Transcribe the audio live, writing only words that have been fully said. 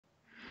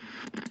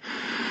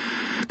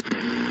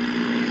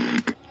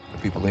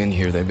people in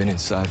here. They've been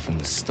inside from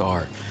the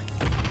start.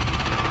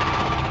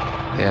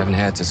 They haven't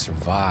had to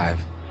survive.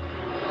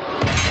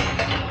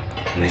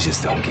 And they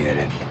just don't get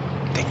it.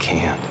 They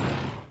can't.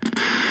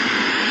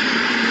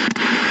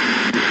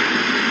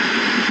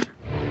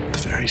 The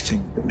very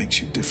thing that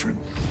makes you different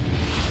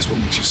is what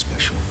makes you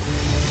special.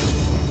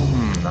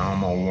 Now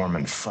I'm all warm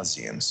and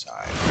fuzzy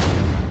inside.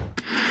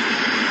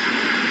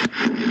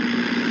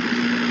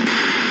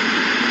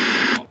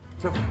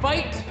 To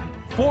fight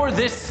for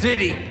this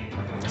city.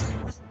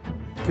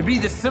 To be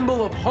the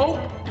symbol of hope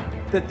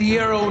that the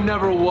arrow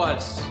never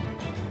was.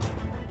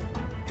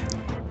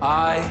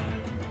 I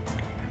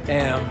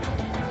am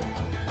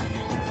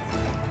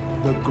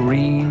the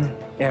Green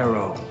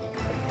Arrow.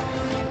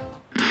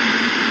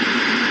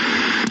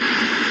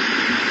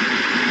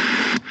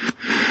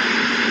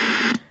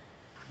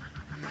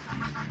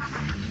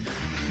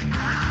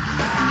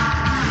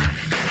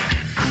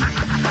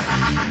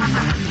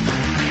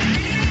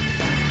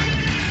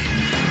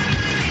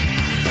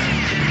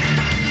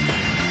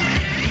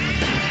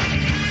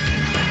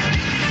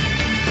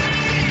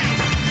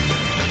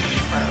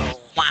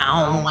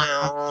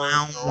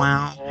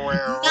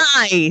 Wow.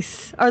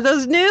 Nice. Are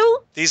those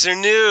new? These are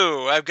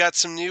new. I've got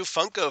some new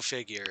Funko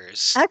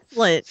figures.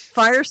 Excellent.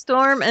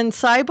 Firestorm and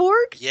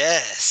Cyborg?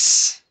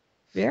 Yes.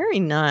 Very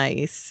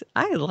nice.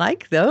 I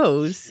like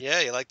those.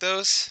 Yeah, you like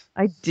those?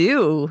 I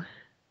do.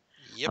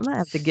 Yep. I'm going to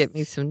have to get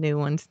me some new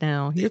ones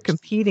now. You're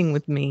competing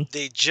with me.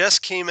 They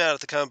just came out at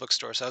the comic book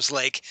store, so I was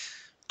like,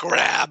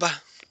 grab.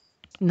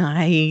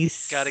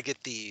 Nice. Got to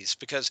get these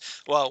because,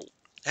 well,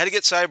 I had to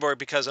get Cyborg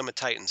because I'm a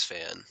Titans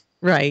fan.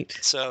 Right.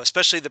 So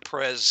especially the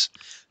Perez,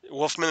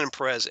 Wolfman and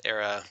Perez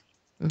era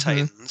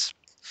Titans,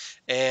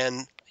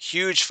 and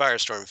huge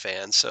Firestorm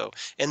fan. So,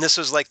 and this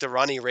was like the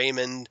Ronnie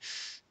Raymond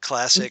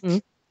classic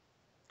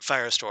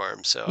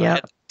Firestorm. So I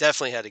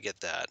definitely had to get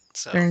that.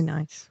 So very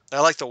nice.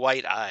 I like the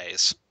white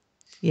eyes.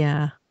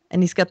 Yeah,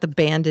 and he's got the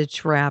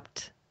bandage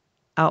wrapped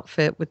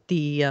outfit with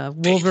the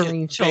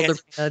Wolverine shoulder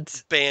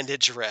pads.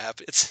 Bandage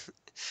wrap. It's.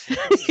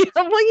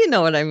 Well, you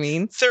know what I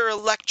mean. They're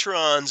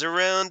electrons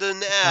around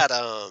an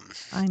atom.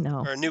 I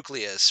know. Or a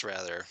nucleus,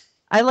 rather.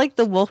 I like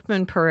the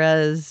Wolfman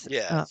Perez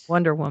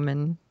Wonder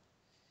Woman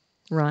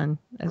run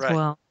as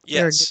well. Yes.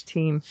 They're a good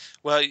team.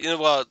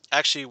 Well,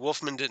 actually,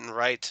 Wolfman didn't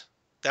write.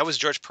 That was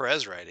George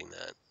Perez writing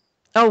that.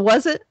 Oh,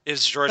 was it? It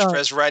was George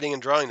Perez writing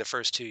and drawing the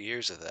first 2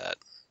 years of that.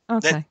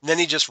 Okay. Then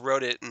he just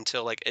wrote it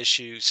until like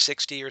issue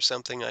 60 or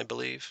something, I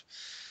believe.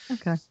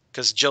 Okay.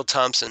 Because Jill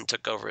Thompson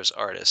took over as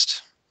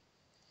artist.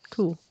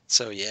 Cool.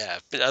 So yeah,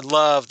 I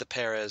love the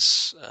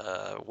Perez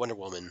Wonder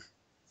Woman.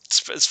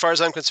 As far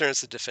as I'm concerned,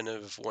 it's the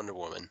definitive Wonder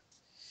Woman.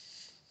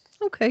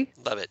 Okay.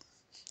 Love it.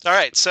 All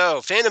right, so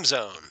Fandom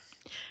Zone.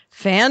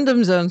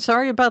 Fandom Zone.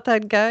 Sorry about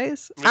that,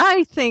 guys.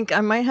 I think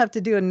I might have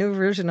to do a new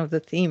version of the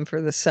theme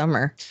for the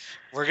summer.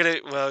 We're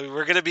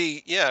gonna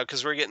be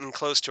because we're getting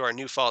close to our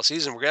new fall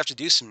season. We're gonna have to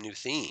do some new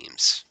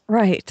themes.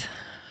 Right.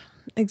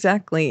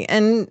 Exactly.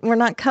 And we're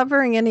not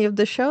covering any of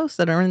the shows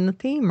that are in the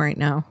theme right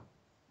now.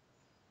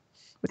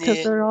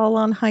 Because they're all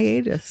on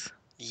hiatus.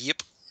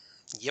 Yep.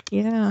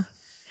 Yeah.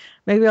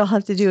 Maybe I'll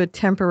have to do a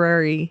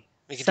temporary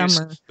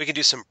summer. We can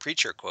do some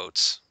preacher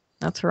quotes.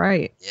 That's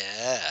right.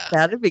 Yeah.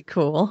 That'd be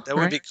cool. That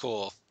would be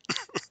cool.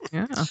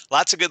 Yeah.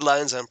 Lots of good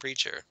lines on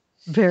Preacher.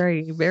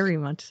 Very, very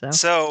much so.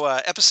 So,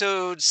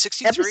 episode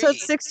 63. Episode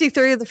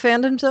 63 of the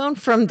Fandom Zone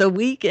from the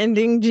week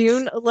ending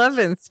June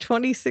 11th,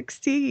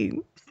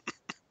 2016.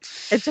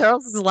 And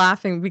Charles is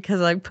laughing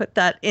because I put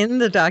that in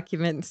the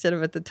document instead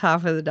of at the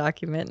top of the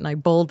document, and I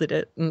bolded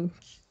it, and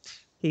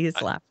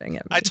he's laughing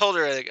at me. I told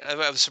her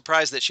I was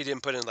surprised that she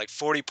didn't put in like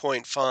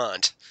 40-point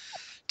font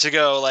to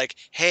go like,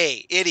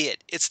 "Hey,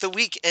 idiot! It's the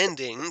week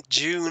ending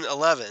June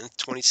 11th,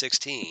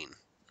 2016."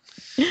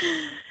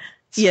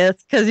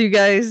 Yes, because you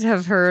guys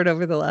have heard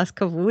over the last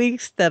couple of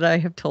weeks that I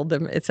have told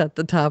them it's at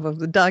the top of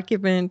the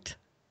document.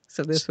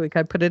 So this week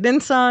I put it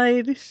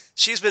inside.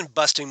 She's been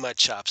busting my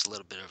chops a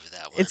little bit over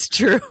that one. It's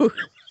true.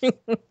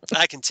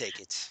 I can take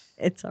it.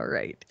 It's all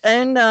right.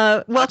 And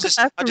welcome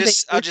back from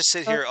vacation. I'll just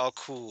sit here all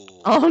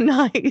cool. Oh,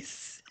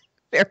 nice.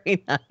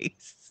 Very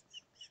nice.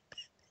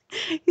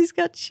 He's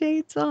got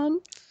shades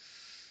on.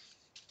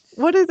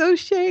 What are those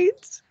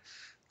shades?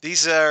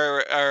 These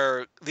were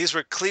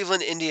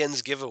Cleveland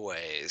Indians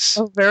giveaways.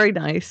 Oh, very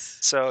nice.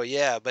 So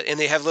yeah, and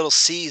they have little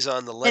C's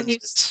on the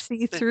lenses. Can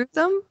you see through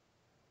them?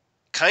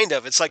 Kind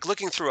of. It's like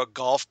looking through a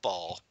golf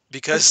ball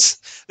because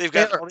they've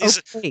got all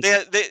these.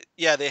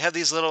 They have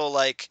these little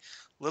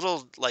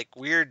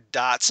weird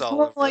dots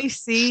all over. Oh, I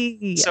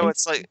see. So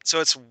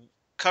it's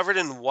covered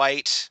in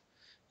white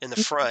in the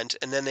front,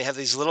 and then they have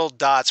these little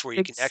dots where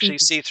you can actually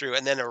see through,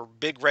 and then a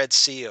big red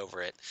C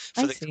over it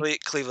for the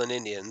Cleveland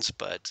Indians.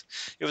 But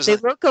it was they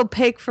look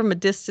opaque from a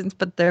distance,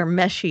 but they're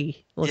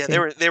meshy looking.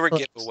 Yeah, they were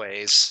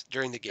giveaways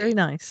during the game. Very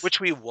nice. Which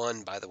we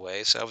won, by the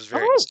way. So I was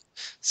very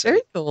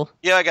very cool.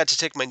 Yeah, I got to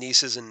take my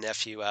nieces and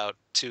nephew out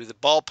to the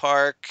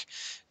ballpark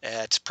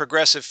at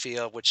Progressive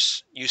Field,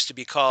 which used to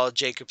be called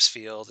Jacobs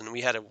Field, and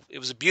it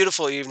was a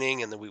beautiful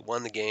evening, and then we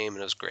won the game,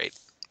 and it was great.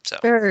 So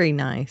very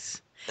nice.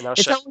 And I'll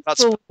It's show you always about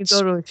cool when you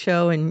sports. go to a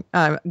show and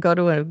go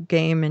to a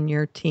game and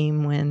your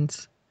team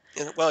wins.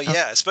 Well,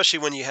 yeah, especially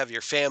when you have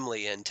your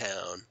family in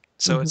town.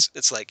 So Mhm.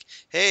 it's like,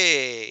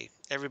 hey,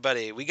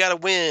 everybody, we got to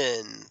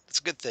win. It's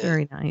a good thing.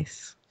 Very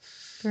nice.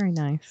 Very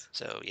nice.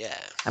 So yeah,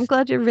 I'm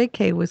glad your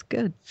vacay was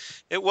good.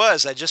 it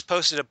was. I just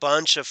posted a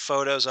bunch of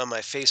photos on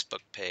my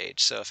Facebook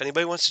page. So if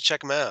anybody wants to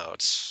check them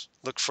out,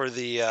 look for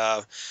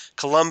the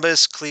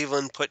Columbus,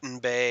 Cleveland,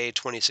 Put-in-Bay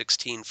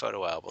 2016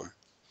 photo album.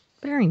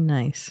 Very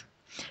nice.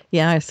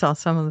 Yeah, I saw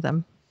some of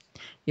them.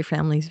 Your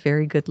family's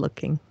very good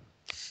looking.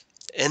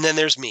 And then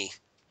there's me.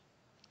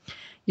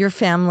 Your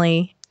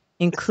family,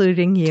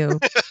 including you,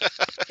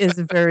 is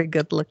very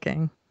good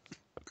looking.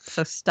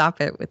 So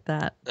stop it with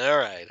that. All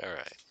right.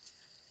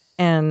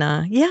 And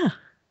yeah,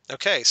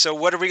 Okay, so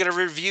what are we going to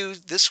review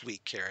this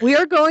week, Karen? we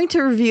are going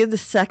to review the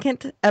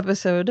second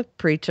episode of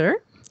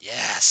Preacher.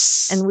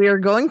 Yes. And we are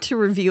going to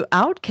review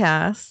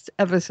Outcast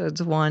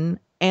episodes 1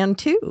 and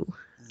 2.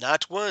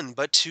 Not 1,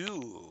 but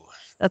 2.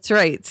 That's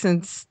right,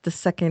 since the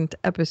second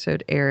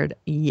episode aired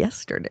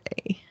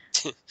yesterday.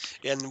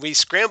 And we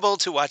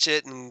scrambled to watch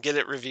it and get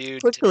it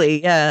reviewed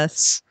Quickly,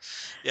 yes.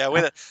 Yeah,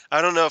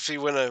 I don't know if we're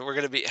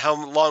going to be how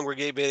long we're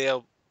going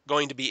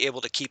to be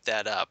able to keep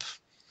that up.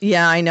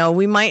 Yeah, I know.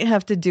 We might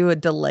have to do a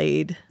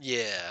delayed,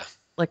 Yeah.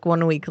 like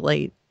 1 week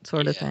late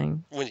sort of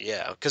thing.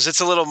 Yeah, because it's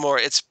a little more.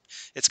 It's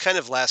kind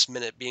of last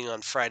minute being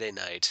on Friday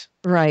night.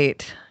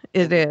 Right,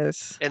 it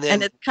is, and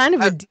then it's kind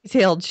of a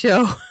detailed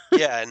show.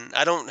 Yeah, and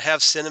I don't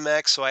have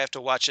Cinemax, so I have to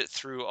watch it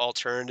through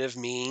alternative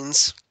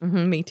means.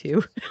 Me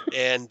too.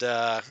 And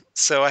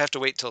so I have to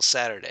wait till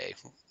Saturday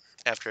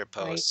after it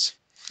posts.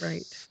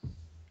 Right.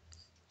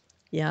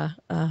 Yeah.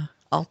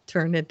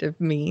 Alternative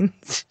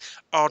means.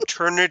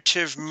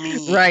 Alternative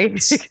means. Right.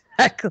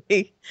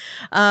 Exactly.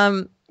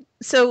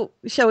 So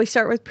shall we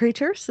start with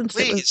Preacher since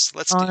Please, it was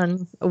let's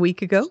on a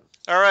week ago?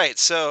 All right.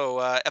 So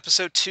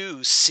episode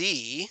 2,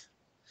 C.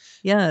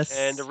 Yes.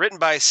 And written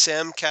by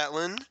Sam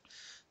Catlin,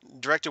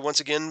 directed once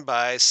again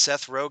by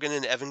Seth Rogen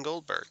and Evan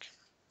Goldberg.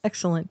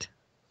 Excellent.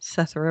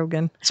 Seth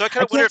Rogen. So I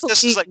kind of wonder if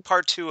this is like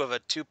part 2 of a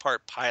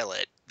 2-part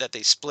pilot that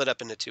they split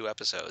up into 2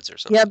 episodes or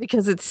something. Yeah,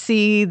 because it's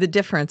See the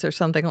Difference or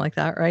something like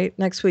that, right?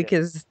 Next week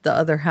is the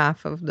other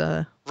half of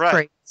the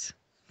phrase.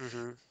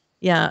 Mm-hmm.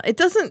 Yeah, it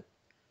doesn't.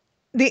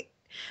 It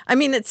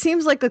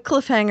seems like a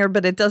cliffhanger,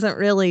 but it doesn't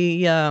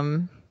really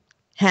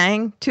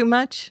hang too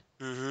much.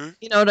 Mm-hmm.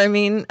 You know what I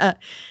mean?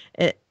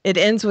 It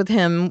ends with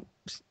him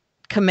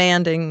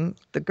commanding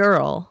the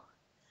girl.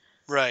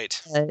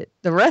 Right.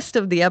 The rest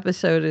of the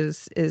episode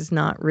is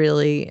not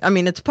really. I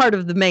mean, it's part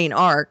of the main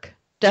arc,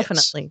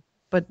 definitely,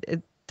 but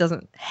it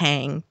doesn't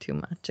hang too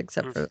much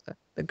except for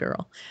the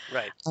girl.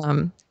 Right.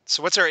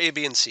 So what's our A,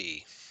 B, and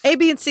C? A,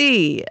 B, and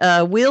C.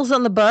 Wheels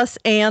on the Bus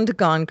and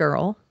Gone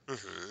Girl.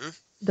 Mm-hmm.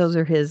 Those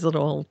are his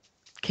little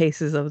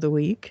cases of the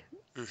week.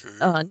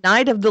 Mm-hmm.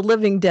 Night of the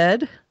Living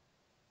Dead.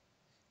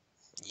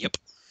 Yep.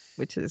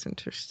 Which is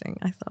interesting,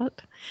 I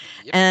thought.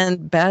 Yep.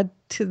 And Bad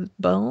to the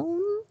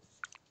Bone?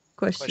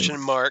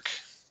 Question mark.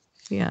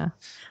 Yeah.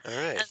 All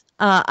right.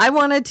 I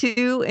wanted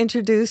to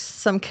introduce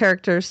some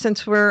characters.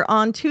 Since we're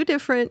on 2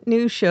 different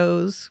new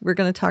shows, we're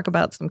going to talk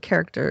about some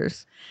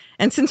characters.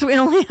 And since we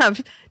only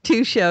have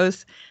 2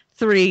 shows,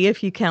 3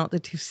 if you count the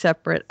 2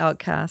 separate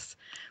Outcasts,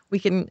 we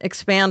can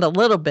expand a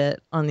little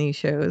bit on these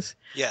shows.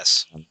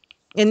 Yes.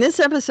 In this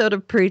episode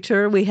of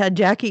Preacher, we had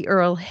Jackie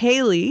Earle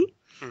Haley,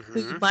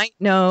 who you might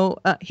know.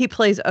 He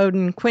plays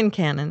Odin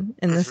Quincannon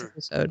in this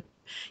episode.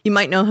 You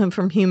might know him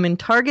from Human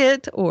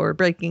Target or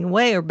Breaking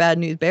Away or Bad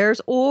News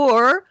Bears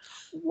or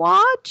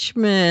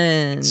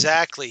Watchmen.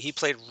 Exactly. He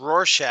played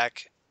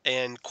Rorschach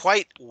and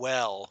quite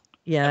well.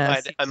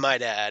 Yes. I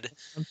might add.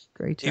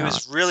 Great job. He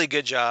was really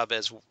good job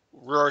as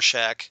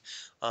Rorschach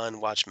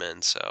on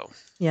Watchmen. So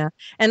yeah,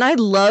 and I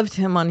loved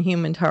him on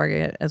Human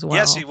Target as well.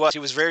 Yes, he was. He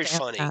was very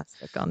funny.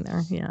 Fantastic on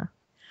there. Yeah.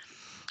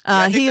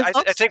 I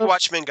think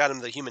Watchmen got him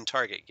the Human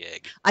Target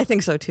gig. I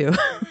think so too.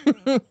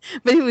 But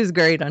he was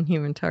great on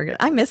Human Target.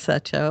 I missed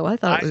that show. I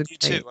thought it was great.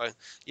 Too.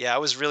 I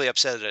was really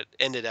upset that it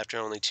ended after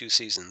only 2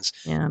 seasons.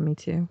 Yeah, me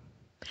too.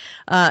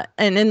 And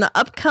in the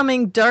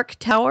upcoming Dark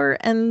Tower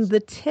and the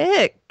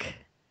Tick,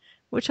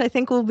 which I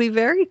think will be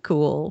very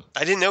cool.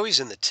 I didn't know he's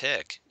in the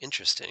Tick.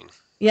 Interesting.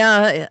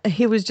 Yeah,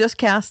 he was just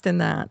cast in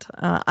that.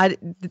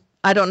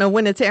 I don't know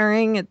when it's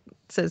airing. It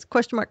says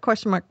question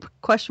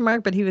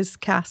mark, but he was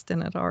cast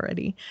in it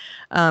already.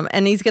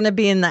 And he's going to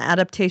be in the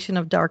adaptation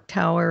of Dark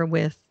Tower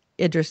with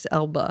Idris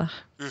Elba.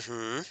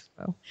 Mm-hmm.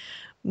 So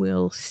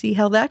we'll see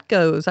how that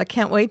goes. I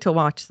can't wait to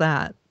watch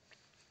that.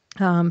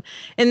 In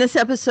this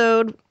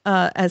episode,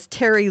 as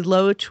Terry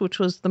Loach, which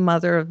was the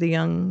mother of the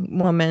young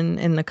woman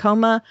in the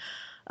coma,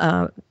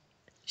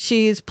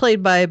 she's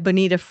played by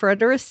Bonita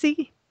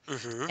Frederici.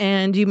 Mm-hmm.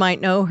 And you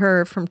might know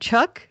her from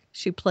Chuck.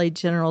 She played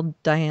General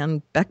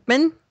Diane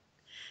Beckman.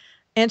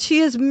 And she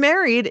is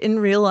married in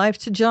real life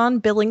to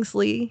John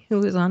Billingsley,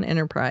 who is on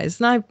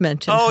Enterprise. And I've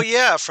mentioned Oh her.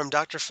 yeah, from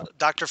Dr.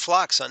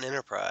 Phlox on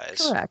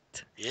Enterprise.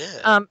 Correct.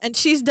 Yeah. And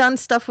she's done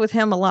stuff with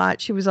him a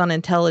lot. She was on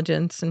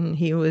Intelligence, and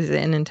he was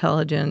in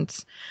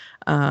Intelligence.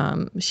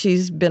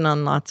 She's been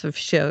on lots of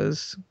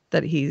shows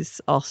that he's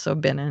also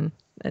been in.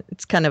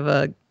 It's kind of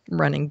a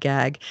running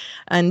gag.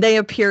 And they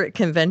appear at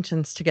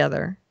conventions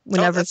together.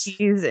 Whenever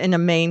he's in a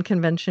main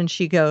convention,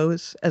 she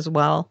goes as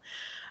well.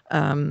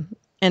 And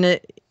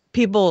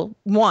people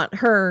want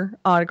her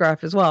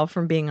autograph as well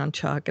from being on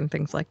Chuck and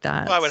things like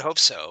that. Well, I would hope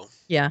so.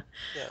 Yeah.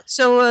 Yeah.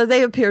 So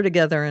they appear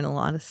together in a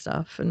lot of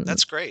stuff. And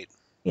that's great.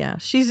 Yeah,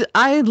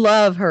 I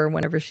love her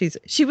whenever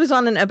she was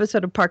on an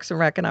episode of Parks and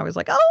Rec, and I was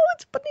like, oh,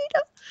 it's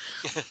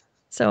Bonita.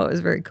 So it was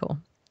very cool.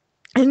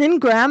 And then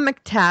Graham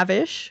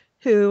McTavish,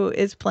 who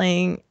is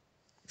playing,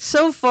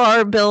 so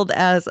far billed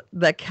as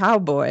the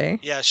cowboy.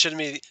 Yeah,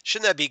 shouldn't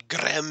that be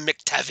Graham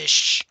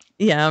McTavish?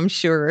 Yeah, I'm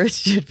sure it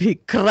should be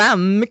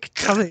Graham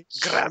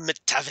McTavish. Graham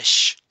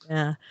McTavish.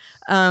 Yeah.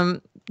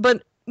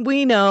 But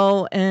we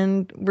know,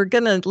 and we're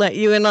going to let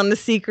you in on the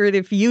secret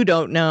if you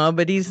don't know,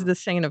 but he's the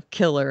Saint of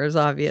Killers,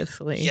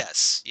 obviously.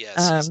 Yes. He's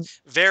a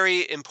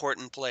very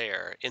important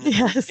player in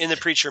the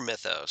Preacher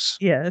mythos.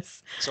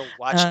 Yes. So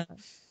watch it.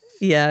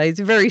 Yeah, he's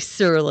very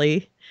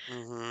surly.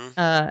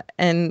 Mm-hmm.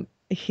 And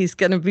he's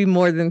going to be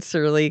more than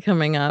surly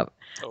coming up.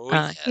 Oh,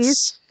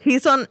 yes.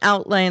 He's on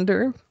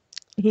Outlander.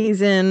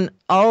 He's in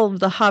all of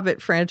the Hobbit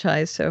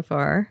franchise so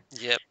far.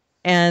 Yep.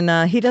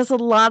 And he does a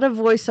lot of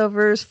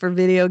voiceovers for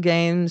video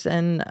games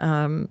and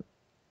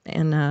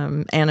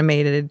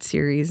animated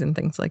series and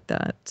things like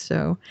that.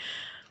 So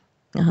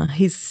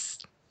he's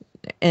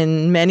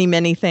in many,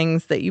 many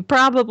things that you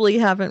probably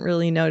haven't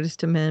really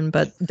noticed him in,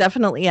 but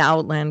definitely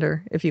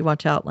Outlander. If you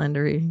watch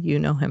Outlander, you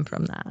know him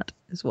from that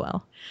as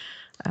well.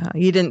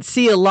 You didn't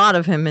see a lot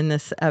of him in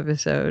this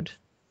episode.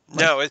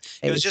 No, it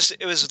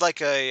was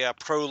like a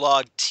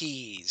prologue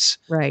tease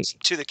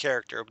to the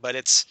character, but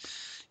it's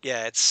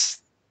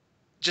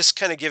just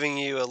kind of giving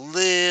you a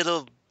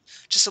little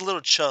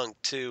chunk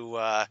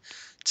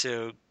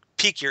to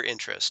pique your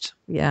interest.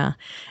 Yeah.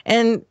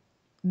 And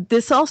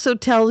this also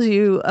tells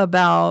you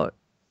about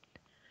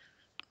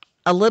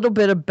a little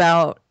bit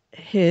about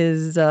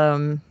his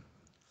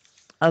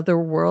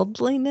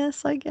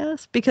otherworldliness, I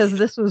guess, because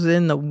this was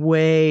in the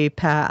way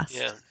past.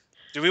 Yeah.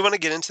 Do we want to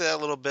get into that a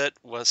little bit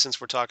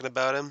since we're talking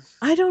about him?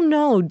 I don't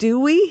know.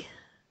 Do we?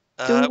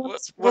 Do we want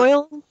to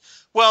spoil?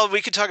 Well,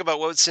 we could talk about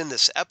what's in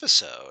this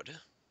episode.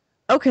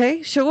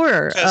 Okay,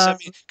 sure.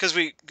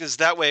 Because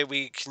that way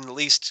we can at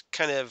least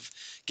kind of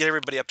get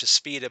everybody up to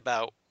speed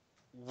about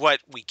what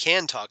we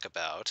can talk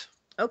about.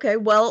 Okay,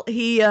 well,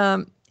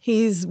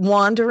 he's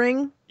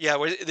wandering. Yeah,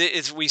 we're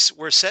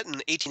set in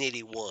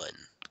 1881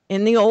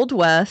 in the Old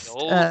West,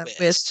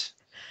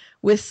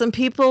 with some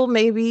people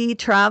maybe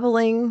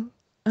traveling,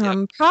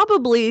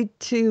 probably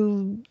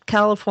to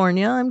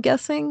California. I'm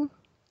guessing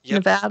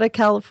Nevada,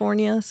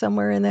 California,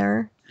 somewhere in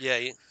there.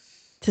 Yeah.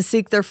 To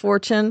seek their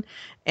fortune,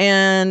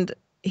 and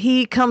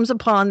he comes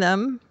upon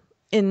them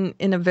in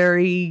a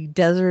very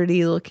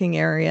deserty looking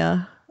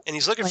area. And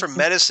he's looking for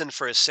medicine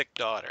for his sick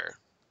daughter.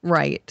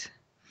 Right.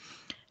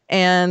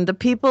 And the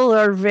people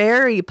are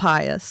very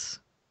pious.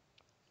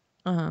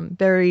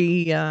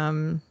 Very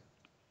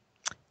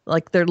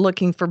like they're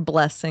looking for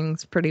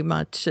blessings pretty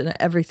much, and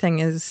everything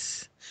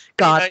is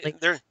godly.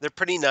 They're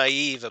pretty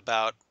naive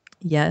about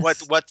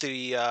what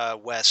the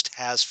West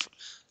has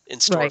in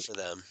store for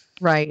them.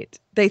 Right.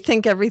 They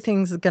think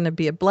everything's going to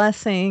be a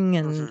blessing,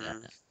 and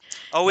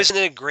isn't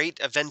it a great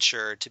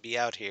adventure to be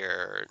out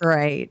here?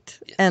 Right.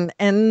 Yeah.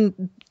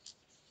 And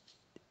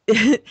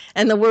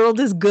and the world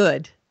is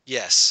good.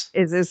 Yes.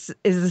 Is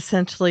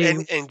essentially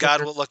and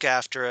God will look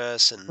after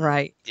us and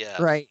right.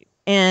 Yeah. Right.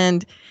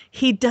 And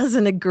he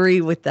doesn't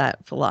agree with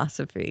that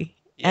philosophy.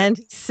 Yeah. And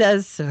he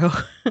says so.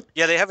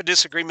 Yeah, they have a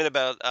disagreement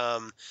about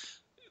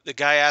the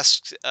guy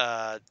asked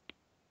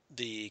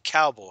the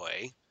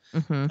cowboy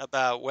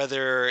about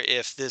whether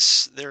if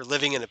they're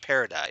living in a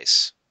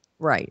paradise.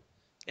 Right.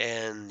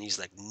 And he's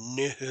like,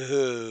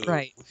 no.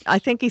 Right. I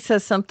think he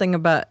says something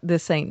about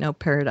this ain't no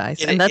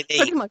paradise. And that's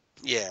pretty much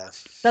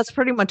that's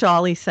pretty much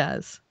all he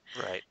says.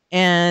 Right.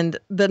 And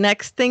the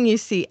next thing you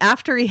see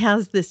after he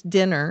has this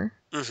dinner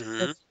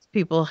that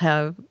people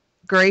have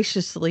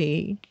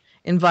graciously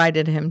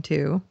invited him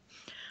to,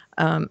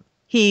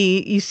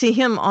 you see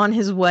him on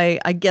his way,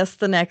 I guess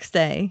the next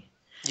day.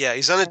 Yeah,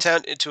 he's on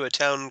into a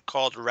town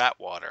called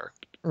Ratwater.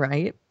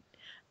 Right.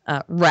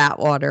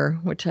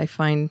 Ratwater,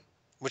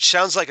 which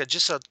sounds like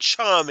just a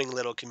charming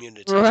little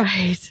community.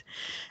 Right.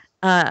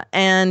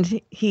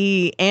 And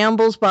he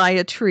ambles by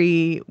a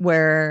tree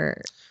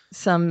where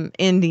some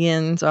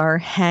Indians are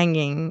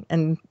hanging,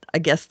 and I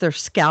guess they're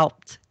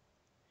scalped.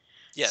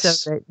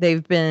 Yes. So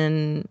they've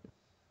been...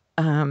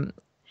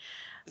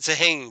 it's a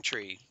hanging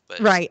tree. But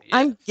right. Yeah.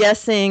 I'm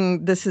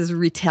guessing this is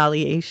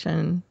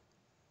retaliation.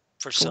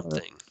 For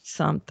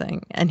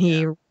something. And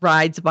he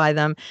rides by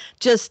them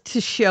just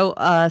to show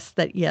us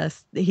that,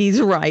 yes,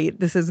 he's right.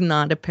 This is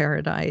not a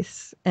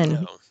paradise.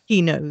 And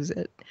he knows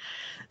it.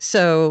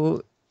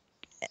 So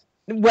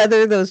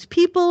whether those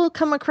people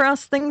come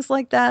across things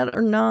like that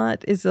or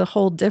not is a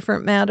whole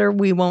different matter.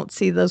 We won't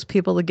see those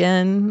people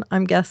again,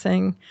 I'm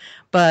guessing,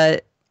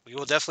 but We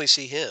will definitely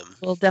see him.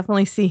 we'll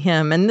definitely see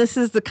him. And this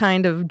is the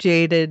kind of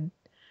jaded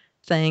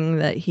thing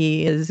that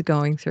he is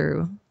going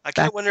through. I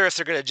kind of wonder if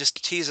they're going to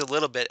just tease a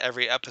little bit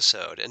every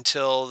episode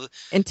until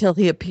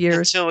he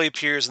appears. Until he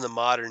appears in the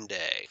modern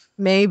day.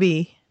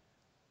 Maybe.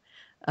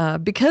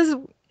 Because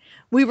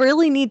we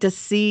really need to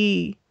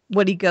see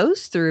what he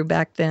goes through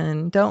back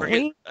then, don't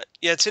we?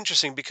 Yeah, it's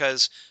interesting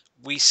because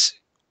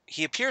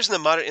he appears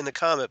in the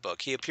comic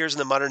book. He appears in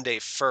the modern day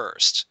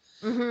first.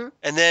 Mm-hmm.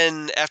 And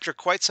then after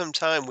quite some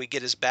time, we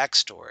get his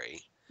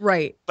backstory.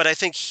 Right. But I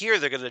think here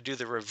they're going to do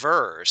the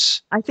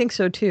reverse. I think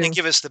so too. And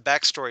give us the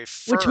backstory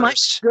first. Which might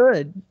be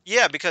good.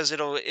 Yeah, because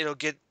it'll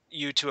get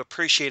you to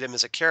appreciate him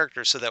as a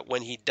character so that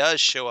when he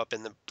does show up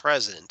in the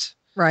present,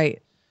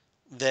 right,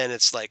 then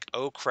it's like,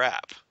 oh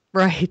crap.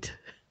 Right.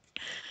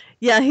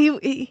 Yeah,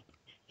 he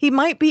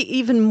might be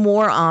even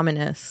more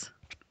ominous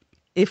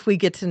if we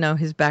get to know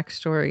his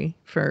backstory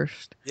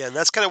first. Yeah, and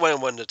that's kind of what I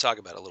wanted to talk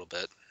about a little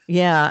bit.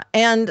 Yeah,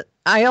 and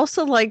I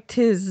also liked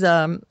his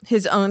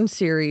own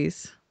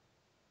series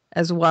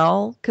as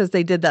well, because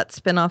they did that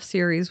spin-off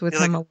series with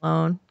him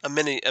alone. A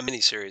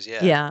mini series,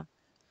 yeah.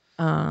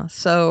 Yeah.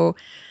 So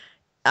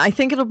I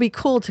think it'll be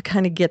cool to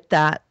kind of get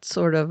that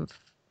sort of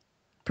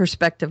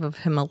perspective of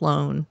him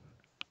alone,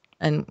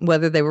 and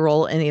whether they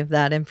roll any of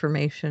that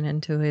information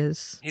into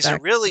his. He's a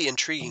really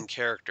intriguing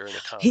character in the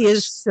comics. He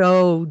is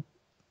so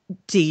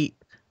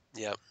deep.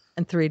 Yep.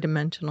 And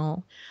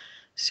three-dimensional.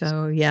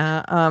 So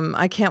yeah,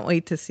 I can't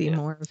wait to see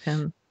more of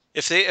him.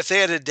 If they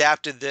had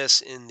adapted this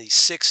in the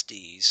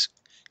 60s,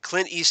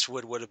 Clint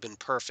Eastwood would have been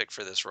perfect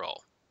for this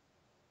role.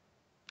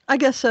 I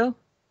guess so.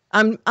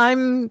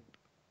 I'm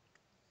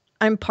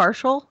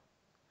partial.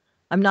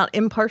 I'm not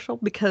impartial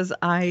because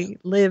I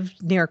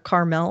lived near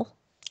Carmel.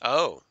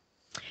 Oh.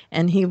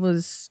 And he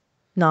was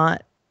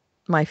not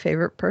my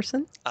favorite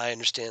person. I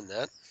understand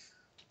that.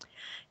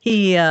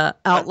 He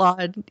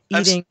outlawed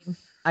eating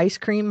ice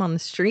cream on the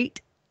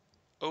street.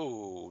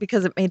 Oh.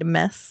 Because it made a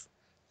mess.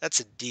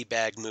 That's a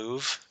D-bag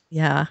move.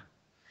 Yeah.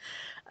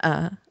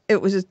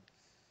 It was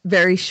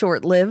very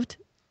short-lived.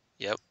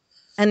 Yep.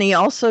 And he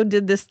also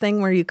did this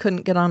thing where you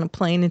couldn't get on a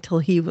plane until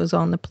he was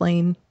on the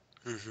plane.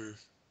 Mm-hmm.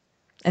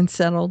 And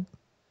settled.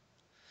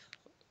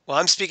 Well,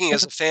 I'm speaking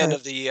as a fan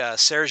of the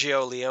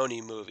Sergio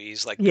Leone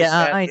movies, like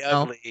I the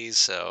know. Uglies.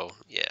 So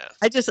yeah,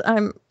 I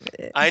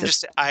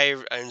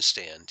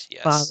understand.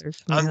 Yes,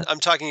 bothers me. I'm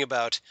talking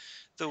about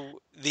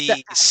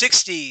the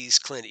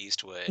 60s Clint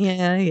Eastwood.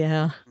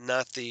 Yeah.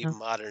 Not the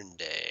modern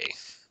day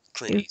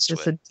Clint He's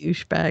Eastwood. just a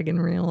douchebag in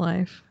real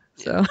life.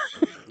 So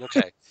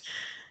okay.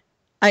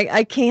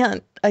 I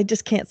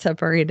just can't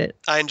separate it.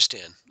 I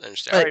understand.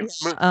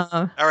 But,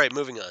 all right,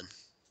 moving on.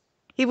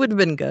 He would have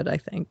been good, I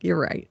think. You're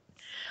right.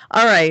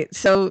 All right,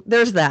 so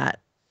there's that.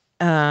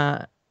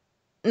 Now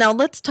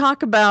let's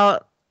talk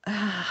about.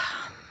 I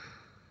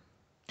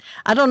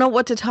don't know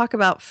what to talk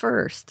about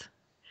first.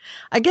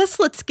 I guess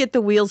let's get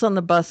the Wheels on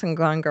the Bus and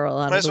Gone Girl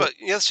out of the way.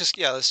 Let's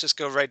just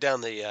go right down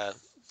the.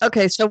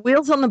 Okay, so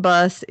Wheels on the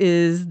Bus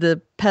is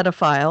the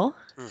pedophile,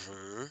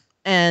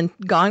 and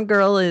Gone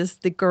Girl is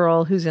the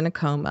girl who's in a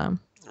coma.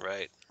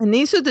 Right. And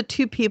these are the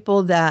two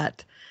people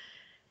that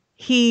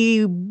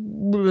he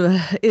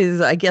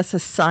is, I guess,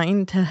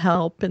 assigned to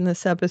help in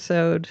this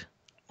episode.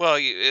 Well,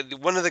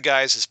 one of the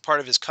guys is part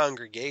of his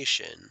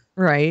congregation.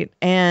 Right.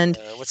 And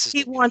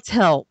he wants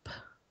help.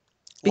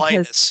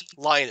 Linus.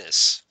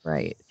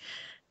 Right.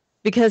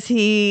 Because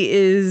he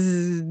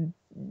is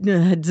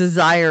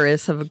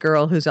desirous of a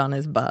girl who's on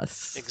his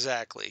bus.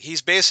 Exactly.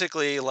 He's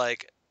basically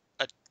like,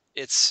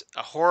 it's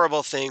a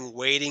horrible thing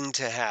waiting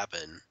to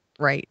happen.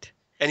 Right.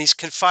 And he's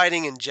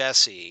confiding in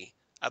Jesse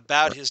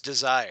about his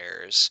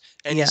desires.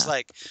 And he's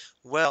like,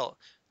 well,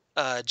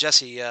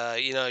 Jesse,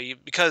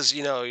 because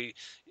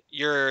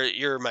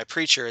you're my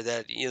preacher,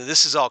 that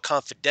this is all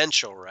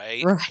confidential,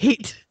 right?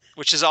 Right.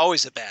 Which is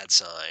always a bad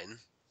sign.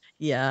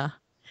 Yeah.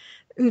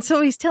 And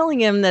so he's telling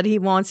him that he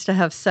wants to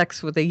have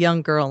sex with a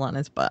young girl on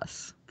his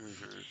bus.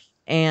 Mm-hmm.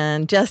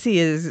 And Jesse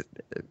is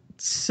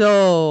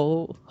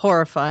so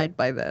horrified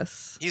by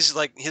this. He's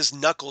like, his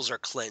knuckles are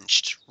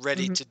clenched,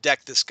 ready to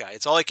deck this guy.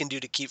 It's all I can do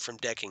to keep from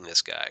decking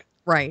this guy.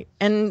 Right.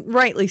 And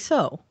rightly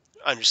so.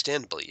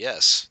 Understandably,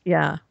 yes.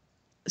 Yeah.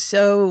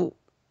 So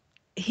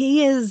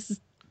he is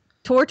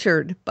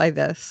tortured by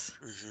this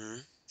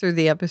through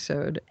the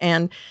episode.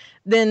 And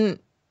then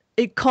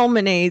it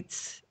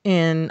culminates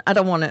in,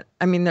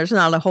 there's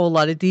not a whole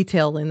lot of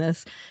detail in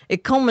this.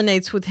 It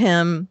culminates with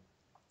him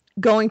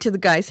going to the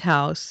guy's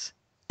house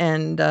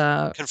and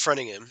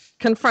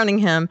confronting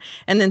him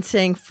and then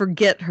saying,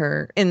 forget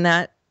her, in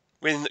that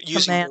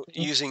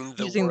using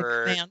the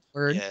command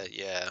word.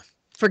 Yeah.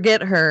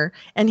 Forget her,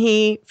 and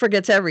he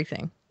forgets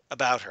everything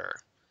about her.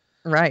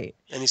 Right.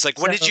 And he's like,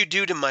 what did you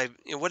do to my,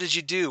 what did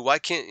you do? Why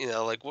can't,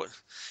 what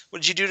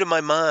did you do to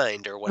my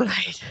mind or whatever?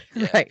 Right.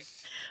 Yeah. Right.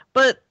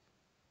 But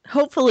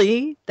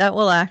hopefully that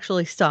will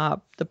actually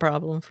stop the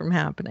problem from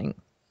happening.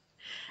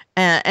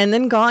 And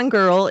then Gone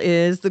Girl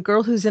is the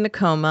girl who's in a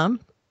coma.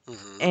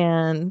 Mhm.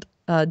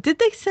 And did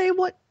they say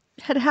what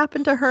had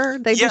happened to her?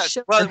 They Yeah, just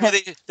showed well, her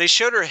head. they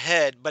showed her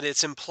head, but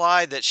it's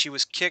implied that she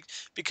was kicked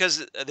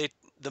because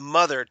the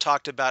mother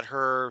talked about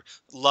her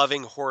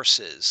loving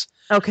horses.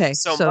 Okay,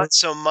 so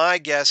So my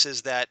guess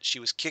is that she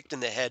was kicked in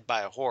the head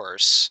by a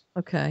horse.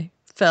 okay,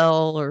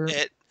 fell or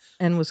It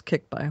and was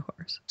kicked by a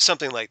horse.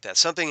 Something like that.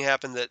 Something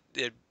happened that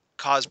it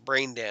caused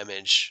brain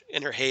damage,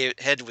 and her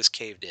head was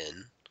caved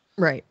in.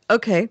 Right.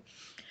 Okay.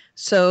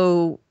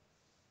 So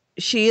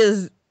she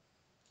is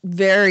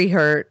very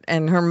hurt,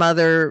 and her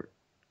mother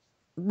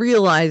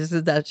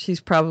realizes that she's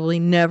probably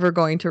never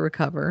going to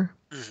recover.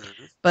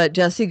 Hmm. But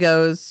Jesse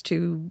goes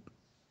to,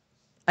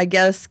 I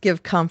guess,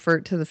 give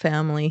comfort to the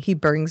family. He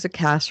brings a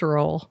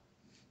casserole.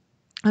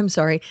 I'm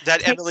sorry.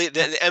 That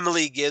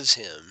Emily gives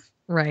him.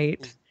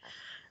 Right.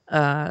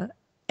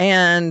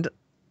 And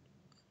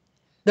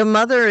the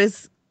mother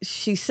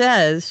she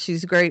says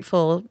she's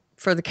grateful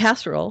for the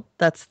casserole.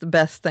 That's the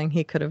best thing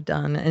he could have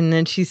done. And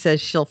then she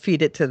says she'll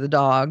feed it to the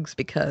dogs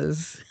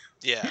because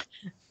Yeah.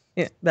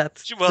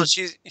 that's Well,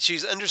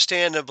 she's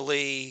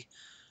understandably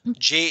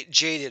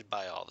jaded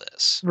by all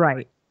this,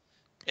 right.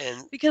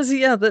 and Because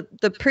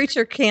the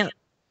preacher can't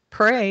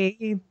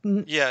pray.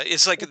 yeah,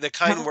 it's like the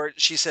kind word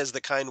she says.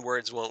 The kind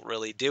words won't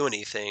really do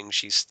anything.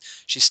 She's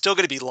still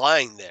going to be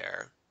lying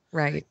there.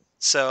 Right.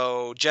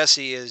 So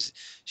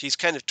she's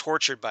kind of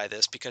tortured by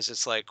this because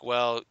it's like,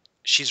 well,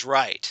 she's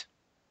right.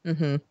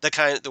 Mm-hmm.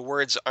 The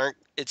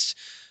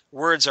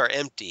words are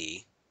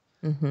empty.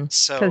 Mm-hmm.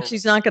 So Because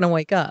she's not going to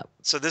wake up.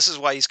 So this is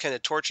why he's kind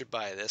of tortured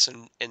by this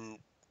and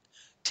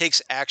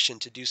takes action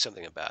to do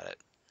something about it.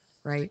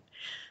 Right.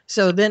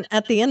 So then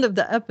at the end of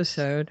the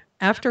episode,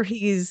 after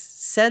he's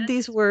said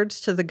these words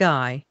to the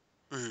guy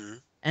Mm-hmm.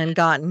 and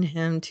gotten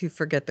him to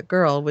forget the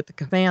girl with the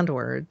command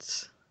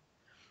words,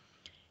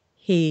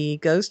 he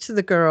goes to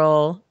the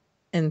girl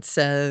and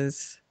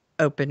says,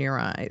 "Open your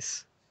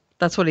eyes."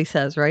 That's what he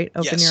says, right?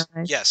 Open your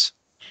eyes. Yes.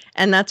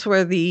 And that's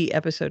where the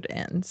episode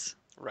ends.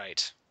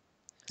 Right.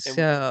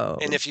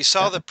 And if you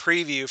saw the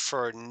preview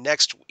for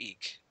next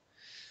week,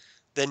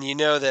 then you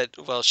know that,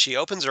 well, she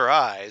opens her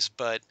eyes,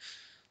 but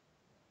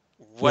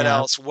what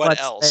else? What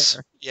else?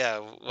 There?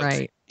 Yeah.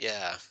 Right.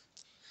 Yeah.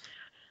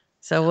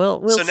 So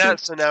we'll see.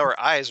 So now her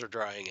eyes are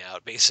drying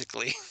out,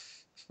 basically.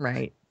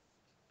 Right.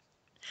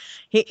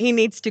 He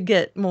needs to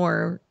get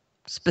more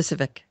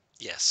specific.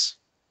 Yes.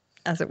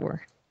 As it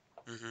were.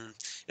 Mm-hmm.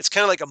 It's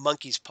kind of like a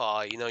monkey's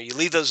paw. You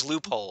leave those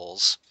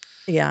loopholes.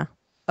 Yeah.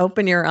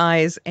 Open your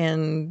eyes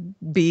and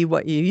be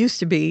what you used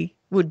to be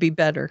would be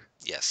better.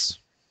 Yes.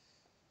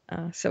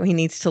 So he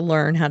needs to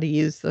learn how to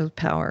use those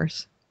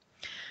powers.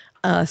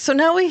 So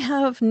now we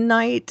have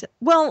Night.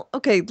 Well,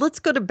 okay, let's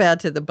go to Bad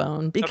to the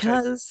Bone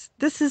because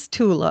this is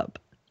Tulip.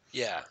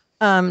 Yeah.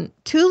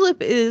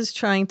 Tulip is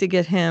trying to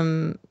get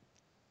him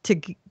to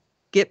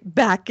get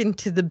back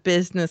into the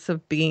business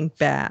of being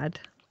bad.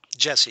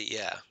 Jesse,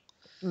 yeah.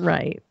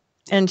 Right.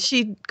 And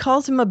she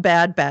calls him a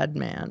bad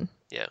man.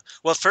 Yeah.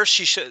 Well, first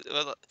she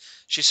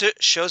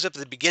shows up at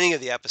the beginning of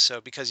the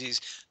episode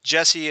because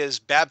Jesse is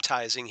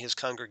baptizing his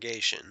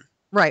congregation.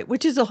 Right,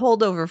 which is a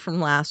holdover from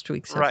last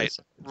week's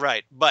episode.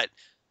 Right. But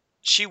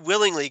she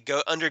willingly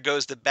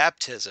undergoes the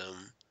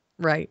baptism.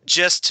 Right.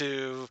 Just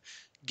to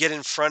get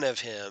in front of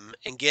him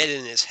and get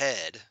in his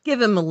head.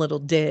 Give him a little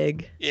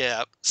dig.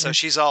 Yeah. So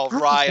she's all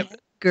wry,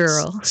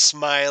 girl,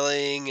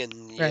 smiling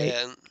and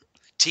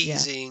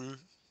teasing. Yeah.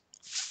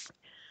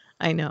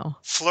 I know.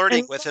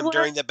 Flirting with him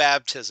during the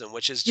baptism,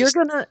 which is just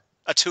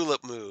a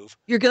Tulip move.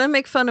 You're going to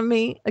make fun of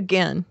me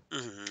again.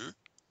 Mm-hmm.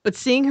 But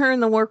seeing her in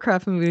the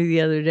Warcraft movie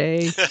the other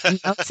day, and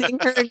now seeing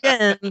her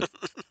again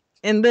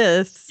in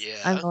this,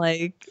 I'm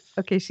like,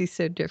 okay, she's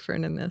so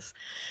different in this.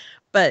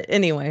 But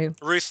anyway.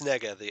 Ruth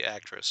Negga, the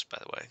actress, by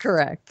the way.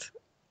 Correct.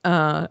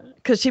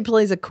 Because she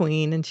plays a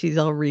queen and she's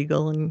all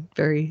regal and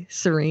very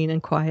serene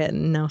and quiet.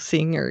 And now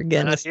seeing her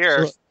again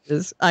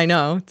I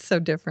know, it's so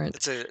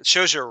different. It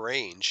shows your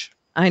range.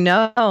 I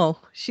know.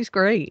 She's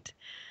great.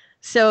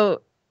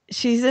 So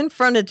she's in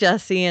front of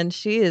Jesse and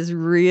she is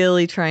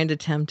really trying to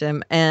tempt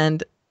him.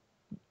 And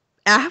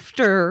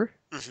after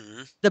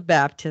the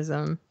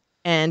baptism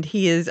and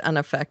he is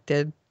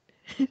unaffected,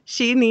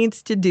 she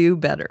needs to do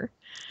better.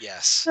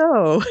 Yes.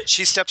 So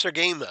she steps her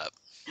game up.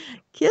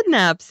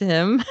 Kidnaps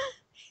him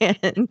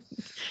and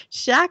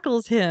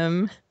shackles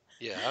him.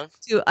 Yeah.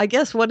 To, I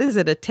guess, what is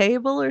it, a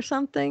table or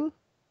something?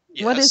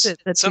 Yes. What is it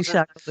that she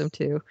shackled him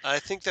to? I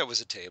think that was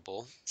a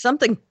table.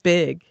 Something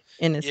big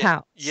in his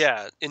house.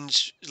 Yeah, and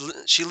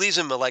she leaves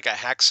him like a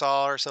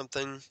hacksaw or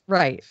something.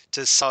 Right.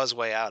 To saw his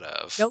way out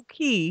of. No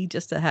key,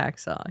 just a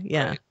hacksaw.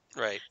 Yeah.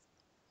 Right.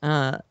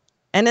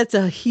 And it's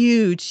a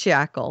huge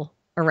shackle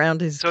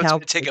around his So it's going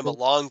to take him a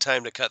long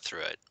time to cut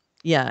through it.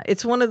 Yeah,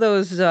 it's one of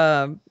those,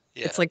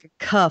 it's like a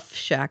cuff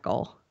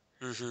shackle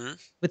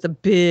with a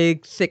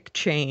big, thick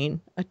chain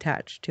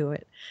attached to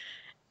it.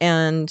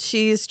 And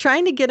she's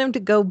trying to get him to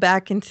go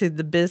back into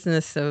the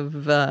business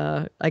of,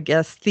 I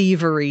guess,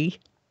 thievery.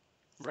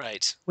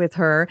 Right. With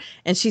her.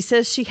 And she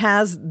says she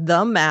has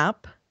the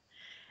map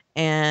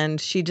and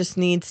she just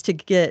needs to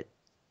get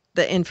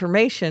the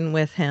information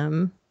with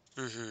him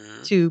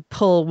Mm-hmm. to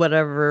pull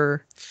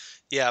whatever.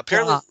 Yeah,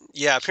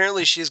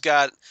 apparently she's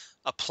got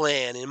a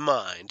plan in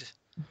mind.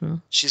 Mm-hmm.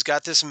 She's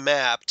got this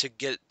map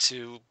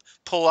to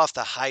pull off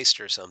the heist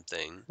or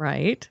something.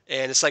 Right.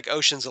 And it's like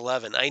Ocean's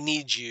 11. I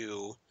need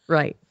you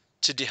Right.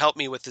 to help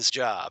me with this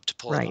job to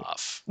pull it Right.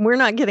 off. We're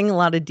not getting a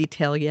lot of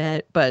detail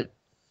yet, but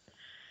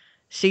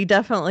she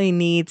definitely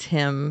needs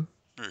him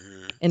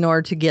in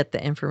order to get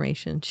the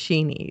information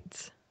she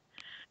needs.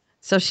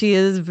 So she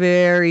is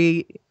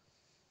very,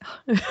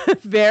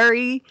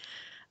 very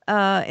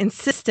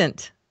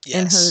insistent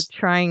in her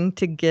trying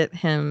to get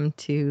him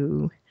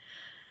to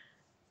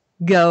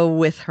go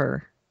with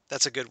her.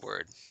 That's a good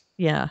word.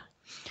 Yeah.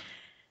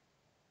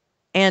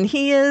 And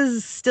he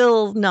is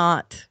still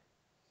not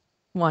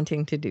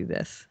wanting to do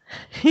this.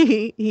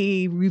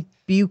 He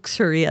rebukes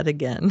her yet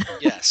again.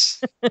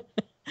 Yes.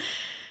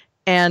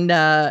 And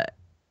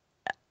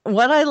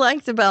what I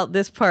liked about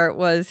this part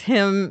was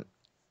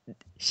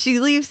she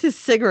leaves his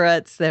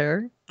cigarettes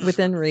there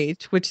within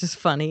reach, which is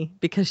funny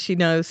because she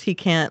knows he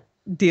can't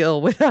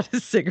deal without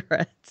his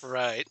cigarettes.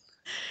 Right.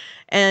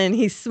 And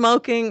he's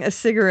smoking a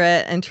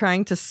cigarette and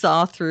trying to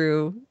saw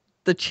through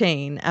the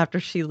chain after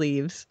she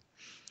leaves.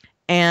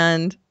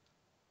 And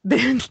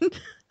then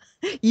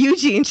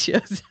Eugene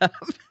shows up.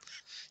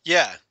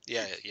 Yeah.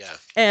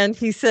 And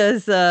he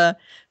says,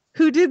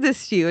 who did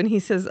this to you? And he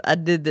says, I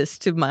did this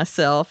to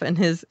myself. And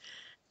his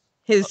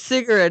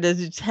cigarette is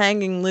just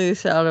hanging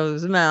loose out of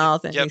his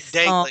mouth. And he's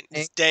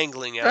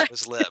dangling out of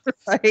his lip.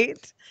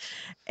 Right.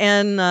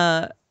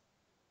 And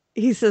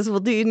he says, well,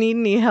 do you need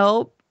any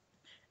help?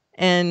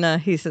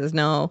 And he says,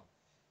 no.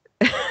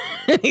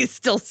 He's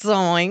still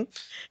sawing.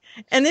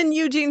 And then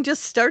Eugene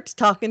just starts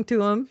talking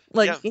to him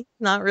like he's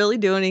not really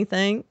doing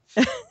anything.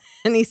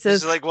 And he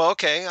says, he's like, well,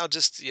 okay, I'll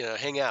just,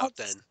 hang out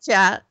then.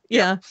 Chat.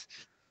 Yeah.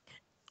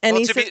 And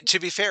well, to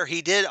be fair,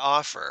 he did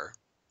offer.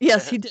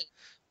 Yes, he did.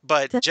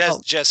 But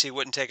Jesse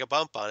wouldn't take a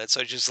bump on it.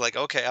 So just like,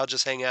 okay, I'll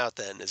just hang out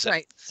then.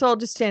 Right. So I'll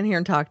just stand here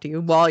and talk to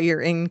you while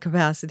you're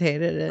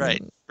incapacitated.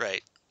 And,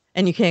 right.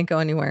 And you can't go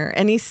anywhere.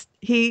 And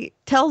he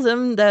tells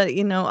him that,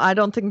 I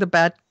don't think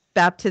the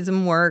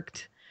baptism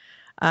worked.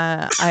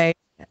 I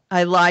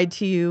lied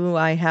to you.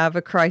 I have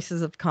a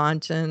crisis of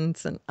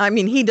conscience. And I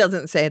mean, he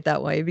doesn't say it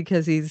that way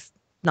because he's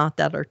not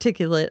that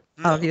articulate,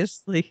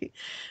 obviously.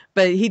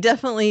 But he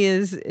definitely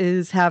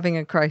is having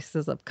a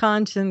crisis of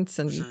conscience.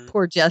 And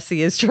poor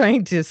Jesse is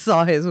trying to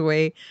saw his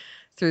way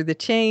through the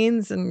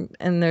chains. And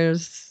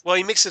there's... Well,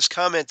 he makes this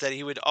comment that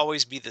he would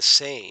always be the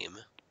same.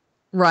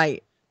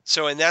 Right.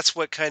 So, and that's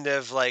what kind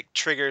of like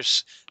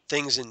triggers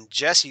things in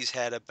Jesse's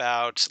head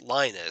about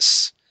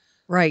Linus.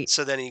 Right.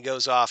 So then he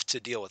goes off to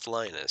deal with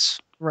Linus.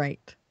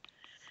 Right.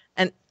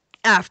 And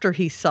after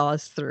he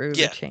saws through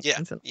the chains.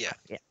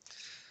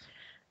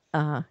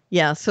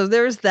 So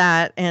there's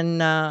that.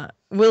 And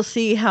we'll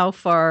see how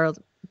far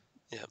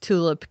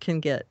Tulip can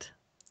get.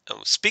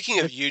 Oh, speaking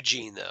of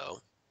Eugene,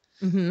 though,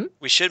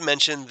 we should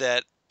mention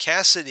that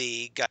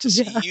Cassidy got to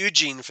see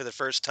Eugene for the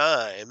first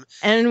time.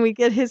 And we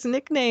get his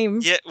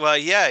nickname. Yeah, well,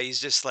 he's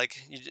just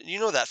like,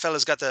 that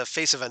fella's got the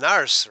face of an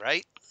arse,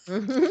 right?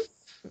 Mm-hmm.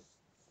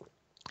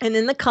 And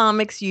in the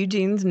comics,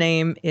 Eugene's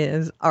name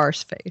is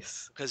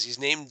Arseface. Because he's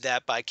named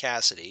that by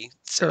Cassidy.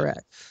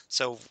 Correct.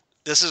 So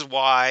this is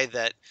why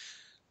that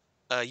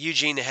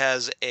Eugene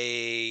has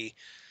a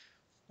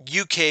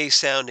UK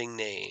sounding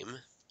name.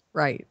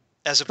 Right.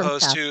 As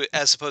opposed to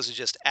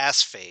just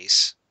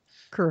Assface.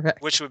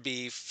 Correct. Which would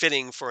be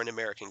fitting for an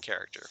American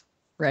character.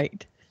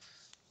 Right.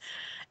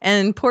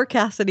 And poor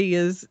Cassidy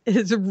is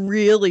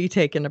really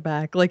taken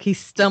aback. Like he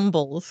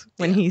stumbles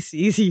when he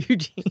sees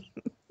Eugene.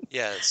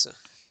 Yeah.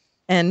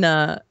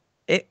 And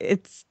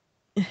it's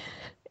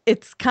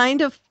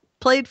kind of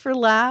played for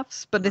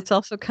laughs, but it's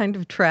also kind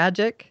of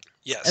tragic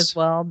as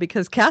well,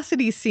 because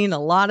Cassidy's seen a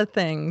lot of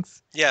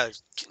things. Yeah.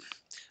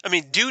 I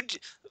mean, dude,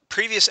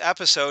 previous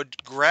episode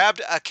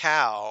grabbed a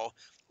cow.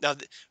 Now,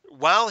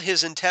 while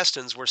his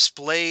intestines were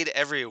splayed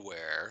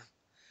everywhere,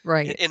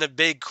 right, in a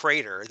big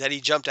crater that he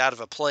jumped out of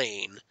a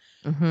plane,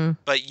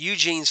 but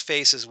Eugene's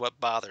face is what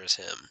bothers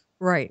him.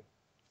 Right.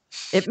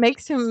 It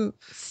makes him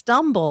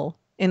stumble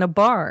in a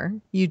bar,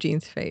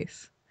 Eugene's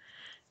face.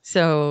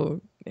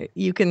 So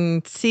you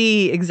can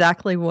see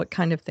exactly what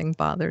kind of thing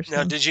bothers him.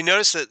 Now, did you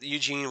notice that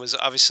Eugene was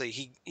obviously,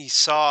 he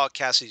saw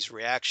Cassidy's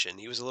reaction.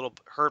 He was a little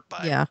hurt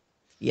by it.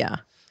 Yeah.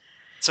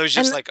 So he's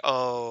just he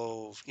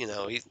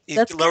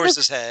lowers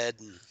his head.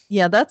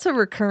 Yeah, that's a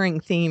recurring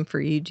theme for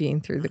Eugene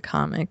through the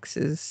comics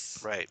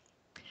is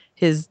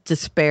his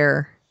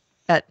despair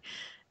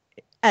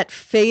at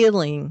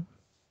failing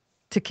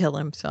to kill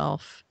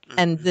himself,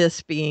 and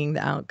this being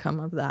the outcome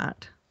of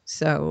that.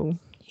 So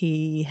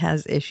he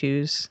has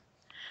issues,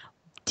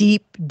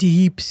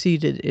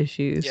 deep-seated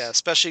issues. Yeah,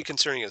 especially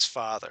concerning his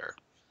father.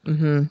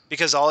 Mm-hmm.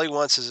 Because all he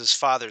wants is his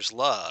father's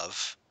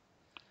love.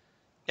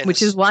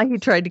 Which is why he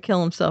tried to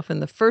kill himself in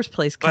the first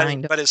place,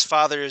 kind of. But his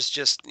father is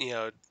just,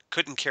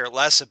 couldn't care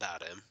less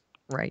about him.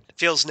 Right.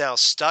 feels now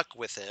stuck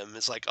with him.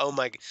 It's like,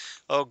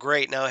 oh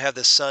great, now I have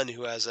this son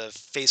who has a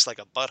face like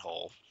a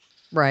butthole.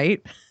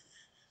 Right.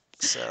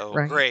 So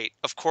Right. great,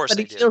 of course But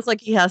I he do. feels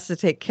like he has to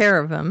take care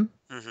of him.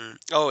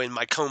 Oh, and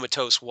my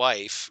comatose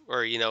wife,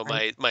 or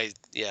Right. my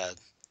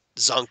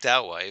zonked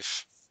out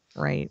wife.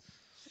 Right.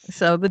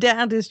 So the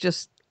dad is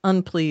just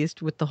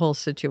unpleased with the whole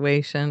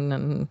situation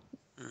and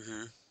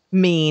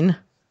mean.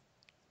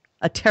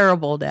 A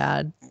terrible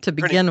dad to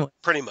begin with.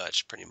 Pretty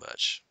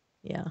much.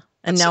 Yeah.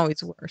 And now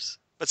he's worse.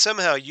 But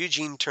somehow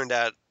Eugene turned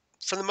out,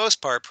 for the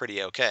most part,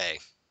 pretty okay.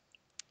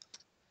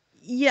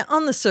 Yeah,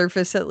 on the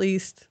surface at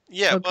least.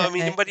 Yeah, Okay. well, I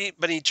mean,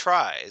 but he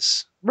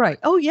tries. Right.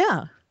 Oh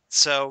yeah.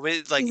 So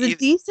He's a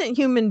decent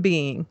human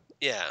being.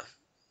 Yeah.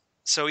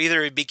 So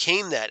either he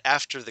became that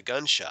after the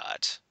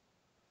gunshot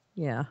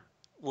Yeah.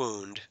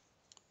 wound,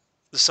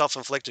 the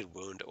self-inflicted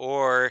wound,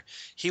 or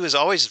he was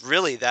always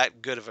really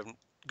that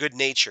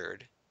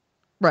good-natured.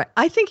 Right.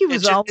 I think he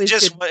was always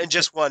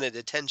just wanted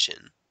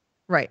attention.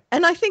 Right.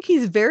 And I think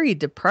he's very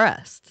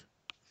depressed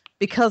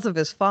because of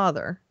his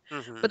father.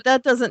 But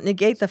that doesn't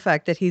negate the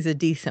fact that he's a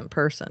decent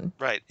person.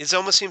 Right. It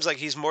almost seems like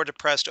he's more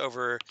depressed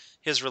over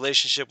his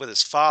relationship with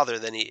his father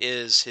than he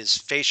is his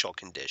facial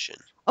condition.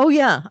 Oh,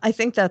 yeah. I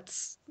think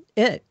that's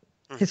it.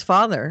 His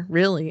father,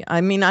 really.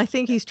 I mean, I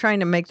think he's trying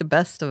to make the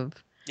best of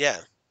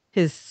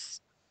his,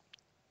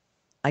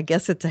 I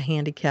guess it's a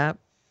handicap.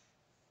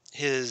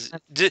 His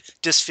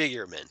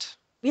disfigurement.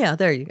 Yeah,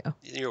 there you go.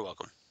 You're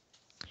welcome.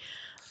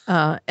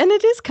 And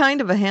it is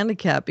kind of a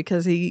handicap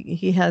because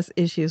he has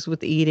issues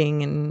with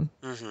eating and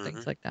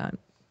things like that.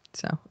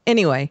 So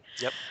anyway.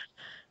 Yep.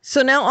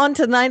 So now on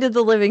to Night of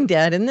the Living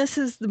Dead. And this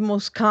is the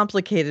most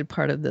complicated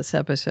part of this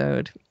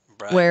episode.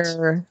 Right.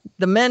 Where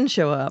the men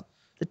show up.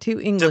 The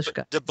two English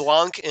guys.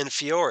 DeBlanc and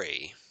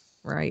Fiore.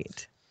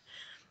 Right.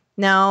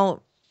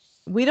 Now,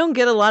 we don't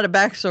get a lot of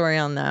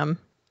backstory on them.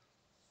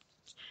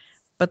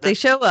 But they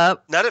show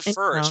up. Not at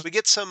first. We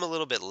get some a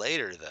little bit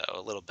later, though.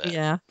 A little bit.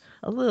 Yeah,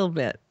 a little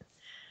bit.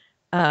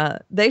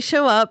 They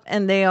show up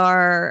and they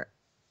are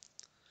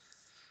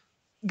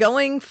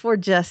going for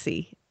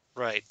Jesse.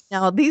 Right.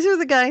 Now, these are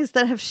the guys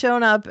that have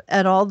shown up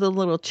at all the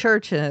little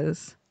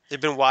churches.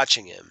 They've been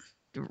watching him.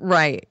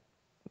 Right.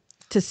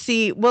 To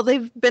see, well,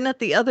 they've been at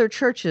the other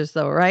churches,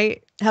 though,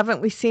 right?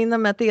 Haven't we seen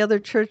them at the other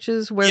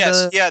churches where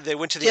they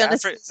went to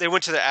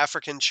the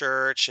African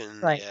church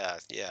and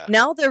yeah.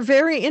 Now they're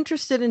very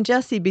interested in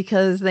Jesse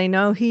because they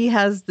know he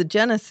has the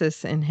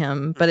Genesis in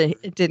him, but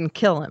it didn't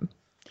kill him.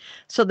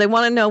 So they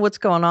want to know what's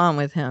going on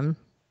with him.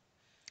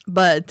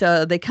 But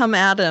they come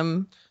at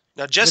him.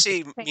 Now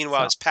Jesse,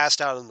 meanwhile, is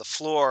passed out on the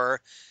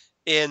floor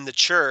in the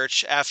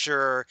church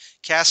after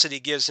Cassidy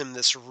gives him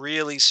this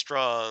really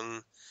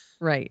strong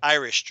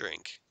Irish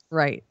drink.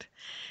 Right.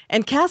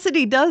 And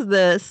Cassidy does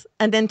this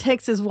and then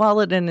takes his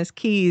wallet and his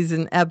keys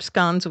and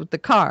absconds with the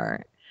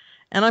car.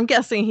 And I'm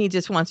guessing he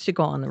just wants to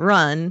go on the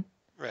run.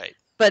 Right.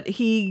 But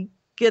he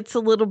gets a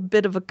little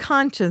bit of a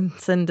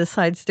conscience and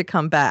decides to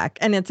come back.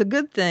 And it's a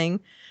good thing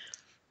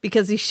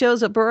because he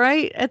shows up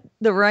right at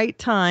the right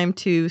time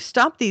to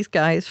stop these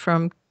guys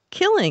from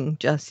killing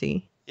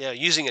Jesse. Yeah,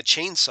 using a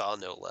chainsaw,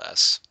 no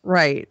less.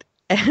 Right.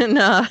 And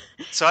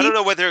so I don't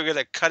know whether they're going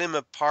to cut him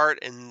apart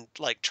and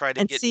like try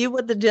to see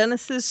what the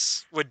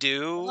Genesis would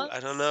do. I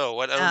don't know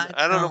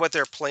I don't know what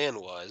their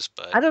plan was,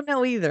 but I don't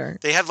know either.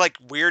 They have like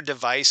weird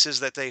devices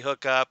that they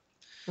hook up.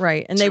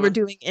 Right, and they were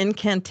doing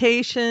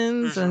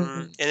incantations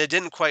and it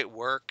didn't quite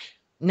work.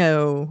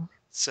 No.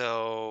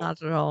 So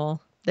not at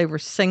all. They were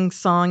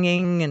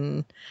sing-songing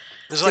and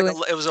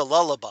it was a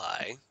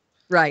lullaby.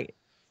 Right.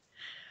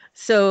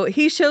 So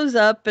he shows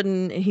up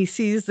and he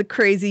sees the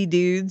crazy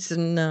dudes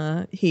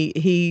and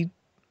he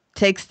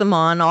takes them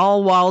on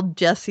all while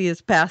Jesse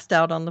is passed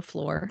out on the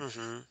floor.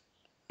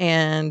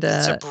 And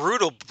it's a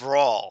brutal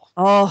brawl.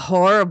 Oh,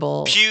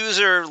 horrible. Pews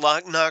are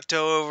knocked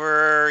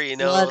over,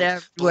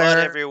 blood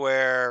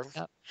everywhere.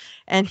 Yep.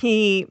 And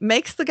he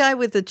makes the guy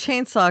with the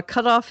chainsaw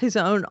cut off his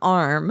own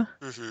arm.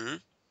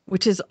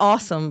 Which is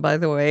awesome, by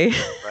the way.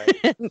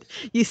 Right. And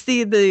you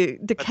see the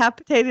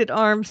decapitated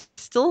arm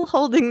still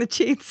holding the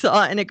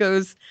chainsaw, and it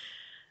goes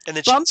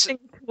bumping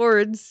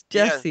towards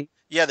Jesse.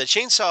 Yeah, the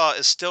chainsaw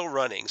is still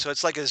running, so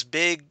it's like this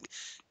big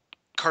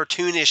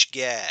cartoonish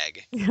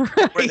gag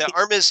where the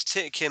arm is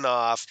taken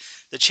off,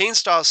 the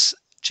chainsaw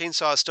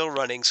is still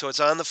running, so it's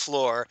on the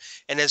floor,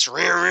 and it's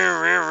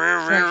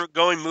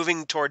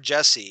moving toward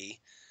Jesse.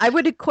 I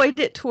would equate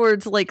it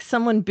towards like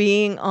someone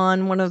being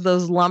on one of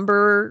those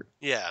lumber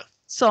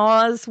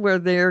saws where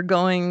they're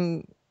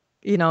going,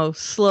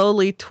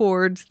 slowly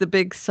towards the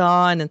big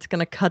saw and it's going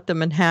to cut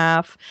them in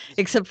half,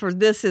 except for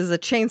this is a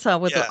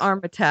chainsaw with an arm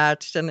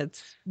attached and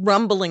it's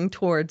rumbling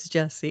towards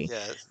Jesse.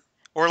 Yeah.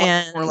 Or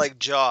like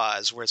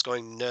Jaws where it's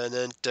going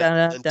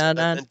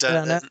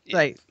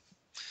right.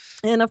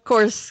 And of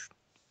course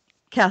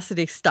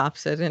Cassidy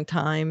stops it in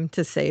time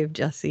to save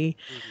Jesse.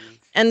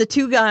 And the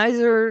two guys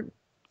are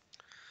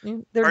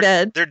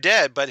dead. They're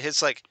dead, but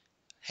it's like,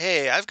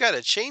 hey, I've got a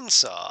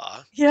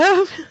chainsaw.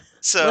 Yeah.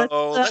 So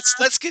Let's,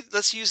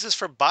 let's use this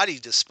for body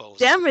disposal.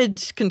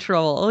 damage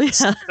control.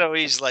 Yeah. So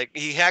he's like,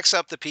 he hacks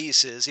up the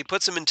pieces, he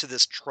puts them into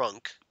this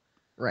trunk,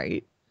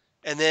 Right.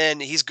 and then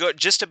he's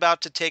just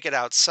about to take it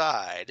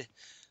outside,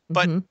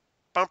 but Mhm.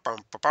 bum,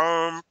 bum,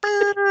 bum,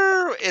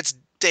 bum, it's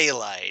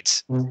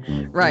daylight.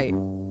 Right.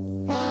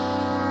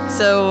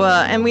 So,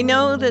 and we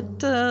know that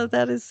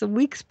that is a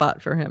weak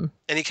spot for him.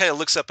 And he kind of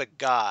looks up at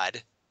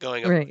God,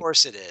 going, "Of Right.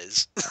 course it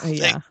is."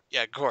 Yeah.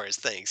 Yeah, of course.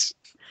 Thanks.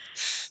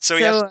 So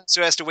he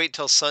So, has to wait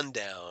till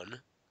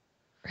sundown.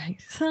 right.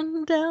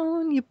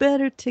 Sundown, you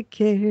better take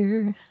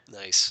care.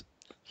 Nice.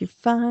 You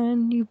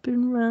find you've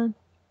been run.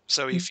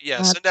 So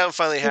Got- sundown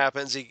finally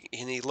happens.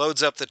 He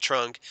loads up the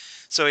trunk.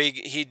 So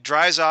he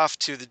drives off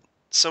to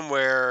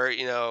somewhere,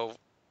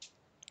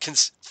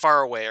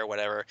 far away or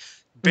whatever.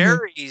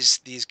 Buries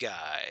these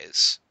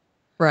guys.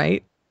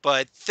 Right.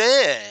 But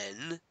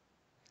then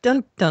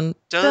Dun dun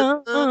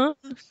dun, dun.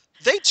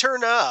 they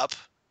turn up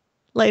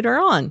Later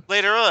on.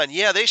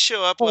 Yeah, they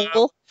show up.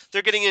 Hole.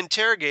 They're getting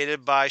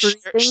interrogated by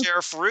Breathing.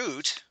 Sheriff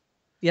Root,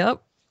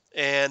 Yep.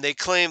 and they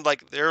claim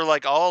like they're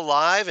like all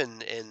alive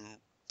and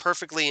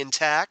perfectly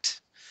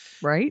intact.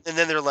 Right. And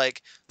then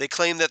they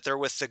claim that they're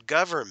with the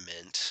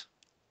government.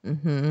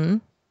 Mm-hmm.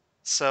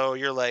 So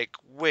you're like,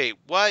 wait,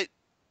 what?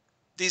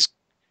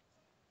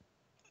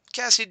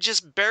 Cassie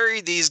just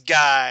buried these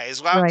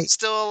guys. Why are they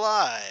still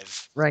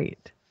alive?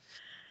 Right.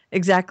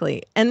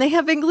 Exactly. And they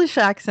have English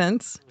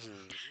accents.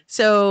 Mm-hmm.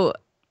 So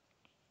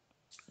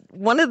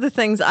one of the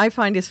things I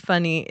find is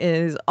funny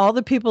is all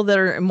the people that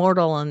are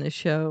immortal on this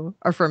show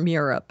are from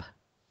Europe.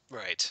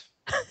 Right.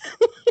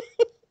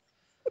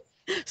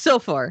 So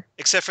far.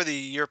 Except for the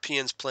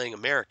Europeans playing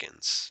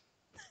Americans.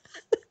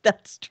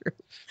 That's true.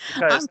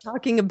 I'm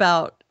talking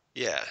about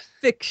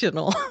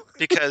fictional.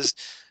 Because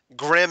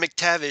Graham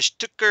McTavish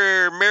took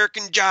her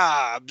American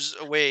jobs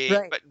away.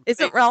 Right. But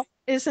Isn't Ruth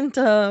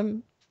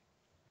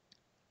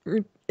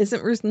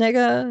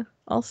Negga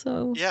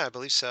also? Yeah, I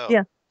believe so.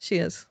 Yeah, she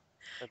is.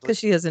 Because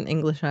she has an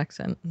English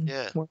accent in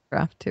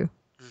Warcraft too.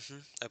 Mm-hmm.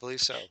 I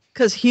believe so.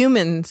 Because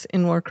humans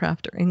in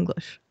Warcraft are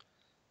English.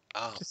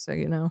 Oh. Just so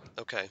you know.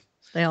 Okay.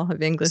 They all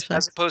have English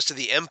accents. As opposed to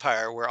the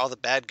Empire, where all the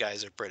bad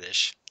guys are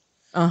British.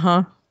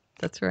 Uh-huh.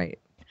 That's right.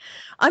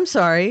 I'm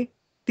sorry.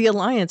 The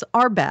Alliance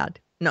are bad.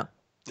 No.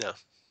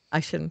 I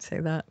shouldn't say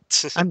that.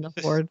 I'm the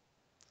Horde.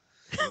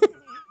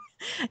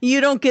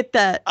 You don't get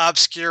that.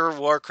 Obscure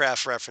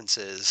Warcraft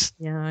references.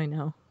 Yeah, I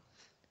know.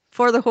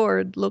 For the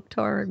Horde,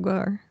 Loktar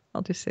Gar.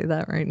 I'll just say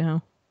that right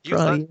now.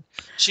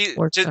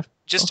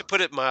 Just to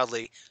put it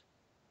mildly,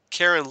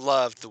 Karen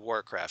loved the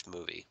Warcraft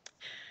movie.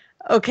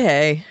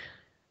 Okay.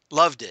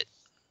 Loved it.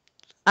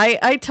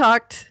 I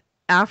talked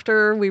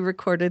after we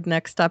recorded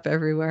Next Stop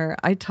Everywhere.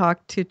 I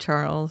talked to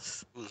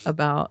Charles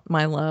about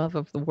my love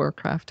of the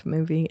Warcraft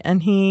movie,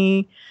 and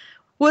he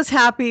was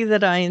happy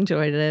that I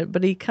enjoyed it,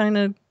 but he kind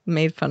of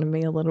made fun of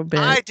me a little bit.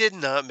 I did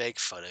not make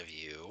fun of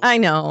you. I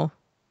know.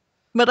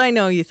 But I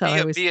know you thought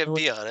I was...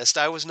 Be honest,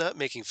 I was not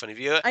making fun of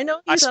you. I know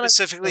I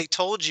specifically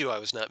told you I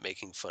was not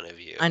making fun of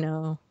you. I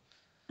know.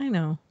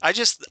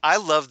 I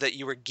love that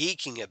you were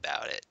geeking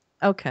about it.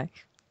 Okay.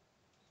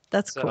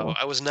 That's cool.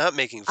 I was not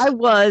making fun. I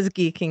was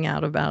geeking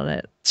out about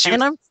it.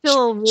 And I'm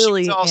still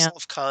really... She was all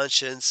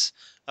self-conscious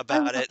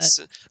about it.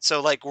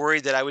 So like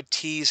worried that I would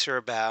tease her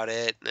about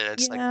it. And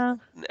it's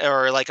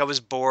or like I was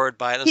bored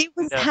by it. He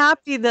was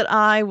happy that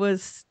I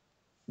was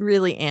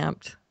really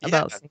amped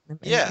about seeing the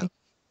movie. Yeah.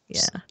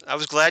 I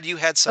was glad you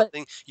had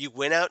something you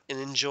went out and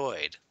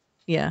enjoyed.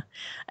 Yeah.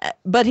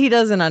 But he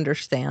doesn't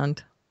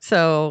understand.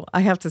 So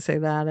I have to say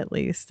that at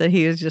least, that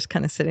he was just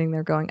kind of sitting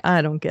there going,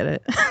 I don't get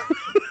it.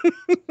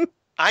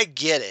 I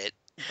get it.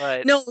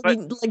 But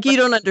you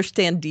don't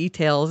understand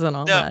details and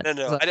all that.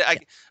 No.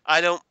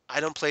 I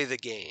don't play the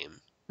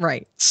game.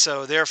 Right.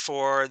 So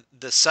therefore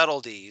the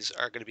subtleties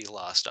are going to be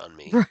lost on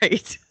me.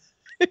 Right.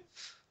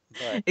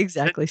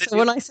 Exactly. So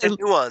when I say the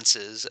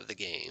nuances of the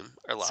game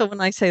are lost. So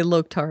when I say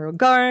Loktar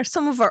Gar,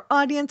 some of our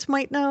audience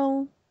might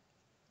know,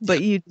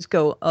 but you just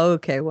go,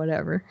 okay,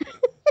 whatever.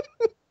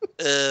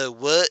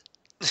 What?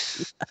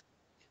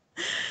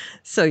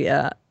 So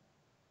yeah.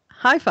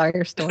 Hi,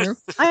 Firestorm.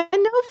 I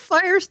know,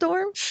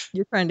 Firestorm.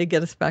 You're trying to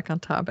get us back on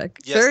topic.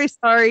 Yes. Very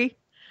sorry.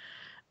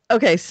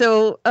 Okay,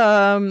 so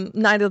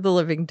Night of the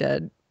Living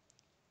Dead.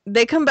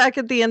 They come back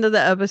at the end of the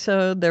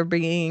episode. They're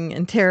being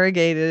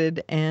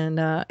interrogated, and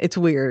it's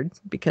weird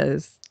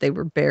because they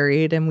were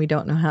buried, and we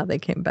don't know how they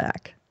came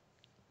back.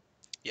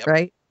 Yep.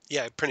 Right?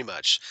 Yeah, pretty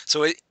much.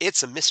 So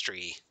it's a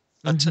mystery.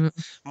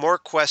 More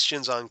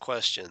questions on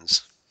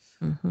questions.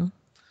 Mm-hmm.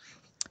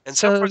 And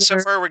so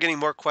far, we're getting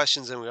more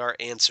questions than we are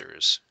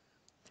answers.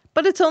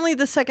 But it's only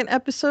the second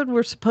episode.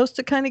 We're supposed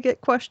to kind of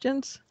get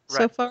questions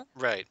so far.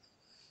 Right.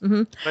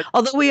 Mm-hmm.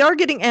 Although we are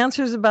getting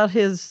answers about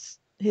his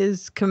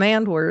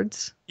command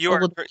words.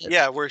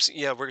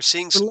 We're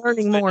seeing some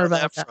learning more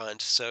about that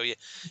front. So yeah,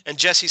 and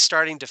Jesse's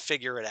starting to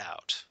figure it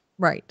out.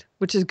 Right,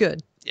 which is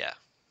good. Yeah.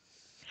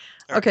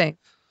 Okay. Right.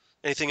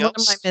 Anything else?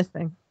 What am I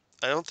missing?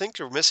 I don't think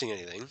you're missing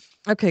anything.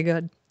 Okay,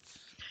 good.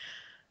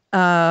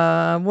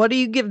 What do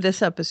you give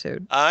this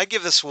episode? I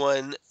give this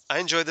one. I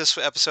enjoyed this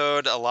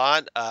episode a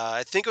lot.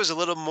 I think it was a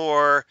little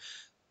more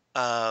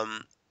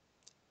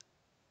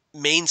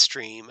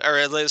mainstream, or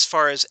as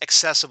far as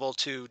accessible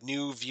to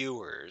new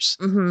viewers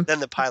than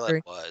the pilot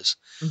Agree. was.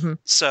 Mm-hmm.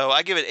 So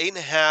I give it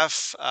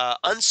 8.5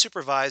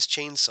 unsupervised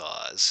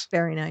chainsaws.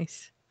 Very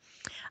nice.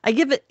 I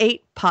give it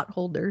 8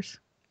 potholders.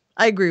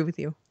 I agree with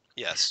you.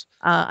 Yes.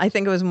 I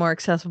think it was more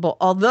accessible.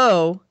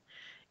 Although,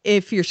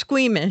 if you're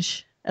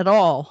squeamish at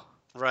all,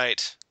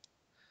 Right.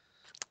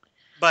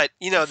 But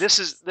this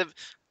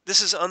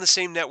is on the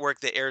same network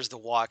that airs The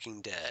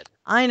Walking Dead.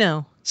 I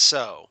know.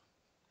 So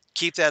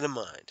keep that in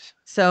mind.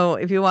 So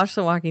if you watch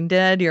The Walking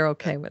Dead, you're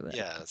okay with it.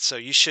 Yeah, so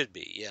you should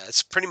be. Yeah,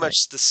 it's pretty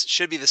much this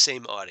should be the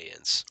same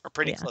audience, or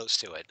pretty close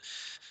to it.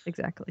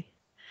 Exactly.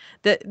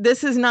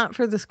 This is not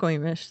for the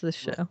squeamish, this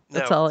show.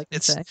 That's all I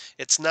can say.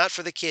 It's not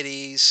for the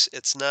kiddies.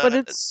 It's not. But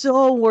it's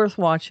so worth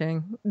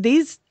watching.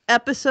 These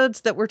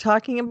episodes that we're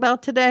talking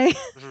about today,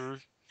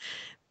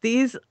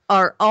 these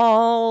are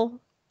all...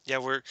 Yeah,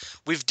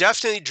 we've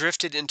definitely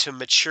drifted into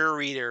mature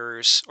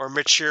readers or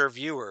mature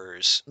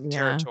viewers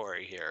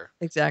territory here.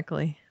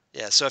 Exactly.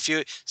 Yeah, so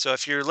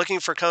if you're looking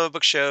for comic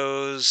book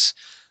shows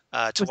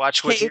to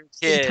watch with your capes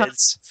and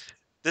kids,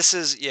 this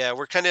is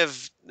we're kind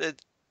of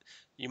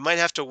you might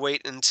have to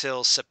wait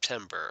until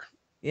September.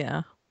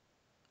 Yeah.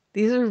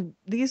 These are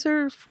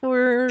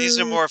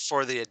more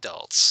for the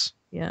adults.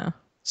 Yeah.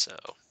 So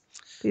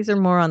these are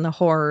more on the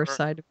horror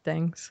side of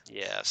things.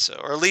 Yeah, so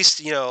or at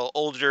least,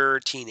 older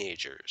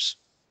teenagers.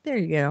 There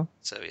you go.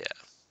 So yeah.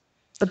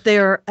 But they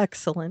are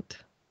excellent.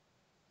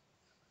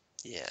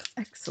 Yeah.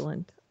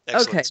 Excellent.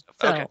 Okay.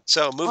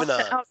 So moving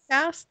on.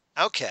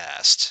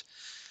 Outcast.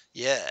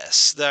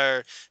 Yes.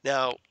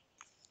 Now,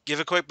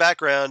 give a quick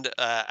background.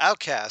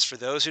 Outcast, for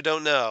those who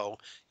don't know,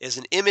 is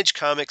an Image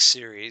Comics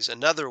series,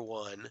 another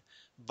one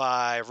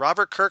by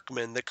Robert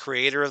Kirkman, the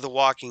creator of The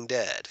Walking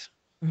Dead.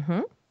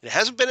 Mm-hmm. It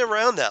hasn't been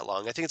around that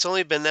long. I think it's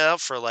only been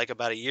out for like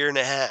about a year and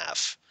a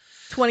half.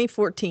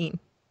 2014.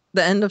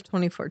 The end of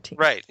 2014.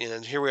 Right.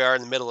 And here we are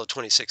in the middle of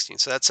 2016.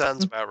 So that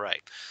sounds about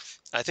right.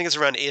 I think it's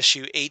around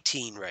issue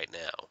 18 right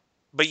now.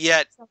 But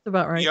yet, sounds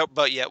about right.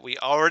 But yet we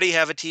already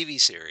have a TV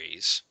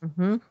series.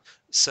 Mm-hmm.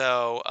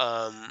 So,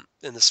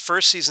 and this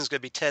first season is going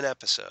to be 10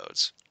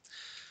 episodes.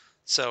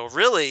 So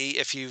really,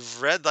 if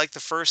you've read like the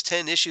first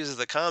 10 issues of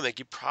the comic,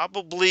 you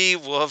probably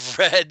will have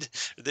read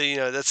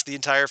that's the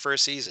entire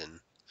first season.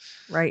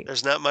 Right.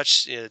 There's not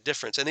much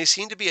difference. And they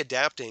seem to be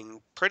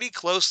adapting pretty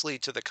closely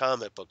to the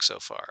comic book so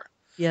far.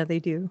 Yeah, they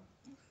do.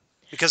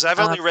 Because I've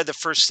only read the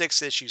first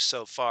 6 issues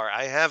so far.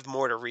 I have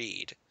more to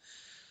read,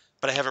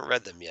 but I haven't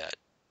read them yet.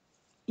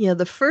 Yeah,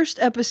 the first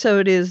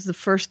episode is the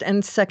first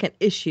and second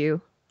issue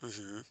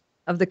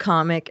of the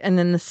comic, and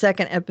then the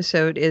second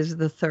episode is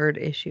the third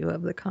issue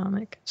of the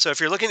comic. So if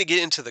you're looking to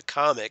get into the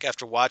comic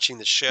after watching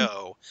the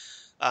show,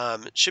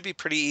 it should be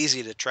pretty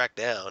easy to track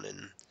down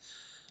and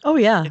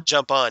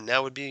jump on.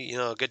 Now would be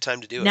a good time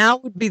to do it. Now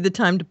would be the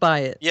time to buy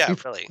it. Yeah,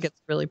 really. It gets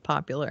really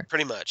popular.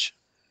 Pretty much.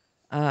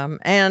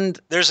 And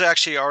there's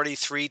actually already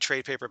 3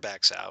 trade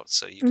paperbacks out,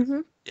 so you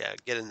can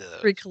get into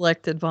those. 3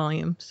 collected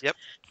volumes. Yep.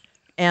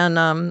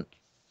 And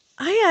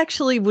I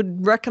actually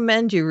would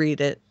recommend you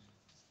read it.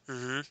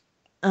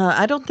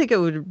 I don't think it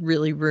would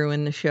really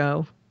ruin the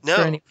show.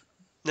 No.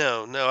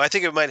 I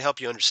think it might help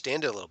you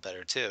understand it a little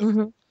better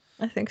too.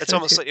 I think it's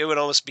almost like it would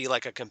almost be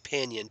like a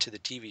companion to the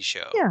TV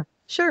show. Yeah,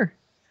 sure.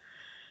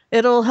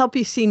 It'll help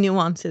you see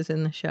nuances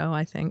in the show,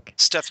 I think.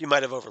 Stuff you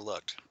might have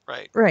overlooked.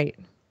 Right. Right.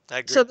 I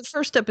agree. So the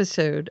first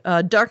episode,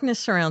 Darkness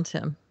Surrounds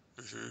Him.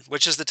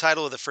 Which is the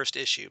title of the first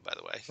issue, by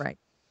the way. Right.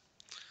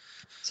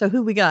 So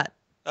who we got?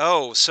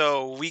 Oh,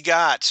 so we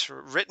got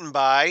written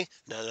by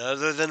none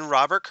other than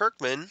Robert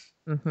Kirkman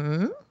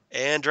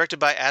and directed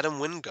by Adam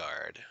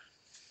Wingard.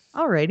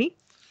 Alrighty.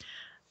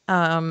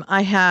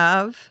 I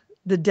have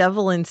The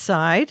Devil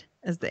Inside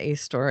as the A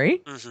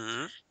story.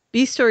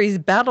 B story's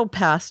Battle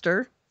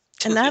Pastor.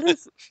 And that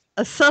is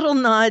a subtle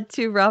nod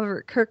to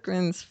Robert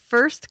Kirkman's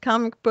first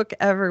comic book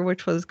ever,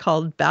 which was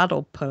called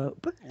Battle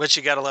Pope. Which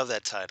you gotta love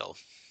that title.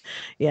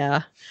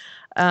 Yeah.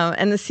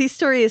 And the C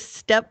story is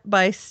Step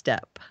by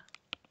Step.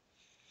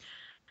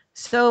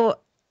 So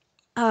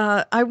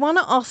I want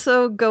to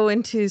also go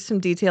into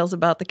some details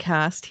about the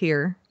cast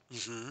here.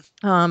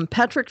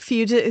 Patrick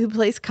Fugit, who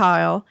plays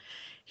Kyle,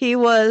 he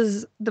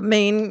was the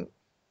main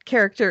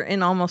character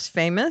in Almost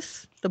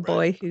Famous, the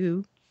boy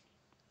who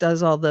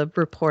does all the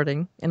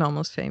reporting in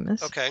Almost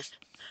Famous. Okay.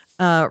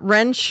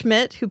 Ren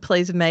Schmidt, who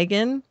plays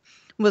Megan,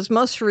 was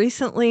most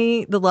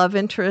recently the love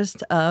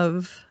interest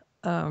of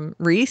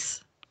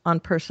Reese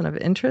on Person of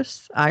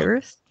Interest,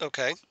 Iris.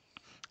 Okay.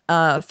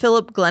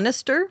 Philip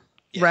Glenister,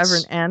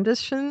 Reverend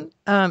Anderson.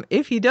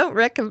 If you don't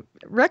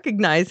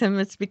recognize him,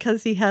 it's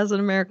because he has an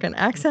American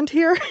accent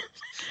here.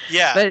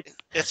 Yeah, but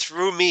it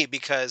threw me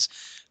because,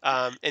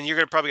 and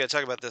you're probably going to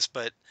talk about this,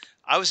 but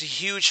I was a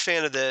huge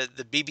fan of the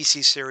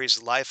BBC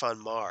series Life on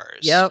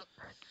Mars. Yep,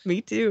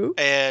 me too.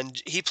 And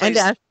he plays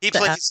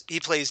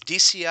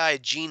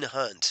DCI Gene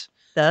Hunt.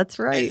 That's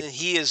right. And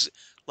he is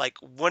like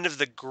one of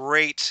the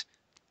great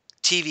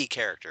TV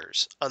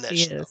characters on that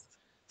He show. is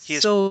He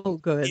is so he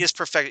good. is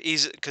perfect.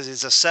 Because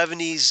he's a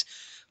 '70s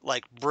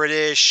like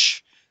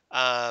British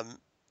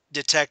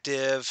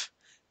detective,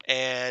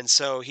 and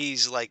so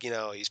he's like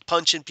he's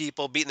punching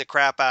people, beating the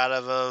crap out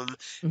of them,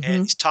 and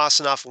Hmm. he's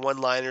tossing off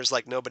one-liners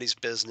like nobody's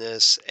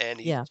business, and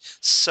he's Yeah,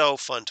 so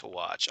fun to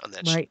watch on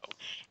that show. right.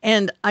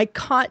 And I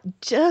caught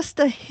just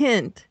a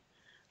hint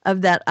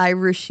of that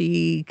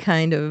Irishy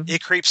kind of.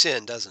 It creeps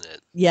in, doesn't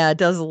it? Yeah, it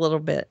does a little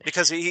bit.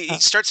 Because he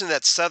starts in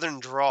that southern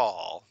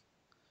drawl.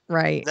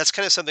 Right. And that's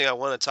kind of something I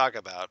want to talk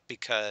about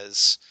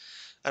because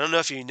I don't know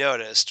if you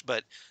noticed,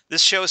 but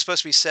this show is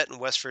supposed to be set in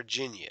West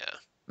Virginia.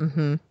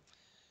 Mm-hmm.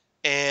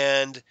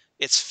 And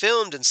it's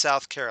filmed in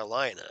South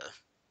Carolina.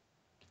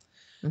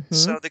 Mm-hmm.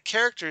 So the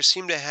characters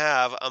seem to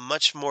have a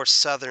much more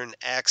southern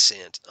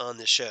accent on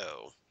the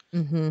show.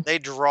 Mm-hmm. They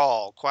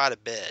drawl quite a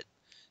bit.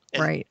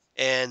 And, Right.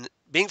 And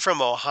being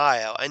from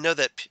Ohio, I know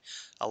that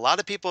a lot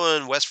of people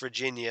in West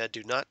Virginia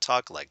do not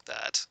talk like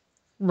that.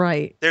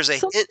 Right. There's a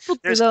Some hint, people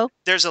do, though.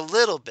 there's a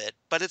little bit,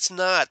 but it's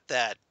not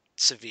that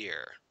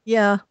severe.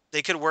 Yeah,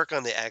 They could work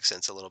on the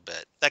accents a little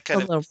bit. That a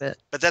kind of, little bit.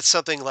 but that's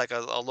something like a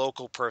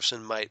local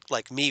person might,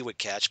 like me, would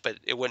catch, but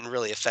it wouldn't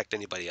really affect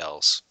anybody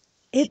else.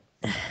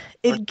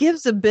 It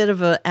gives a bit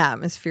of an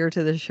atmosphere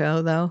to the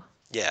show, though.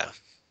 Yeah,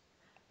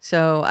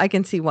 So I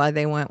can see why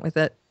they went with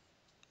it.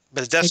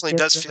 but it definitely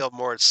does gives it- feel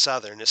more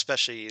southern,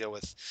 especially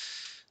with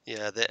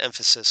the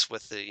emphasis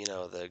with the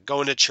the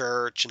going to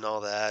church and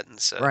all that, and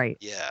so Right.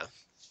 yeah,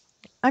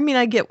 I mean,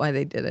 I get why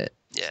they did it.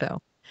 Yeah.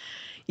 So,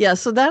 yeah.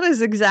 So that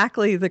is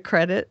exactly the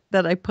credit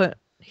that I put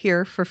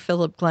here for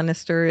Philip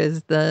Glenister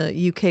is the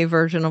UK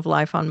version of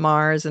Life on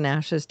Mars and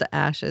Ashes to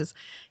Ashes.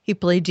 He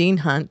played Gene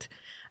Hunt.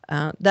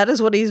 That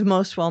is what he's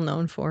most well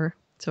known for.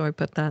 So I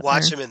put that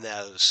watch there. him in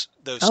those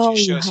Oh,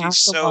 two you shows. have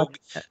He's to so watch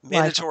it.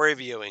 mandatory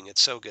viewing.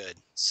 It's so good.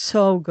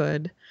 So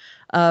good.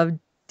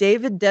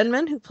 David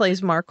Denman, who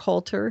plays Mark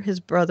Holter, his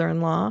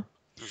brother-in-law.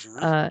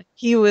 Mhm.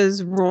 He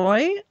was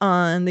Roy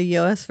on the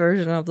US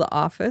version of The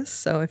Office.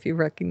 So if you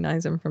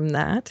recognize him from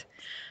that,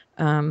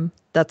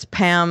 that's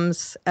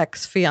Pam's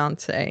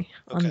ex-fiance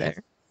on Okay.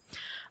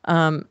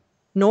 there.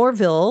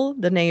 Norville,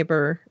 the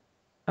neighbor,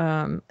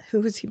 who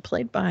was he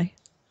played by?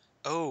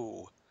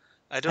 Oh,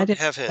 I don't didn't-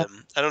 have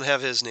him. I don't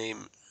have his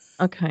name.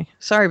 Okay,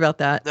 sorry about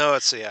that. No,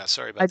 sorry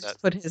I about that.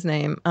 just put his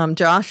name.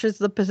 Josh is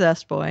the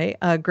possessed boy.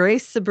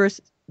 Grace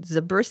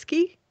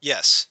Zabriskie.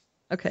 Yes.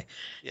 Okay.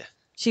 Yeah.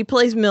 She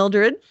plays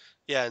Mildred.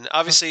 Yeah, and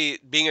obviously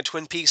being a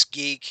Twin Peaks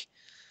geek,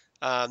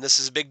 this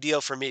is a big deal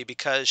for me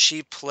because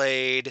she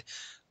played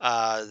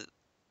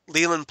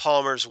Leland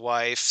Palmer's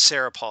wife,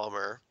 Sarah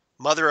Palmer,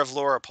 mother of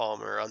Laura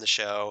Palmer on the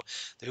show,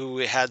 who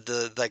had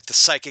the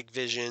psychic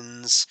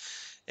visions,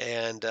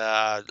 and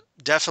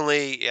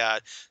definitely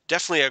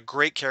a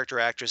great character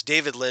actress.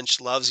 David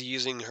Lynch loves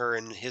using her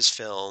in his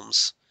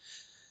films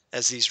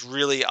as these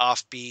really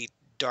offbeat,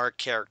 dark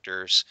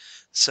characters.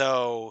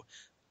 So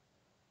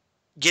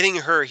getting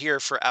her here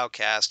for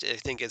Outcast, I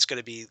think it's going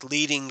to be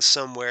leading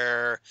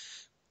somewhere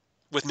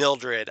with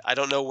Mildred. I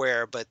don't know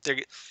where, but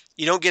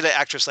you don't get an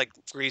actress like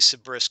Grace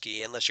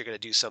Zabriskie unless you're going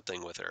to do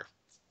something with her,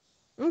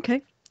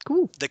 Okay,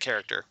 cool. the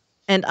character.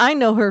 And I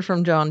know her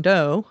from John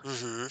Doe,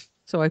 Hmm.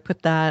 so I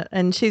put that.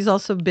 And she's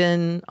also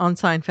been on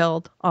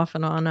Seinfeld off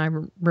and on. I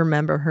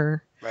remember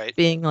her Right.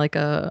 being like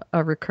a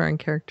recurring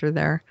character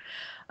there.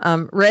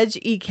 Reg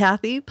E.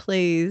 Cathy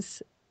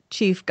plays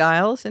Chief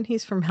Giles, and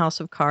he's from House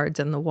of Cards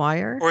and The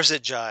Wire. Or is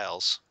it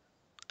Giles?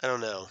 I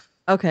don't know.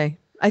 Okay,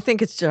 I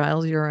think it's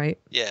Giles. You're right.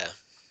 Yeah.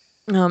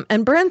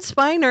 And Brent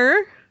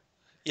Spiner.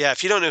 Yeah,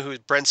 if you don't know who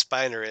Brent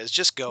Spiner is,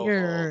 just go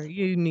home.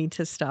 You need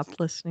to stop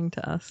listening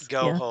to us.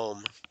 Go Yeah.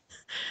 home.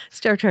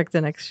 Star Trek: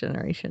 The Next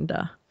Generation.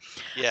 Duh.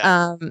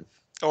 Yeah.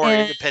 Or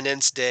and-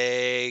 Independence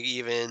Day,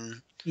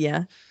 even.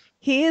 Yeah.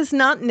 He is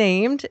not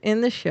named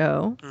in the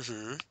show,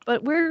 Hmm.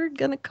 but we're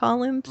gonna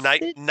call him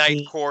Night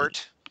Sydney.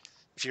 Court.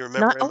 If you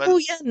remember him. Oh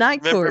yeah, Night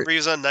Remember Court. he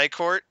was on Night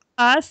Court?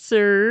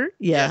 Sir.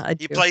 Yeah, I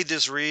He do. played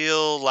this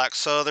real like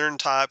Southern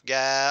type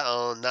guy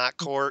on Night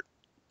Court.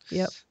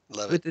 Yep.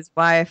 Love With it. his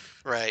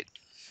wife, Right.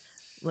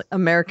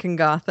 American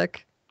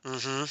Gothic.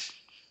 Hmm.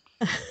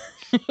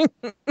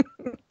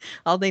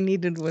 All they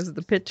needed was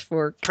the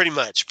pitchfork. Pretty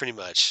much.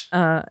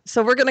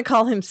 So we're gonna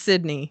call him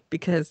Sydney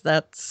because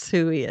that's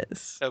who he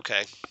is.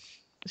 Okay.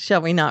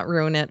 Shall we not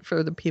ruin it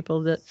for the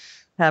people that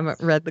haven't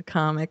read the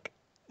comic?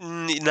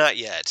 Not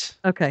yet.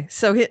 Okay,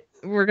 so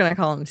we're gonna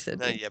call him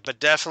Sydney. Not yet. But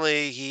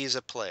definitely he's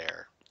a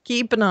player.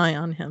 Keep an eye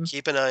on him.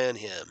 Keep an eye on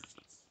him.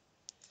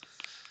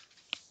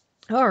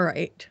 All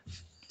right.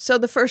 So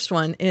the first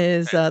one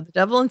is The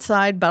Devil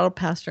Inside, Battle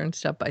Pastor, and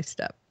Step by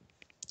Step.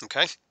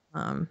 Okay.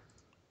 I'm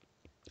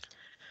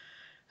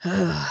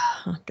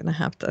gonna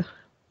have to.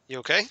 You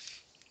okay?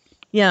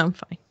 Yeah, I'm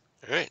fine.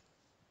 All right.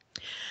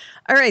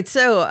 All right.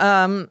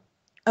 So,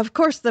 of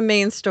course, the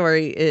main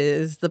story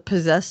is the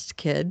possessed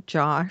kid,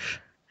 Josh.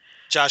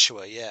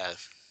 Joshua, yeah.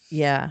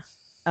 Yeah.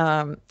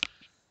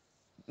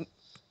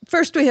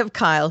 First, we have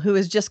Kyle, who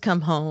has just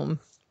come home,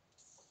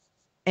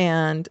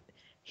 and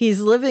He's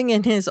living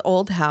in his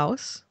old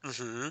house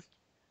Mm-hmm.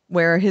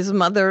 where his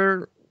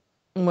mother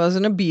was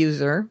an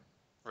abuser.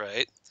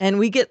 Right. And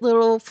we get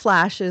little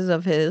flashes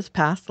of his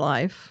past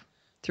life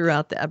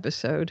throughout the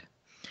episode.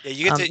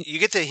 Yeah, you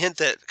get the hint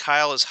that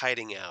Kyle is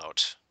hiding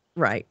out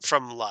Right.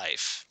 from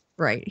life.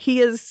 Right.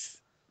 He is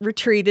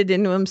retreated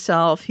into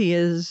himself. He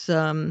is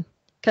kind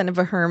of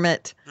a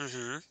hermit.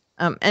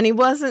 Mm-hmm. And he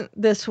wasn't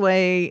this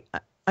way.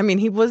 I mean,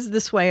 he was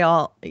this way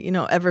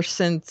ever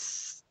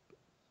since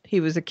he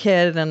was a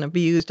kid and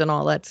abused and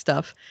all that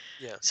stuff.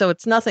 Yeah. So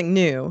it's nothing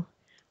new.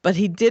 But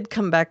he did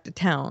come back to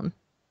town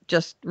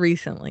just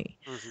recently.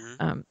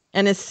 Mm-hmm.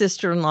 And his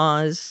sister-in-law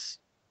is,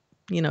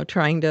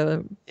 trying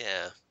to...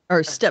 Yeah.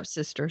 Or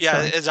stepsister. Yeah,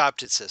 sorry.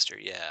 adopted sister,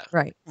 yeah.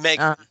 Right.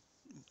 Megan.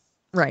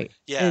 Right.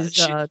 Yeah. Is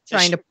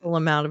trying to pull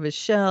him out of his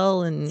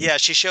shell. And yeah,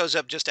 she shows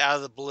up just out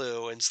of the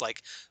blue and it's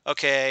like,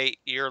 okay,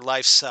 your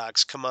life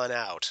sucks. Come on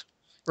out.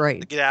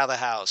 Right. Get out of the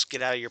house.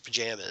 Get out of your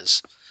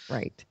pajamas.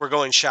 Right. We're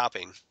going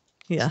shopping.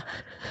 Yeah.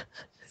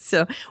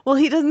 So, well,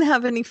 he doesn't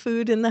have any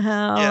food in the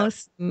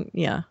house.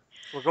 Yeah.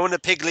 We're going to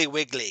Piggly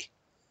Wiggly.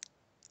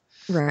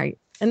 Right.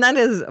 And that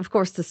is, of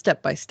course, the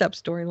step-by-step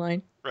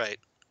storyline. Right.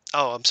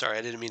 Oh, I'm sorry.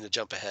 I didn't mean to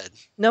jump ahead.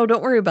 No,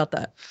 don't worry about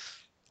that.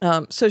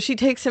 So she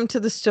takes him to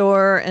the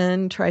store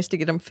and tries to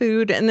get him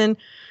food. And then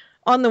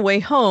on the way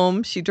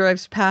home, she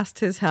drives past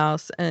his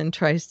house and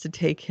tries to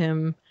take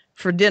him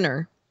for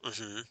dinner.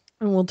 Mm-hmm.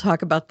 And we'll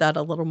talk about that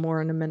a little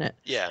more in a minute.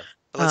 Yeah.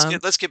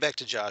 But let's get back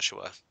to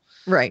Joshua.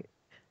 Right.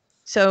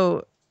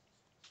 So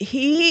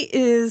he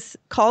is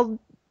called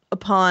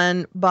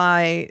upon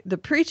by the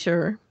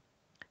preacher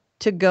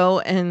to go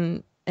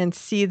and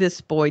see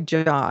this boy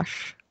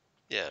Josh.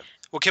 Yeah.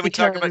 Well, can we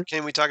talk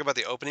about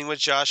the opening with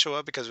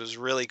Joshua because it was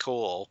really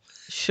cool?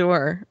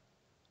 Sure.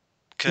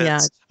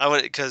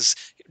 Because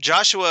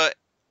Joshua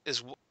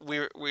is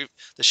the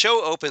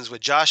show opens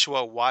with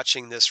Joshua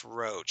watching this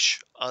roach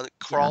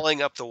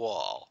crawling up the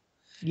wall.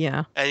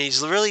 Yeah. And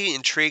he's really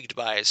intrigued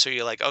by it. So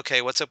you're like,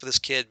 okay, what's up with this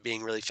kid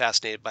being really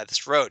fascinated by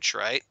this roach,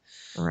 right?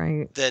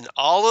 Right. Then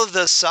all of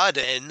a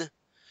sudden,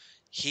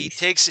 he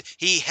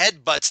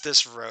headbutts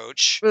this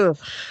roach, Ugh.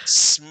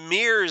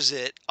 smears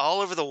it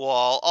all over the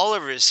wall, all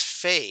over his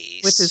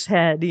face. With his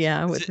head,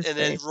 yeah.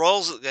 Then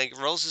rolls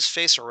his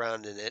face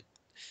around in it,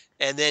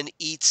 and then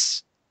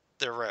eats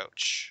the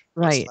roach.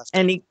 Right.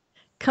 And he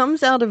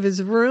comes out of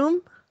his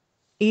room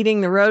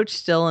eating the roach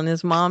still, and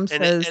his mom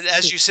says... And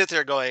as you sit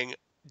there going,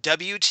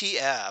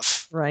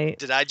 WTF, right?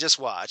 Did I just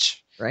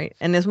watch? Right.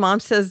 And his mom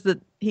says that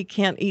he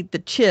can't eat the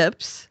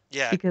chips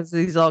because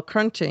he's all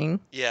crunching.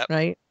 Yeah.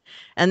 Right.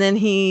 And then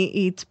he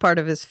eats part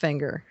of his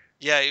finger.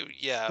 Yeah.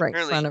 Right.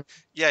 Apparently,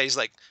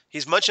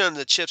 he's munching on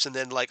the chips and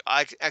then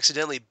I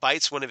accidentally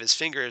bites one of his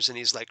fingers and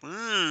he's like,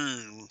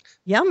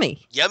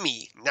 yummy.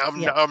 Nom,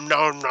 nom,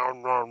 nom,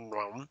 nom, nom,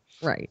 nom.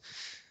 Right.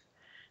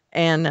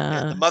 And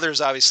the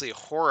mother's obviously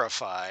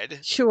horrified.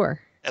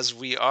 Sure. As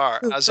we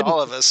are, as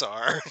all of us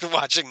are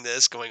watching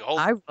this going,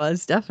 I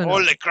was definitely.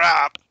 Holy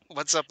crap.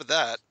 What's up with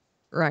that?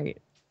 Right.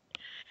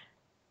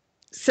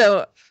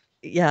 So,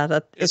 yeah,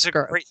 it's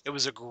great. It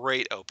was a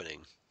great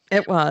opening.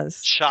 It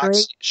was.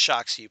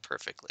 Shocks you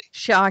perfectly.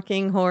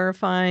 Shocking,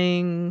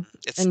 horrifying.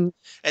 And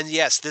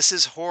yes, this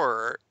is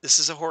horror. This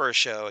is a horror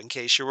show, in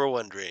case you were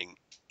wondering.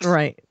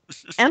 Right.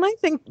 And I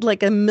think like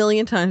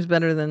 1,000,000 times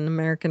better than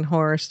American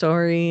Horror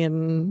Story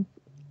and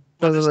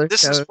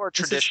this is more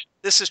traditional.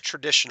 This is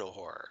traditional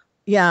horror.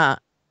 Yeah.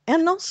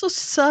 And also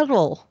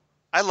subtle.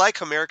 I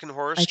like American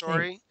Horror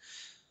Story,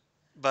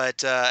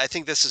 but I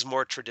think this is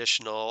more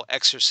traditional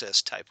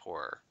Exorcist type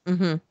horror.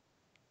 Mm-hmm.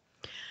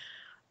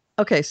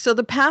 Okay, so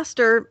the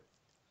pastor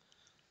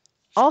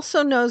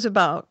also knows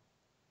about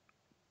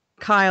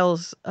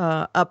Kyle's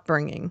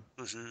upbringing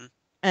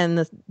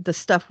and the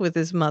stuff with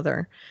his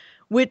mother,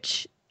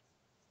 which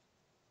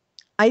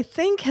I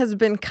think has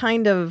been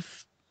kind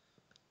of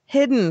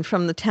hidden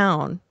from the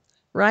town,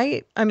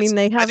 right? I mean,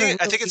 they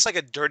haven't. I think it's like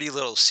a dirty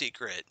little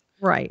secret,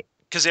 right?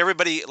 Because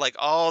everybody, like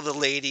all the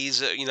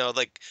ladies,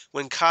 like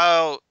when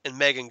Kyle and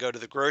Megan go to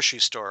the grocery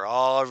store,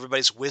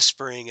 everybody's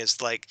whispering as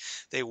like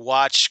they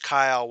watch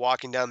Kyle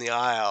walking down the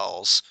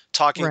aisles,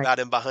 talking about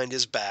him behind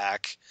his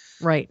back.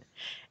 Right.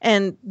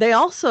 And they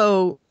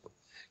also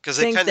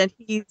think that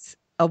he's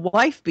a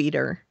wife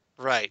beater.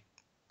 Right.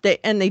 They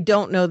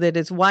don't know that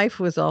his wife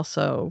was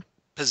also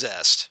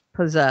possessed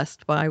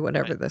by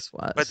whatever this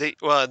was. But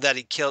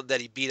that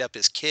he beat up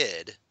his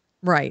kid.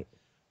 Right.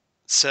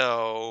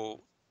 So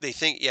they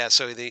think,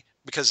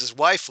 because his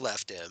wife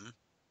left him,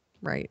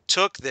 right,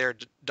 took their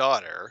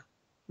daughter,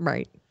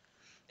 right,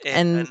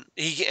 and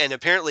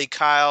apparently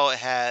Kyle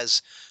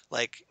has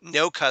like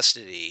no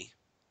custody,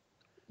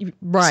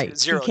 right,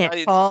 zero, he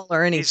can't call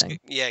or anything,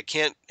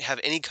 can't have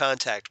any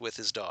contact with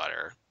his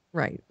daughter,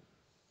 right,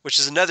 which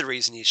is another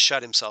reason he's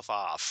shut himself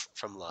off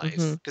from life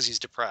because he's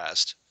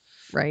depressed,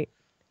 right.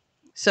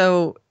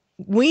 So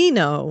we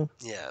know,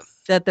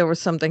 that there was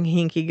something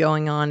hinky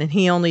going on, and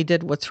he only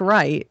did what's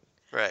right.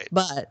 Right.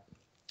 But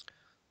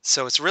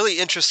so it's really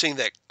interesting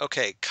that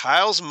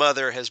Kyle's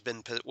mother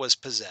was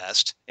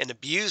possessed and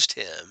abused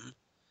him.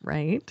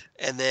 Right.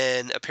 And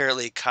then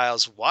apparently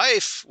Kyle's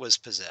wife was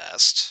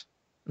possessed.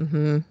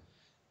 Mm-hmm.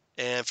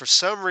 And for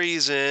some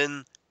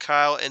reason,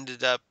 Kyle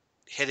ended up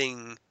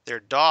hitting their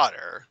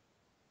daughter.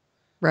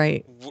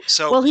 Right.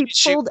 So Well, he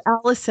she pulled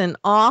Allison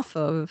off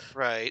of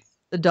right.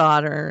 the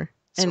daughter,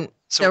 and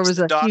So there was was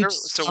the a huge daughter?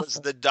 So was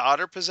scuffle. the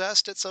daughter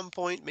possessed at some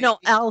point? Maybe. No,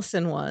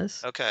 Allison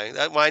was. Okay.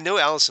 Well, I know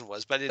Allison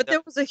was, but I didn't But know.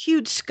 there was a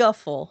huge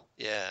scuffle.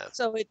 Yeah.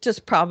 So it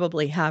just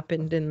probably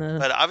happened in the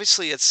But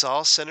obviously, it's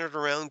all centered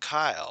around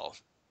Kyle.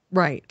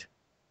 right.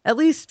 At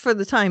least for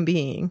the time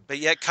being. But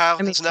yet, Kyle I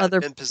mean, has not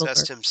other been people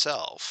possessed are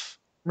himself.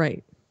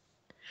 right.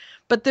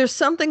 But there's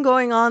something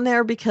going on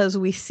there because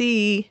we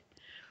see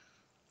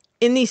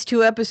in these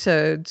 2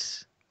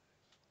 episodes,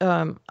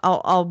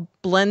 I'll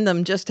blend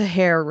them just a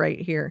hair right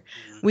here.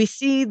 Mm-hmm. We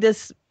see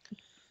this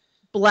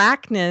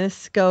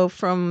blackness go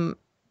from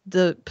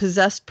the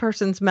possessed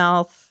person's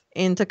mouth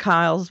into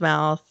Kyle's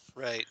mouth.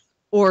 Right.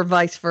 Or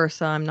vice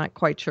versa. I'm not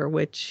quite sure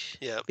which,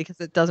 Yep. because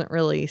it doesn't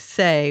really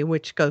say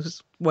which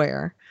goes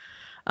where.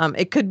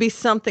 It could be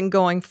something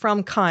going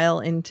from Kyle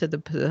into the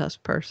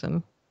possessed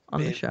person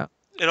on the show.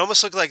 It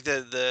almost looked like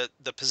the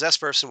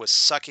possessed person was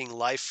sucking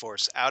life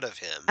force out of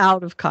him.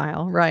 Out of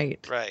Kyle,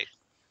 right. Right.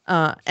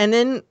 And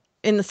then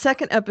in the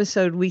second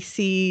episode, we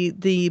see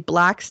the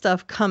black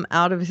stuff come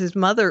out of his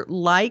mother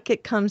like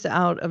it comes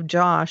out of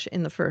Josh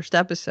in the first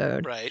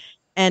episode. Right.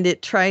 And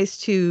it tries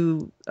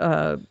to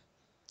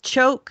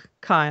choke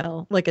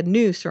Kyle like a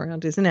noose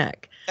around his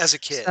neck. As a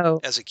kid.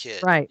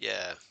 Right.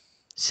 Yeah.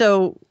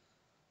 So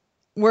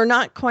we're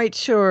not quite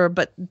sure,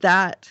 but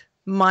that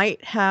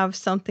might have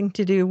something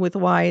to do with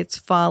why it's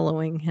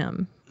following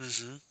him.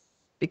 Mm-hmm.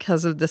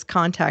 Because of this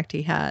contact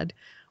he had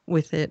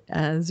with it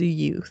as a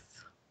youth.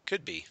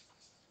 Could be.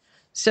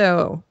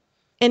 So,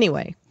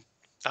 anyway.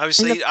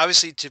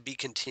 Obviously to be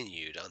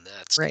continued on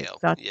that scale.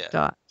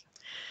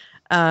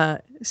 Right.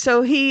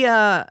 So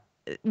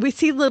we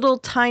see little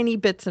tiny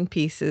bits and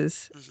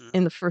pieces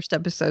in the first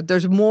episode.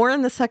 There's more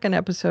in the second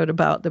episode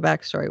about the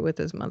backstory with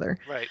his mother.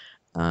 Right.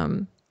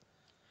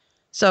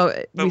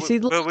 We see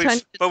little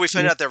tiny. But we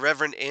find out that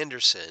Reverend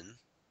Anderson.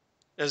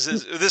 This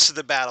is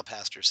the Battle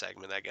Pastor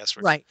segment, I guess.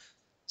 Right.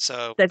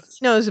 So that he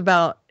knows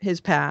about his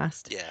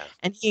past. Yeah.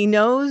 And he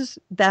knows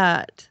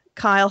that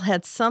Kyle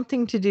had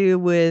something to do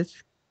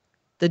with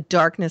the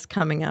darkness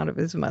coming out of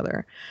his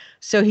mother.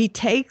 So he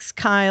takes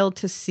Kyle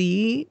to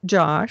see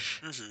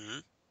Josh. Mm-hmm.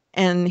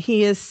 And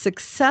he is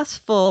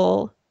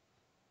successful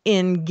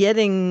in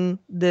getting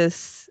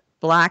this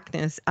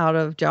blackness out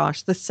of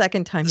Josh the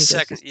second time he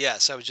goes.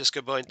 Yes, I was just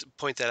going to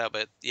point that out,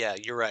 but yeah,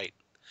 you're right.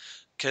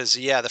 Because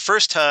the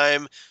first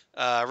time,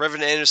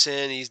 Reverend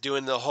Anderson, he's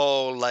doing the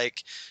whole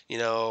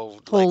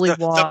holy like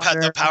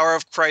water. The power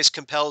of Christ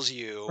compels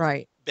you.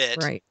 Right.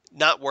 Bit. Right.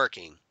 Not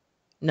working.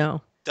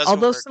 No. Doesn't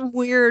Although work. some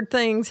weird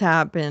things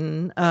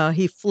happen,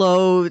 he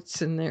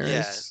floats, and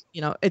there's,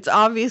 it's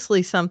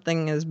obviously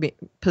something is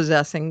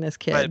possessing this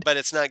kid. But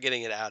it's not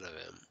getting it out of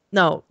him.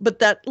 No, but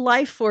that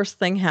life force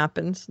thing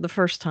happens the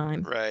first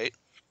time. Right.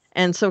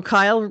 And so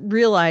Kyle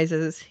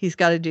realizes he's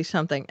got to do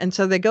something. And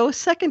so they go a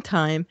second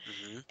time,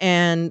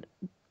 and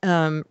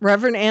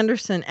Reverend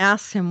Anderson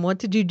asks him, "What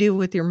did you do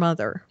with your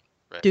mother?"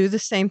 Right. Do the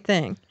same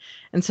thing.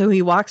 And so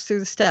he walks through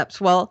the steps.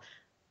 Well,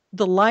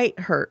 the light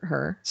hurt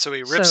her. So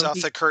he rips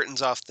off the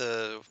curtains off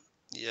the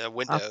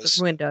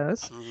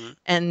windows.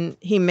 And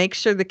he makes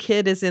sure the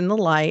kid is in the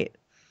light.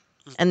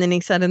 And then he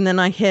said, and then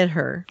I hit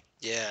her.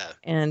 Yeah.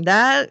 And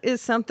that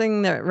is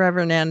something that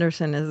Reverend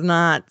Anderson is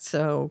not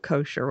so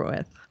kosher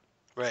with.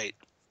 Right.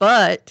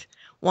 But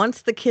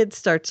once the kid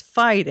starts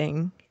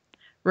fighting,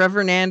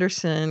 Reverend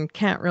Anderson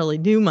can't really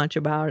do much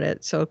about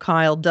it. So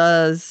Kyle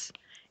does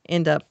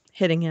end up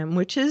hitting him,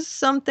 which is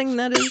something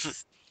that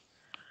is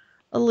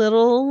a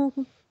little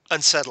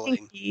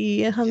unsettling.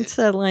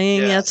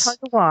 Unsettling. Yeah, it's hard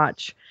to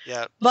watch.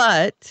 Yeah.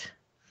 But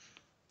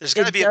there's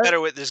got to be a better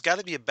way. There's got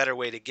to be a better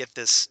way to get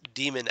this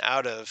demon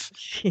out of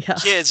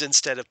kids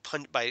instead of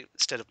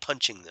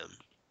punching them.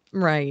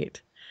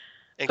 Right.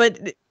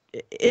 But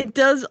it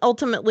does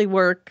ultimately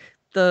work.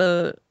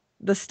 The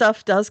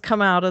stuff does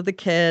come out of the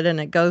kid and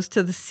it goes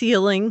to the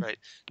ceiling. Right.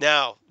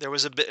 Now, there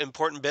was a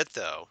important bit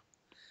though.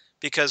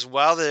 Because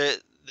while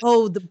the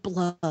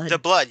blood. The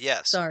blood,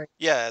 yes. Sorry.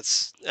 Yeah,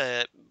 it's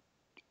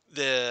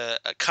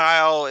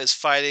Kyle is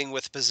fighting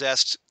with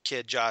possessed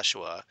kid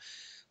Joshua.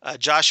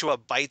 Joshua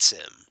bites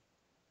him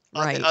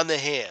on the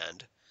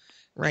hand.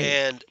 Right.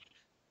 And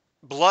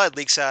blood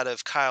leaks out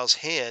of Kyle's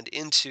hand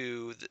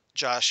into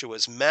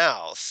Joshua's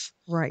mouth.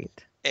 Right.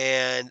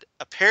 And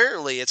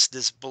apparently it's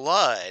this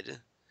blood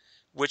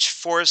which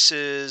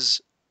forces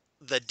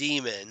the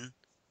demon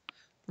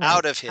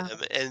out of him,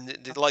 and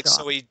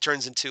so he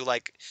turns into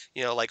like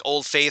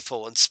Old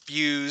Faithful and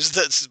spews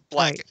this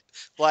black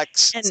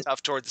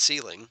stuff toward the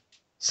ceiling.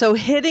 So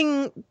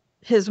hitting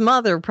his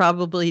mother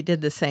probably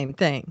did the same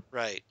thing.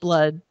 Right.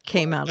 Blood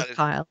came out of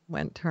Kyle,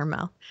 went to her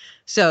mouth.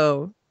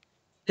 So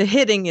the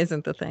hitting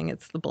isn't the thing;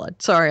 it's the blood.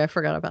 Sorry, I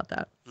forgot about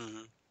that.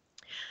 Mm-hmm.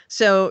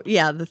 So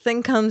yeah, the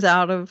thing comes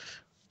out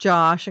of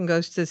Josh and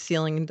goes to the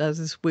ceiling and does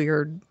this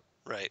weird,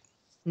 right,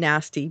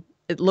 nasty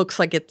it looks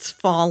like it's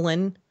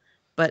fallen,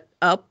 but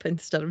up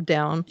instead of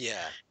down.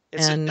 Yeah.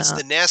 And It's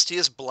the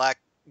nastiest black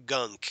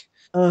gunk.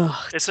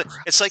 oh,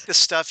 It's like the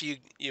stuff you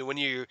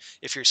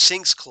if your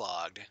sink's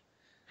clogged.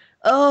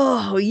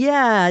 oh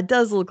yeah, it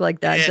does look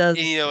like that. And, Does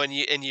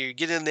and you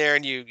get in there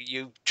and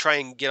you try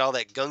and get all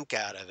that gunk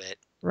out of it.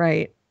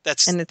 right.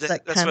 That's And it's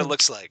that that's kind what it of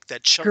looks like.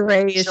 That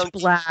grayish chunky,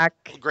 black.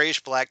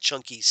 grayish black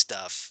chunky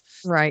stuff.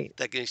 Right.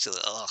 That gets you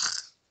ugh.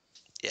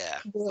 Yeah.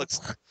 Looks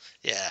Ugh.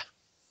 yeah.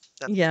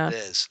 That's Yeah. what it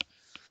is.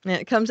 And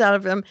it comes out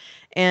of him,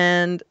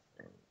 and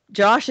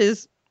Josh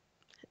his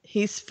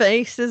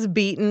face is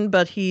beaten,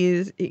 but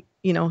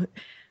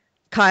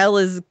Kyle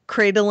is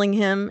cradling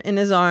him in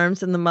his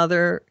arms, and the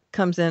mother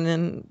comes in,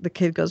 and the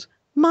kid goes,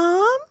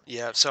 "Mom."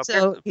 Yeah. So,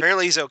 So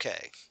apparently he's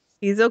okay.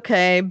 he's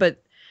okay,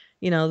 but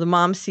the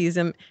mom sees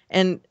him,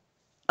 and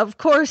of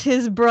course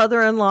his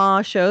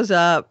brother-in-law shows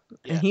up,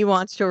 Yeah. and he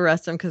wants to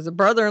arrest him because the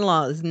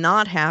brother-in-law is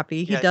not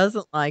happy. He Yeah.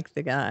 doesn't like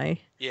the guy.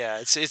 Yeah.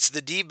 It's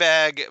the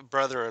D-bag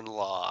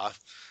brother-in-law.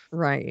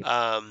 Right.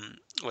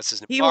 What's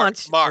his name? He Mark.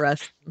 wants to Mark.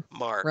 arrest him.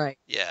 Mark. Right.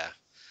 Yeah.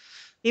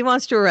 He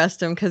wants to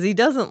arrest him because he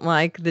doesn't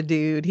like the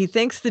dude. He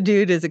thinks the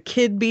dude is a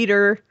kid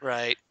beater.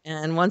 Right.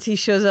 And once he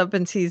shows up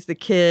and sees the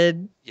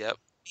kid Yep.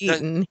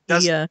 beaten,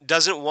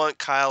 Doesn't want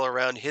Kyle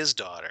around his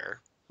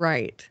daughter.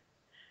 right.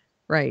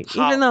 Right.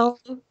 How- Even though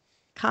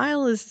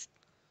Kyle is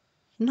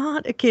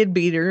not a kid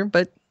beater,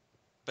 but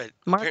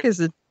Mark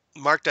is a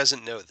Mark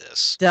doesn't know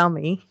this.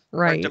 dummy.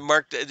 Right.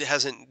 Mark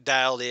hasn't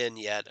dialed in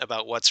yet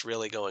about what's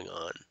really going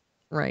on.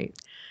 Right.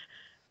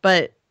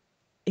 But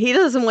he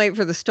doesn't wait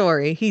for the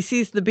story. He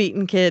sees the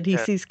beaten kid. He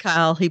sees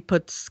Kyle. He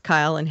puts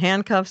Kyle in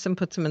handcuffs and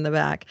puts him in the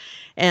back.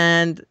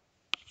 And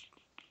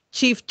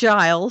Chief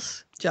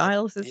Giles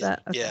is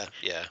that? Okay.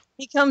 Yeah.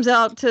 He comes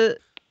out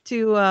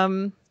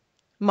to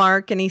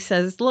Mark, and he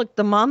says, "Look,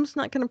 the mom's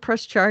not going to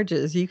press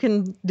charges. You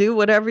can do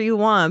whatever you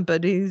want,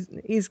 but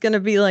he's going to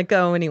be let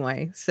go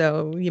anyway.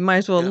 So you might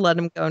as well let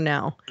him go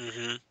now."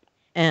 Mm-hmm.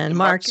 And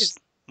Mark is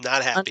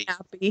not happy.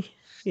 Unhappy.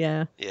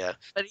 Yeah. Yeah.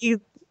 But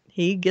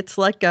he gets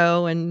let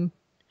go, and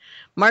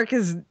Mark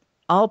is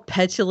all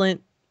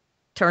petulant,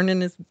 turning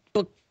his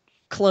book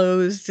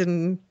closed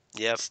and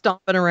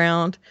stomping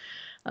around.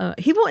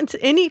 He wants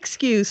any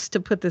excuse to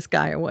put this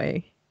guy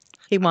away.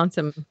 He wants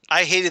him.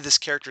 I hated this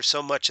character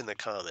so much in the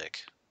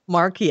comic.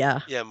 Mark, yeah.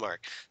 Yeah,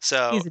 Mark.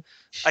 So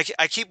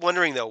I keep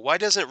wondering, though, why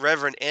doesn't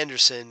Reverend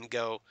Anderson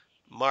go,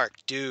 Mark,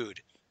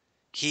 dude,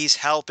 he's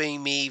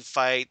helping me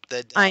fight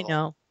the devil. I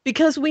know.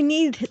 Because we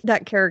need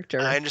that character.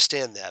 I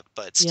understand that,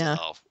 but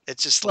still,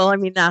 it's just well, I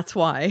mean, that's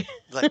why.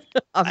 Like,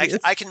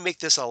 I can make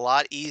this a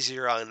lot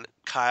easier on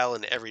Kyle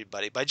and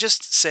everybody by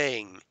just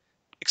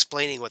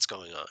explaining what's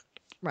going on.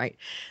 Right.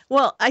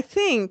 Well, I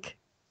think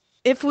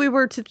if we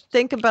were to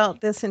think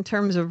about this in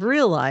terms of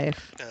real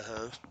life,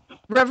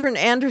 Reverend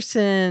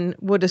Anderson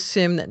would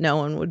assume that no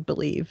one would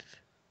believe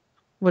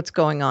what's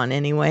going on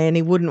anyway, and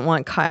he wouldn't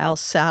want Kyle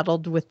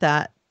saddled with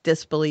that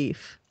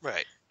disbelief.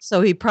 Right.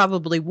 So he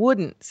probably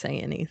wouldn't say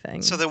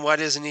anything. So then why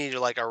doesn't he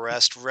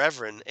arrest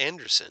Reverend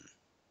Anderson?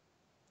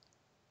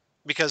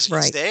 Because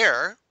he's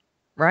there.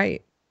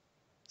 Right.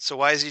 So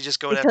why is he just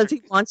going because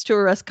he wants to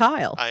arrest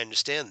Kyle. I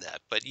understand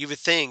that. But you would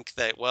think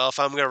that, well, if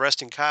I'm going to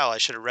arrest Kyle, I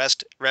should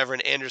arrest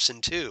Reverend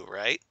Anderson too,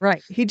 right?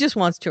 Right. He just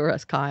wants to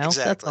arrest Kyle.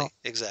 Exactly. That's all.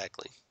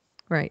 Exactly.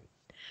 Right.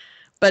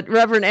 But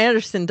Reverend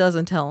Anderson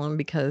doesn't tell him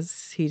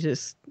because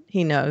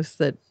he knows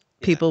that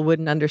people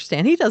wouldn't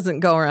understand. He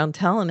doesn't go around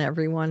telling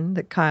everyone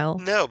that Kyle.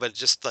 No, but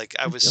just like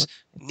I was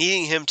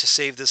needing him to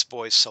save this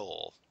boy's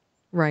soul.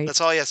 Right.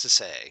 That's all he has to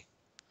say.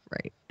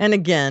 Right. And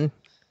again,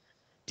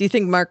 do you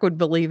think Mark would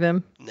believe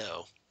him?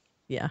 No.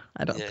 Yeah,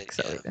 I don't think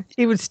so either.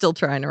 He would still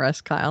try and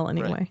arrest Kyle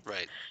anyway.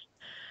 Right.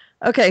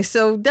 Okay,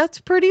 so that's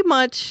pretty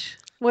much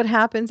what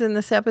happens in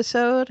this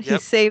episode. He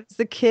saves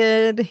the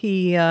kid.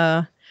 He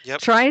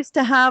tries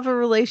to have a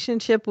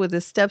relationship with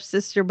his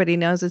stepsister, but he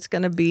knows it's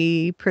going to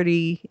be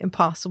pretty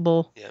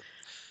impossible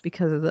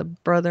because of the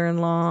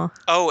brother-in-law.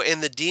 Oh,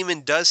 and the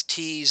demon does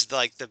tease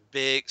like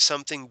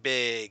something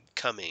big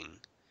coming.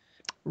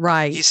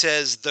 Right. He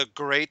says the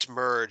great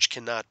merge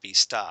cannot be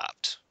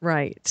stopped.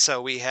 Right.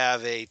 So we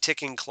have a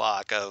ticking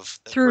clock of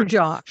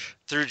Joshua,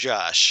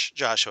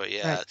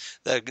 yeah.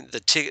 Right.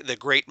 The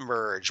great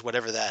merge,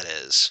 whatever that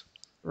is.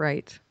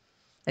 Right.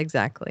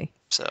 Exactly.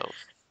 So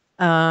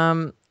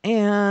and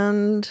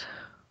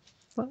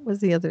what was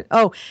the other?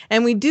 Oh,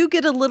 and we do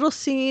get a little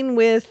scene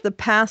with the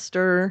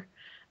pastor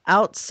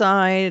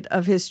outside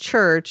of his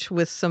church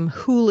with some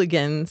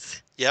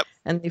hooligans. Yep.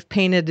 And they've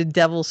painted a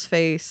devil's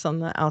face on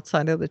the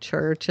outside of the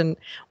church. And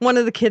one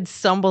of the kids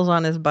stumbles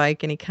on his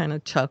bike and he kind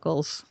of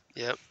chuckles.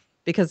 Yep.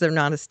 Because they're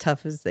not as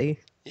tough as they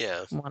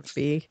want to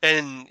be.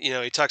 And,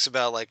 he talks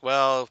about like,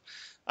 well,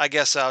 I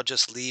guess I'll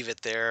just leave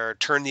it there.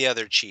 Turn the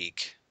other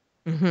cheek.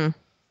 Mm-hmm.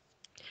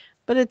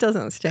 But it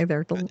doesn't stay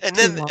there too long. And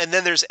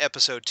then there's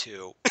episode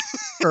 2.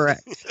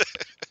 Correct.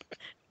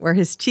 Where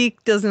his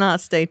cheek does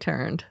not stay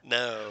turned.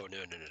 No.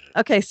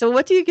 Okay, so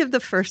what do you give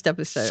the first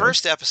episode?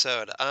 First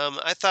episode,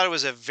 I thought it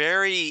was a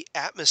very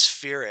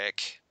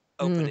atmospheric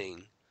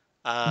opening.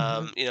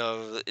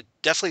 It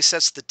definitely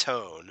sets the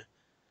tone.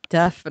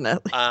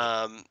 Definitely.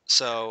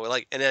 So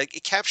like, and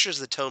it captures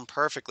the tone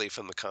perfectly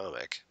from the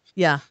comic.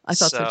 Yeah, I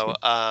thought so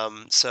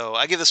too. So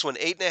I give this one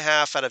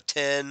 8.5 out of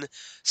 10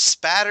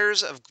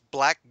 spatters of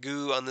black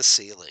goo on the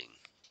ceiling.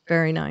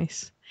 Very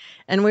nice.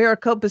 And we are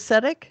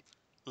copacetic.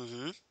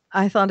 Mm-hmm.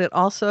 I thought it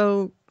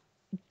also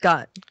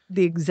got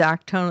the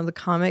exact tone of the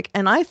comic,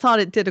 and I thought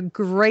it did a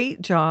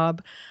great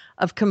job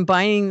of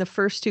combining the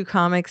first two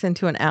comics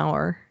into an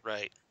hour.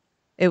 Right.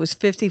 It was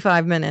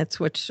 55 minutes,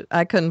 which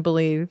I couldn't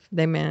believe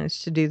they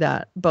managed to do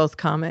that, both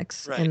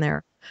comics in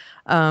there.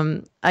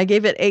 I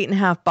gave it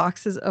 8.5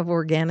 boxes of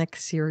organic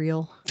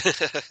cereal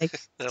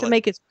to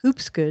make its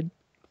poops good,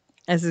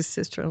 as his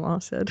sister-in-law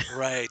said.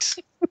 Right.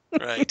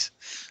 Right.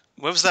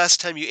 When was the last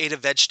time you ate a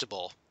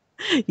vegetable?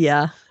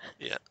 Yeah.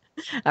 Yeah.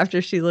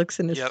 After she looks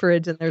in his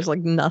fridge and there's like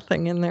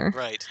nothing in there.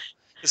 Right.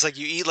 It's like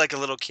you eat like a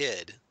little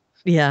kid.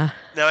 Yeah.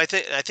 Now I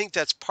think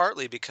that's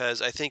partly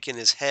because I think in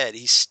his head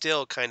he's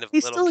still kind of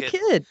he's little still a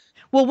kid.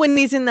 Well, when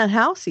he's in that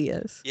house, he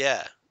is.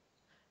 Yeah.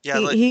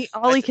 Yeah. He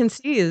can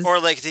see is, or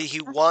like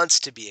he wants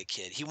to be a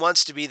kid. He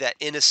wants to be that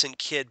innocent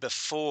kid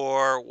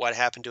before what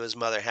happened to his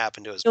mother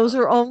happened to his. Those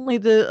are only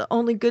the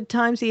only good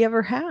times he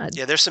ever had.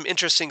 Yeah, there's some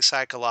interesting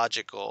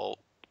psychological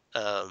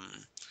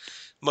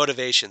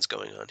motivations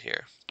going on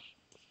here.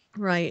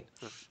 Right.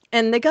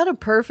 And they got a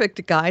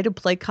perfect guy to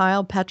play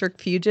Kyle, Patrick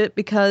Fugit,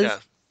 because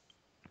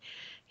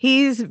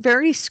he's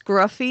very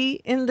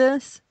scruffy in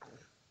this,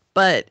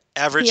 but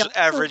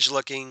average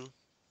looking.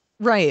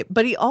 Right,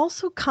 but he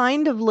also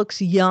kind of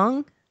looks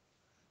young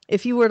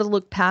if you were to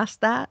look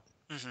past that.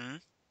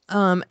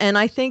 Mm-hmm. And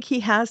I think he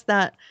has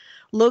that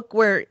look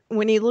where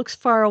when he looks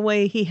far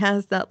away, he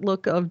has that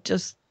look of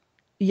just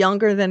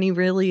younger than he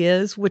really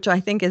is, which I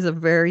think is a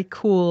very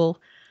cool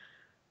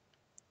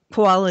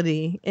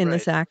quality in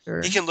this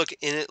actor. He can look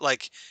in it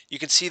like you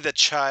can see the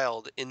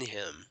child in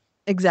him.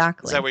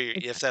 Exactly. Is that what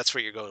if that's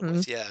what you're going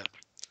with? Yeah.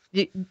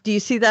 Do you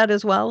see that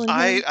as well?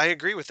 I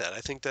agree with that. I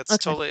think that's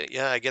totally.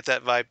 Yeah, I get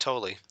that vibe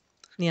totally.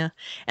 Yeah,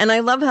 and I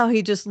love how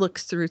he just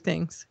looks through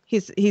things.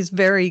 He's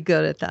very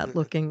good at that,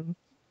 looking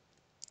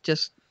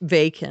just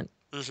vacant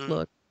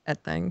look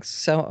at things.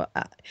 So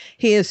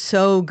he is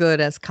so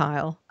good as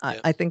Kyle.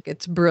 I think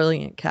it's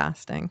brilliant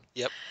casting.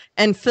 Yep.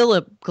 And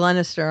Philip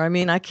Glenister, I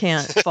mean, I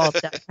can't fault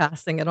that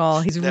casting at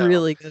all. He's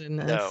really good in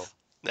this.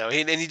 No,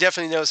 he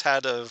definitely knows how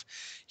to.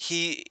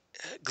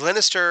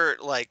 Glenister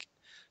like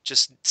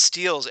just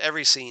steals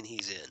every scene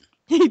he's in.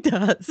 He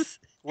does.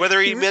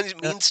 Whether he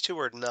means to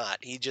or not,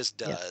 he just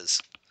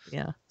does.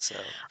 Yeah. So,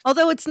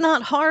 although it's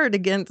not hard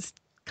against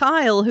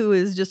Kyle, who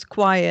is just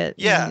quiet.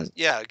 Yeah.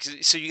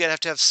 So you gotta have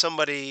to have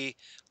somebody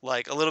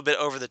like a little bit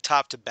over the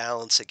top to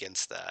balance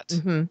against that.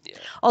 Mm-hmm. Yeah.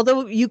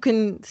 Although you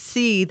can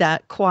see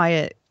that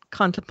quiet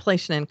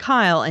contemplation in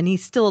Kyle, and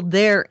he's still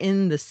there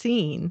in the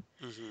scene.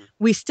 Mm-hmm.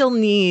 We still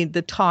need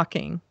the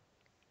talking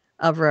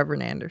of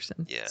Reverend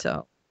Anderson. Yeah.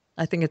 So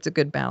I think it's a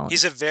good balance.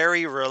 He's a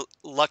very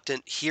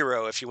reluctant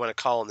hero, if you want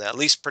to call him that. At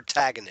least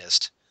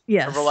protagonist.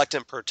 Yes. A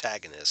reluctant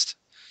protagonist.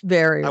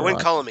 Very. I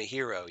wouldn't call him a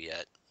hero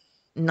yet.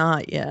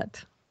 Not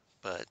yet.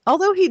 But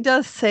although he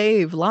does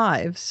save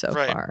lives so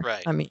far.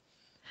 Right. I mean,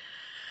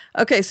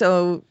 okay,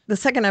 so the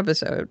second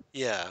episode.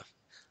 Yeah.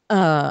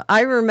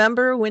 I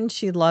remember when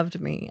she loved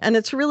me, and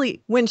it's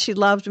really when she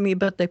loved me,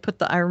 but they put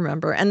the I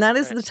remember, and that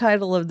is the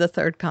title of the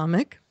third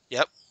comic.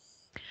 Yep.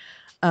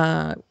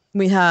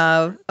 We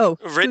have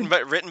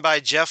written by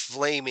Jeff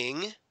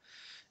Vlaming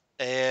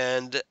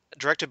and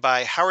directed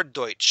by Howard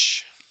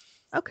Deutsch.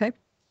 Okay.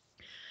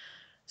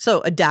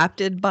 So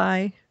adapted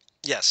by.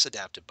 Yes,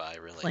 adapted by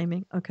really.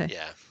 Vlaming. Okay.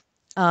 Yeah.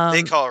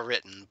 They call it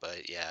written,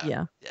 but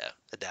yeah,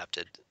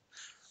 adapted.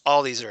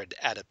 All these are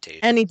adaptations.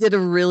 And he did a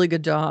really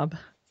good job.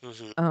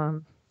 Mm-hmm.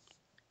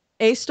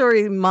 A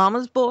story,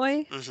 Mama's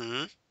Boy.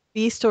 Mm-hmm.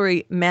 B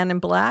story, Man in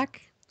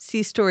Black.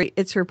 C story,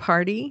 It's Her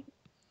Party.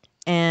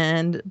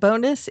 And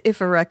bonus,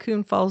 If a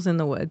Raccoon Falls in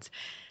the Woods.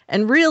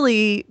 And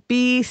really,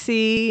 B,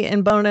 C,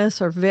 and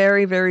bonus are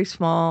very, very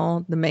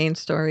small. The main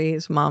story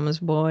is Mama's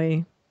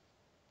Boy.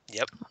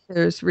 Yep.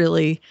 There's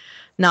really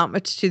not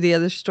much to the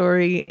other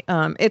story.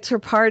 It's Her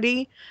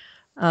Party.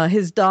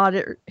 His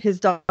daughter,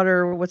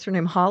 what's her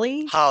name?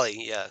 Holly?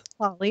 Holly, yeah.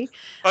 Holly.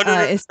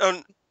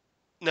 Oh,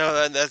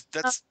 no,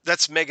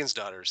 that's Megan's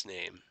daughter's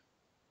name.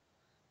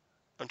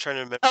 I'm trying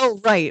to remember. Oh,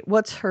 right.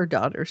 What's her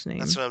daughter's name?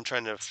 That's what I'm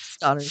trying to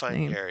find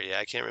name. here. Yeah,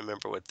 I can't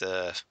remember what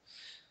the...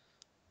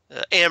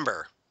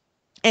 Amber.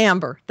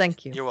 Amber,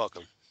 thank you. You're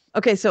welcome.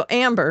 Okay, so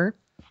Amber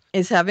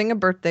is having a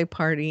birthday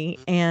party,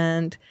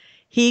 and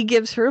he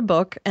gives her a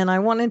book, and I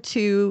wanted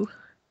to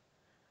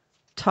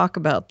talk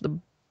about the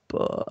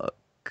book.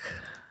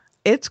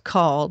 It's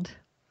called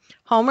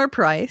Homer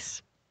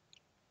Price.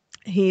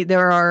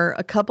 There are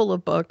a couple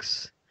of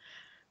books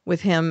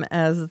with him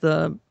as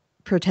the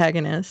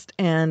protagonist,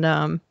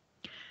 and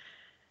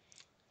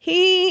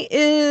he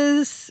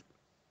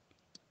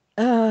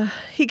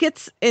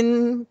gets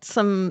in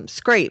some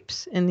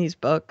scrapes in these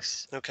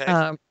books.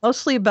 Okay.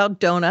 Mostly about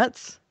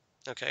donuts.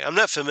 Okay, I'm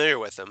not familiar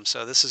with them,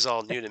 so this is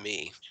all new to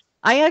me.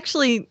 I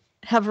actually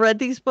have read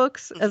these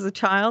books as a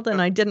child,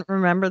 and I didn't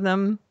remember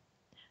them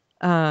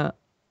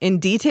in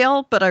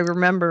detail, but I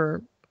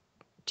remember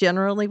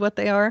generally what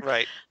they are.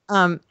 Right.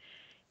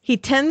 He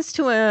tends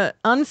to an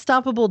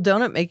unstoppable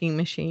donut making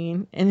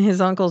machine in his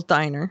uncle's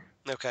diner.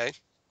 Okay.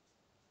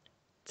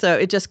 So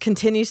it just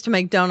continues to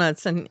make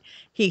donuts, and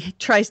he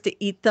tries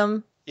to eat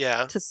them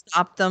Yeah. to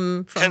stop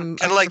them from.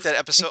 Kind of like that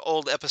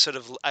old episode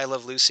of I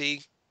Love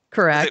Lucy.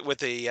 Correct. With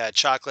the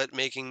chocolate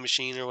making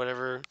machine or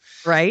whatever.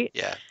 Right.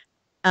 Yeah.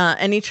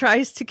 And he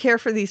tries to care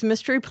for these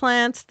mystery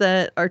plants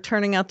that are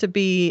turning out to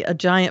be a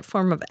giant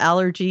form of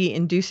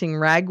allergy-inducing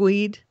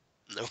ragweed.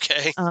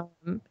 Okay.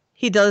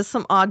 He does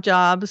some odd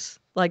jobs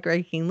like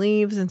raking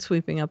leaves and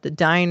sweeping up the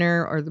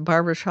diner or the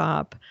barber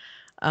shop.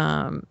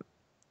 And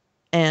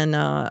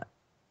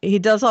he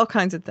does all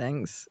kinds of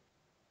things.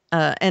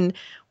 And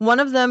one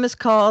of them is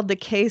called The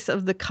Case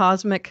of the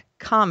Cosmic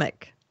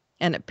Comic,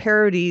 and it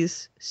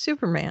parodies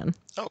Superman.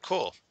 Oh,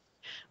 cool.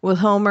 With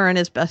Homer and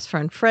his best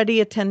friend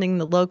Freddy attending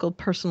the local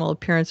personal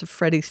appearance of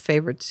Freddy's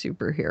favorite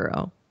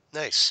superhero.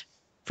 Nice.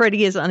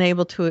 Freddy is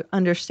unable to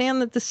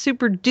understand that the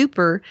super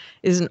duper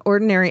is an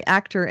ordinary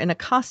actor in a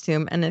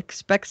costume and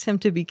expects him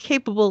to be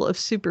capable of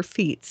super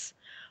feats.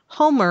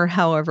 Homer,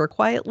 however,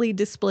 quietly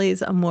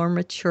displays a more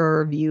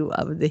mature view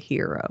of the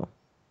hero.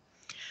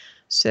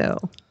 So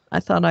I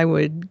thought I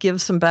would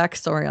give some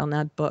backstory on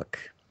that book,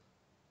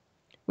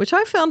 which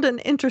I found an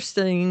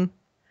interesting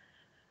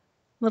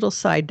little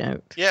side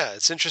note. Yeah,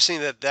 it's interesting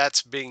that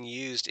that's being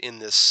used in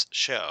this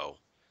show.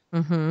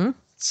 Mm-hmm.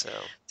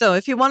 So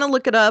if you want to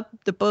look it up,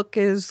 the book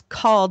is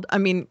called,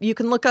 you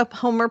can look up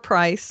Homer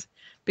Price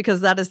because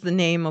that is the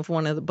name of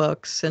one of the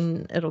books,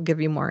 and it'll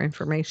give you more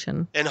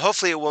information. And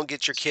hopefully it won't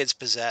get your kids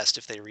possessed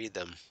if they read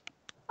them.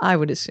 I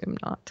would assume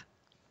not.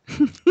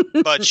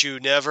 But you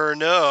never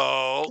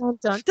know.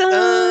 Dun,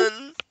 dun,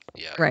 dun.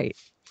 Yeah. Right.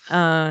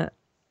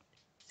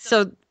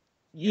 So,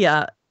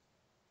 yeah,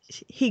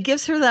 he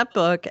gives her that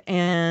book,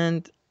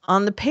 and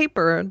on the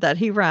paper that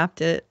he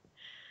wrapped it,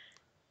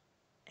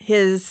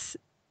 his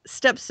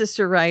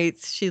stepsister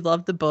writes she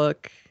loved the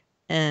book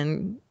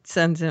and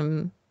sends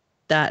him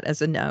that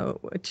as a note,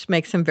 which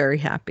makes him very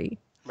happy.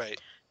 Right.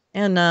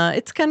 And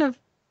it's kind of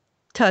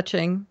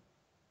touching.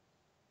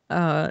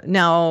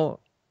 Now,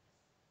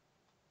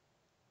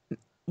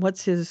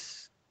 what's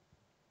his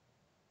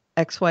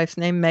ex-wife's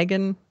name?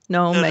 Megan?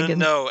 No, Megan.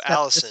 No,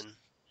 Allison.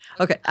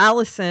 Okay,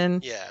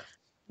 Allison. Yeah.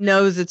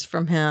 Knows it's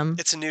from him.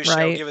 It's a new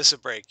show. Give us a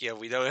break. Yeah,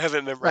 we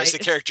haven't memorized the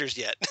characters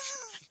yet.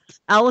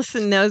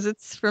 Allison knows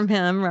it's from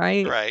him,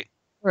 right? Right.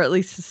 Or at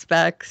least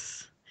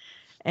suspects.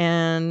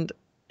 And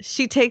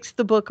she takes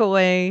the book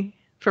away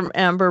from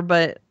Amber,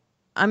 but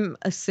I'm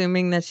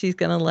assuming that she's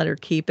going to let her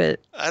keep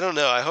it. I don't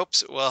know. I hope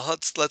so. Well,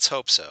 let's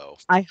hope so.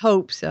 I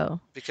hope so.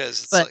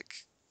 Because it's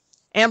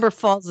Amber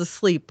falls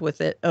asleep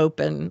with it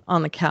open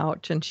on the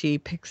couch, and she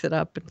picks it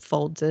up and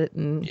folds it.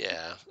 And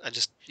yeah, I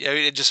just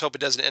hope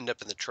it doesn't end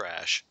up in the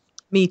trash.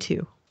 Me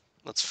too.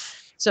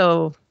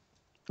 So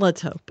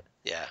let's hope.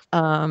 Yeah.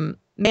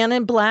 Man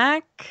in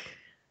Black.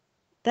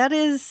 That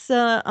is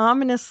an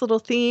ominous little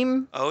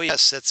theme. Oh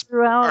yes, that's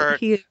throughout.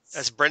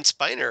 That's Brent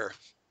Spiner.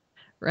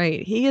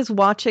 Right. He is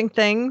watching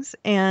things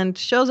and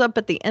shows up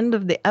at the end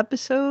of the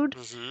episode,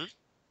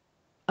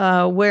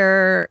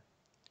 where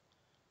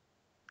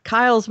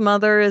Kyle's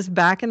mother is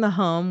back in the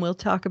home. We'll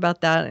talk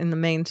about that in the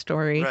main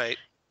story. Right.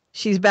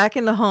 She's back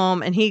in the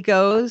home, and he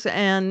goes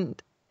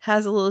and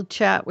has a little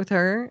chat with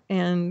her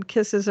and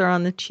kisses her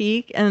on the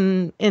cheek.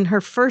 And in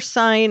her first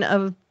sign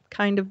of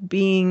kind of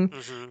being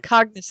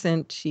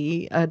cognizant,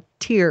 a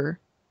tear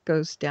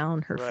goes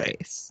down her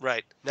face.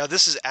 Right. Now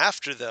this is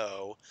after,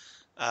 though,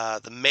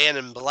 the Man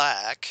in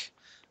Black,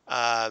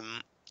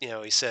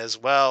 he says,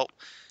 well,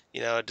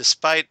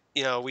 despite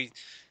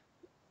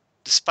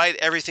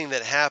everything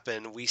that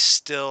happened, we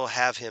still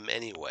have him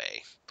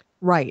anyway.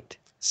 Right.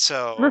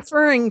 So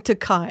referring to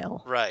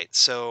Kyle. Right.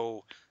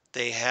 So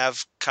they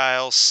have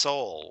Kyle's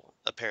soul,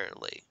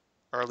 apparently,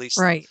 or at least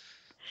right.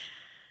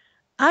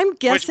 I'm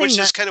guessing which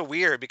is kind of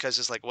weird because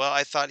it's like, well,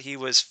 I thought he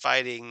was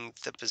fighting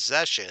the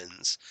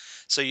possessions,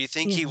 so you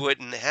think he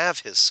wouldn't have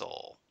his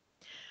soul.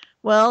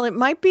 Well, it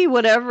might be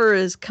whatever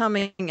is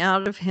coming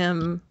out of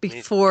him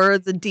before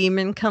the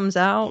demon comes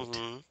out,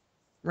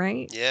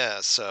 right? Yeah.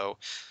 So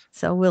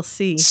we'll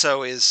see.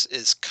 So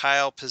is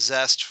Kyle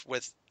possessed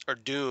with or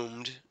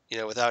doomed?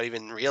 Without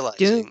even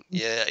realizing. Doomed.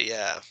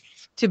 Yeah.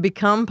 To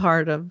become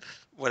part of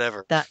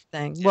whatever that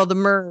thing. Yeah. Well, the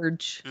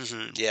merge.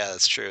 Yeah,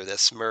 that's true.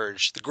 That's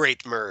merge, the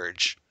great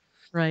merge.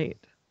 Right.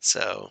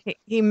 So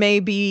he may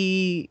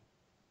be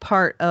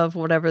part of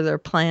whatever they're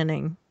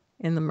planning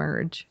in the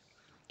merge.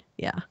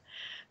 Yeah.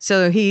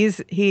 So he's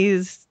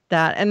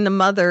that, and the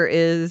mother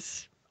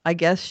is, I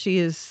guess she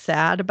is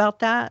sad about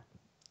that.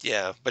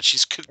 Yeah, but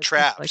she's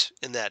trapped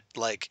in that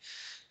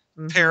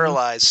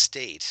paralyzed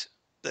state,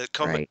 the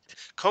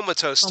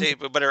comatose state,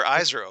 but her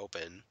eyes are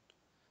open.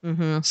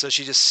 So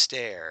she just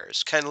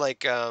stares, kind of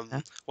like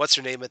what's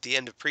her name at the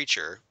end of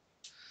Preacher.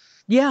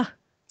 Yeah.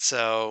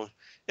 So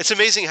it's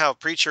amazing how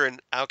Preacher and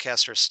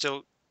Outcast are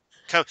still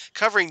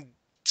covering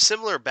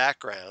similar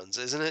backgrounds,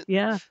 isn't it?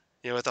 Yeah,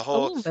 With the a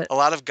whole, little bit. a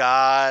lot of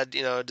God,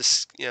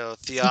 just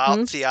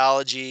Mhm.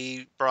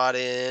 theology brought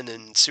in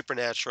and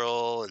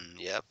supernatural, and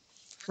yep.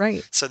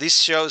 Right. So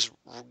these shows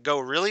go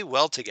really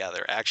well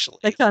together, They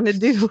actually. kind of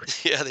do.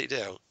 Yeah, they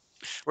do.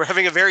 We're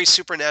having a very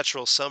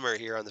supernatural summer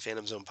here on the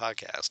Phantom Zone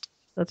podcast.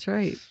 That's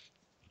right.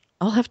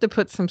 I'll have to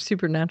put some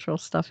supernatural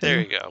stuff There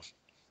you go.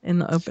 in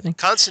the opening.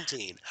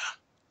 Constantine.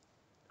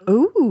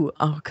 Ooh,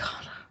 oh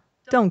God.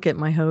 Don't get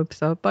my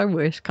hopes up. I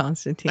wish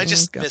Constantine I would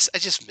just go.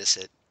 miss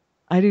it.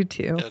 I do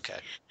too. Okay.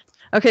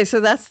 Okay, so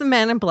that's the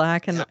Man in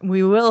Black, and Yep.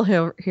 we will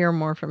hear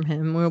more from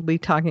him. We'll be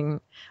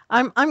talking.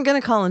 I'm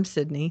gonna call him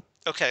Sydney.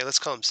 Okay, let's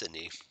call him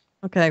Sydney.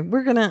 Okay,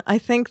 I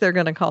think they're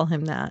gonna call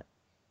him that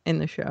in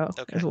the show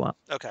as well.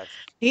 Okay.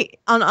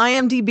 On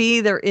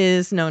IMDb, there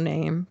is no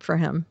name for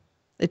him.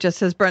 It just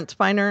says Brent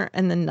Spiner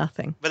and then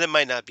nothing. But it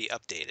might not be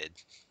updated.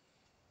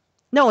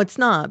 No, it's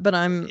not. But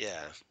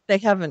Yeah. They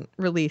haven't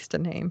released a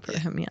name for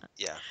him yet.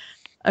 Yeah.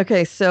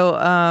 Okay, so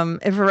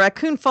if a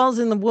raccoon falls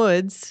in the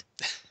woods,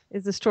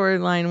 is a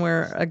storyline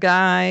where a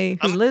guy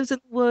who lives in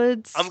the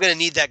woods. I'm gonna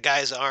need that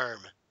guy's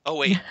arm. Oh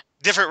wait,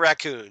 different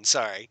raccoon.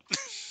 Sorry.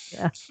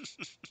 Yeah.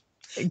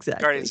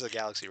 Exactly. Guardians of the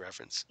Galaxy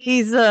reference.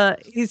 He's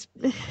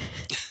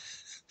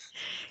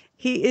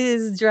he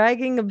is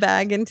dragging a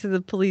bag into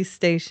the police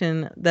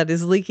station that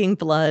is leaking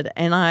blood,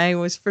 and I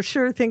was for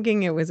sure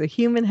thinking it was a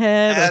human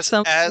head or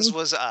something. As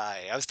was I.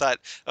 I thought,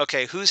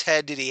 okay, whose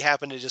head did he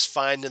happen to just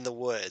find in the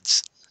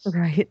woods?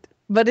 Right.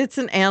 But it's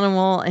an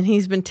animal, and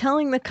he's been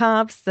telling the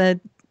cops that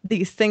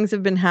these things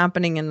have been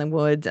happening in the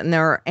woods, and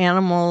there are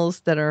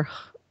animals that are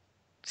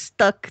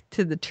stuck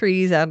to the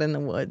trees out in the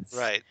woods.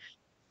 Right.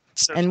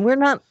 So, and we're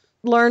not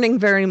learning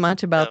very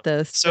much about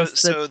this.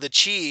 So the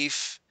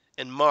chief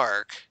and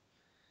Mark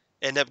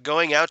end up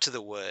going out to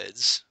the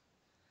woods.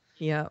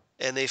 Yeah.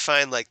 And they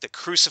find like the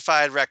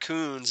crucified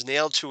raccoons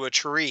nailed to a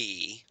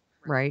tree.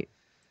 Right.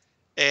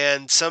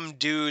 And some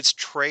dude's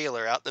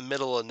trailer out in the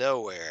middle of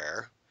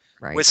nowhere.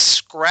 Right. With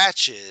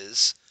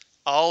scratches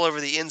all over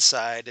the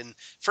inside. And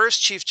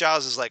first Chief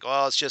Jaws is like,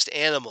 well, it's just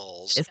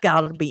animals. It's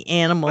got to be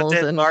animals.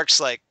 But then Mark's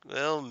like,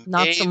 well,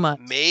 not so much.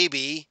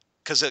 Maybe.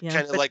 Because it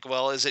kind of like,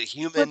 well, is it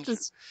human?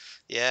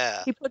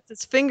 Yeah. He puts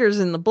his fingers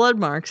in the blood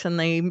marks and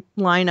they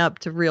line up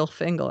to real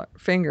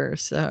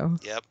fingers. So.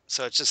 Yep.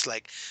 So it's just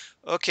like,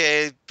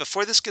 okay,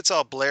 before this gets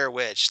all Blair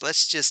Witch,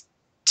 let's just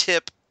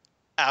tip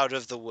out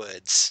of the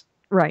woods.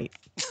 Right.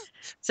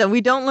 So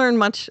we don't learn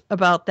much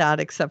about that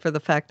except for the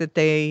fact that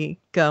they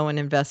go and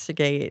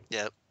investigate.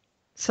 Yep.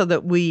 So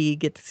that we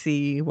get to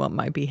see what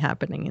might be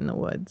happening in the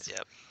woods.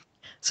 Yep.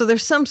 So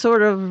there's some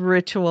sort of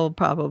ritual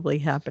probably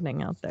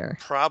happening out there.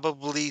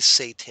 Probably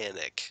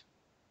satanic.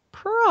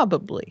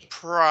 Probably.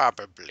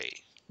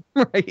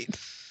 Right.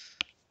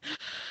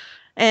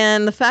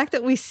 And the fact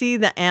that we see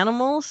the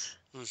animals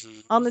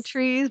on the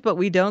trees, but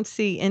we don't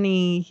see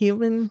any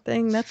human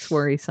thing, that's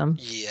worrisome.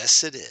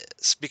 Yes, it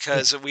is.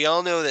 Because we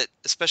all know that,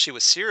 especially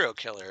with serial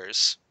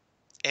killers,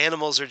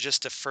 animals are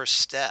just a first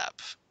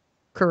step.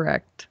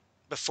 Correct.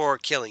 Before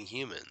killing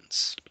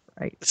humans.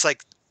 Right. It's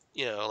like,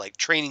 like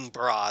training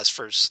bras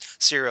for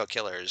serial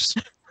killers.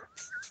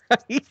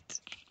 Right.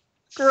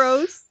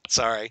 Gross.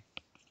 Sorry.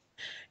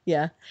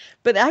 Yeah.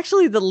 But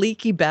actually the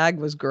leaky bag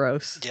was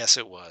gross. Yes,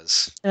 it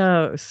was.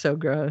 Oh, it was so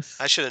gross.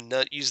 I should have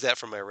not used that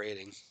for my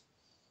rating.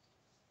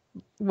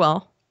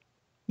 Well,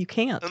 you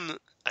can't.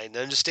 I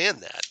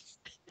understand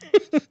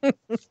that.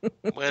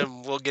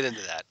 We'll get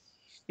into that.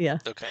 Yeah.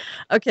 Okay.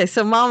 Okay,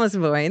 so Mama's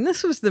Boy, and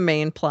this was the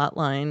main plot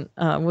line,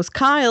 was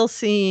Kyle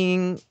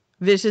seeing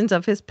visions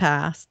of his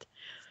past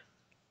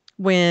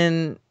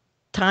when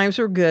times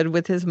were good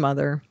with his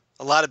mother.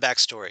 A lot of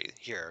backstory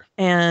here.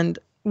 And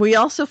we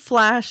also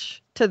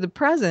flash to the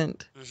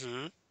present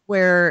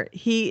where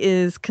he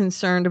is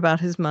concerned about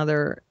his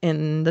mother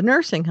in the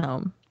nursing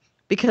home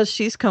because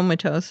she's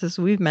comatose, as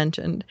we've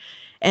mentioned.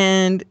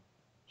 And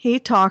he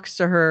talks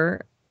to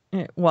her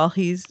while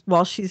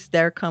she's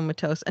there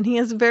comatose, and he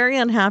is very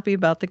unhappy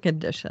about the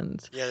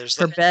conditions. Yeah,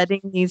 her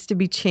bedding needs to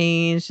be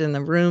changed, and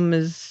the room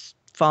is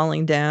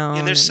falling down.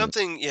 And there's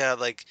something,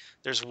 like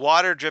there's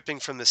water dripping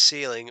from the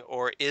ceiling,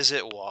 or is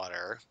it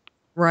water?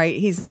 Right,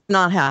 he's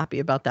not happy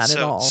about that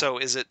at all. So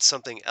is it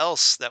something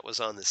else that was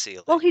on the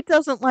ceiling? Well, he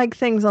doesn't like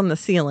things on the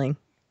ceiling,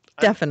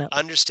 definitely.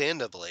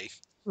 Understandably.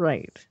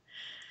 Right,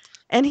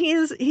 and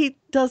he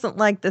doesn't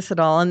like this at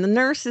all, and the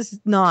nurse is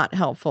not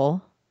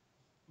helpful.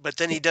 But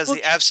then he does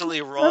the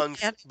absolutely wrong.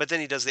 But then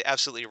he does the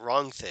absolutely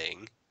wrong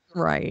thing.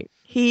 Right.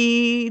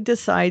 He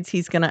decides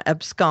he's going to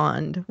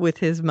abscond with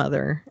his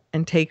mother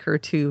and take her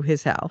to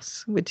his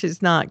house, which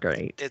is not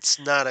great. It's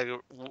not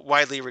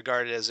widely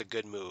regarded as a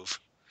good move.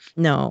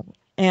 No,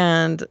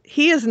 and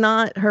he is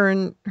not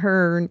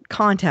her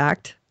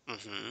contact.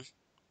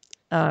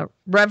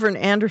 Reverend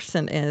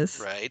Anderson is.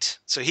 Right.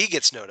 So he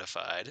gets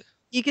notified.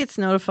 He gets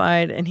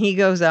notified, and he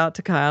goes out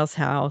to Kyle's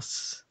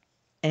house,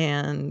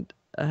 and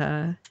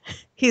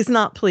he's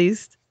not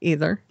pleased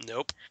either.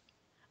 Nope.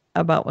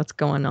 About what's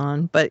going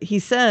on. But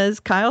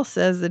Kyle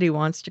says that he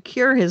wants to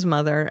cure his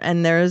mother,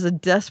 and there is a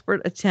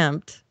desperate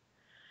attempt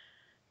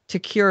to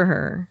cure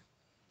her.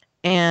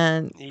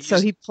 And He so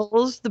used- he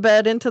pulls the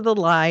bed into the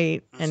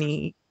light and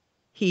Mhm.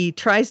 he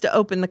tries to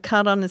open the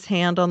cut on his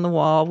hand on the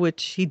wall,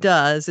 which he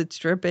does. It's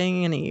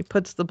dripping, and he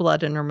puts the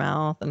blood in her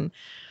mouth, and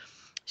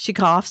she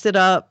coughs it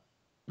up,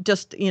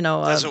 just,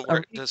 Doesn't a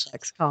work.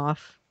 reflex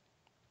cough.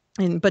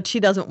 But she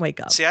doesn't wake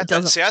up. See, It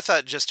doesn't. I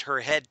thought just her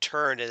head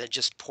turned and it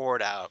just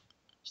poured out.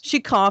 She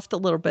coughed a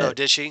little Oh, bit.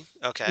 did she?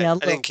 Okay. Yeah, a I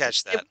little didn't bit.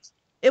 catch that.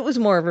 It was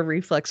more of a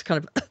reflex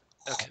kind of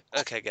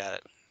Okay, got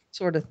it.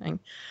 sort of thing.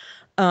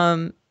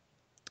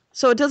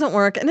 So it doesn't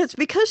work, and it's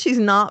because she's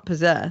not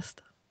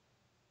possessed.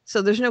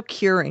 So there's no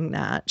curing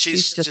that.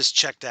 She's just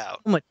checked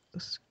out.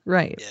 comatose.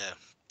 Right. Yeah.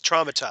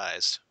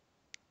 Traumatized.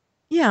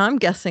 Yeah, I'm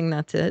guessing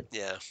that's it.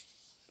 Yeah.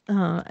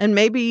 And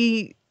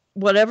maybe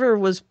whatever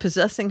was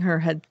possessing her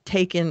had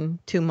taken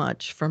too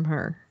much from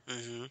her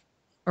Hmm.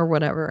 or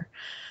whatever.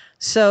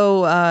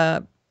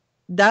 So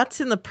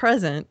that's in the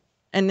present.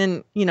 And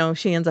then,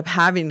 she ends up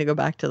having to go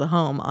back to the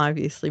home,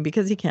 obviously,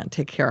 because he can't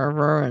take care of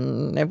her,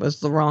 and it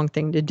was the wrong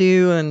thing to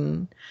do.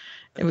 And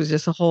it was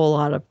just a whole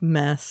lot of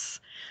mess.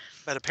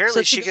 But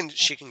apparently So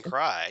she can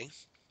cry.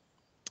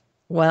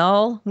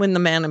 Well, when the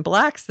man in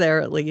black's there,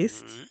 at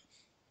least. Mhm.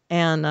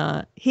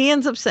 And he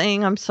ends up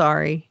saying, I'm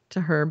sorry to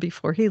her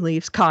before he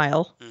leaves.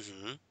 Kyle,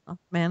 Mhm.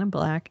 man in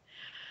black.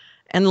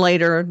 And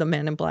later, the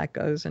man in black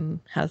goes and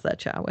has that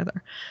chat with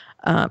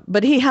her.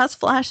 But he has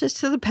flashes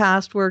to the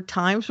past where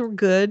times were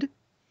good.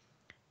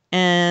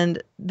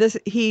 And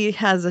he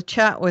has a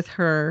chat with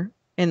her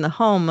in the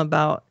home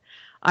about,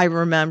 I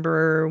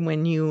remember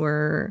when you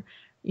were,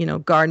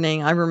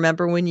 gardening. I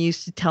remember when you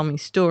used to tell me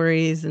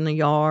stories in the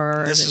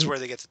yard. This is where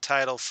they get the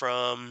title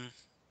from.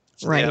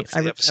 Right. For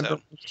I the remember episode.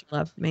 when she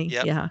loved me.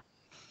 Yep. Yeah.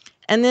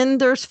 And then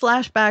there's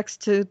flashbacks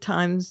to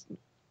times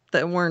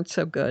that weren't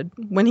so good.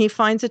 When he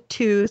finds a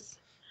tooth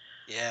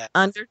Yeah.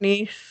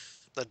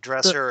 underneath The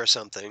dresser or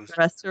something.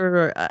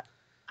 dresser,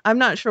 I'm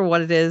not sure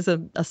what it is,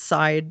 a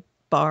side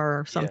bar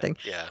or something.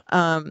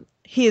 Yeah.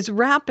 He is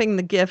wrapping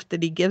the gift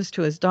that he gives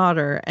to his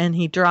daughter, and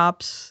he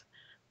drops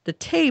the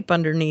tape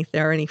underneath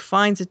there, and he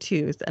finds a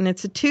tooth. And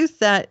it's a tooth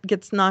that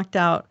gets knocked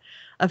out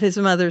of his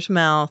mother's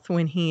mouth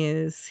when he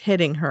is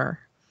hitting her.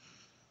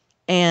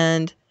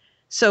 And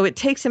so it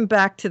takes him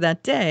back to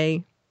that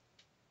day,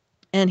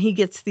 and he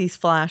gets these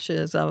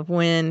flashes of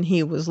when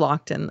he was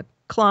locked in the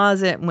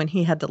closet, when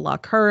he had to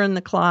lock her in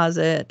the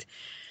closet.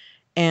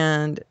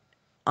 And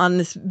on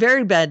this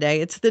very bad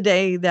day, it's the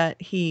day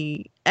that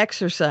he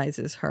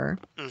exorcises her.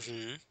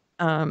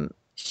 Mm-hmm.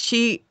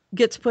 She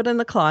gets put in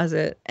the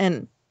closet,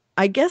 and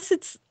I guess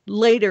it's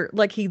later,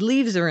 like he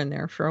leaves her in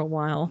there for a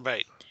while.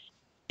 Right.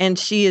 And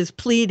she is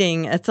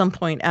pleading at some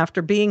point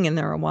after being in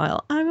there a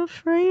while, I'm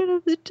afraid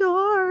of the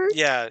dark.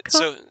 Yeah. Come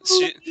So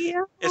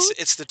out."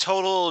 it's the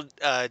total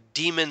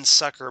demon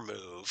sucker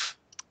move.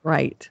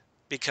 Right.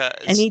 Because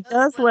And he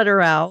does let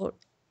her out.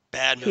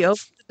 bad move. He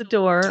opens the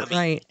door, Dummy.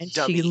 right, and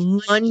Dummy. she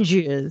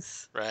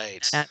lunges.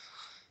 Right.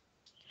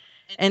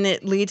 And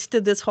it leads to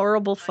this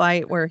horrible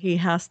fight where he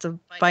has to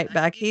fight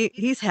back.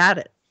 He's had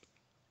it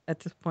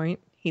at this point.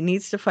 He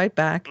needs to fight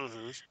back.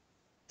 Mm-hmm.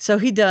 So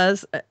he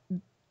does.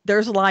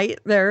 There's light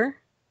there.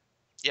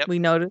 Yep. We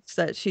notice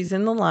that she's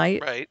in the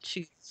light. Right.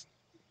 She's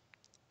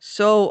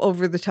so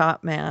over the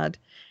top mad.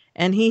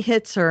 And he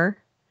hits her.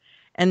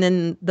 And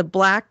then the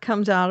black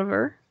comes out of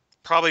her.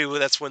 Probably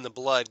that's when the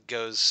blood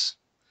goes.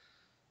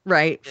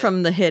 Right. Yeah.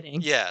 From the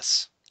hitting.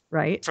 Yes.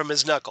 Right. From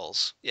his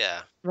knuckles.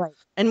 Yeah. Right.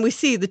 And we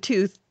see the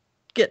tooth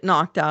get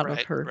knocked out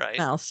of her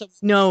mouth. So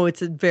no,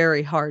 it's a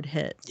very hard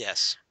hit.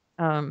 Yes.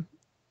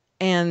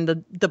 And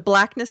the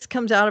blackness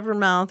comes out of her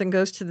mouth and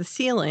goes to the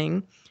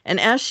ceiling. And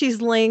as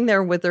she's laying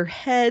there with her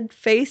head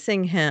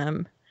facing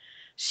him,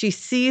 she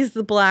sees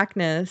the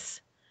blackness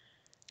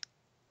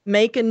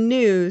make a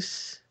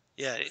noose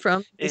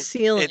from the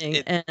ceiling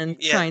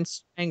and try and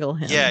strangle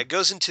him. Yeah, it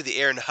goes into the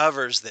air and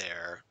hovers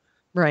there.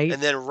 Right.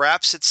 And then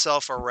wraps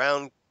itself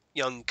around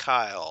young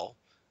Kyle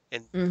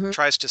and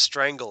tries to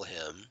strangle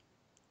him.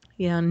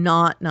 Yeah,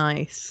 not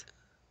nice.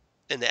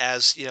 And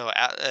as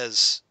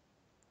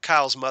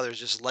Kyle's mother's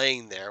just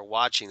laying there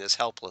watching this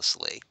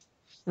helplessly.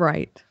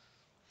 Right.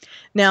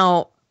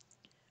 Now,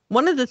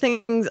 one of the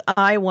things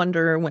I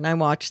wonder when I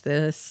watch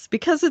this,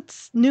 because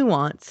it's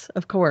nuance,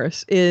 of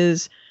course,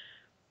 is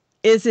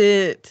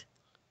it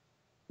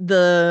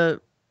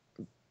the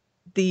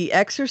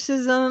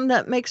exorcism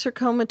that makes her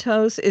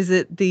comatose? Is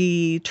it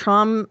the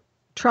trauma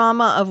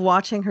of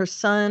watching her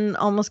son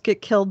almost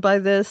get killed by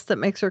this that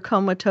makes her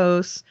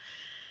comatose?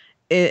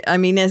 Is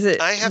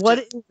it? What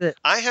is it?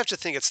 I have to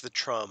think it's the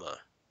trauma.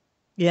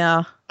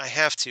 Yeah. I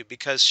have to,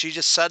 because she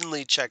just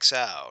suddenly checks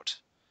out.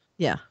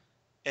 Yeah.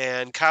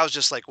 And Kyle's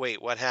just like,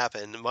 wait, what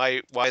happened?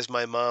 Why is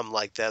my mom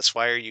like this?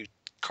 Why are you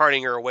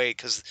carting her away?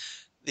 Because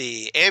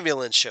the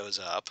ambulance shows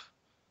up.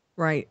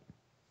 Right.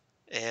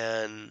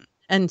 And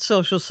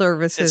social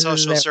services.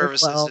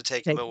 To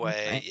take him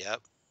away. Right.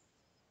 Yep.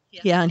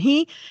 Yeah, and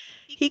he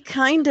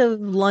kind of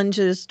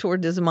lunges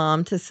toward his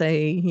mom to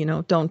say,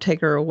 don't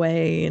take her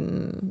away.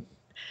 And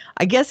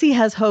I guess he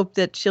has hope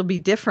that she'll be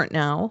different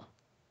now.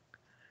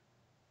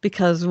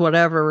 because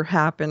whatever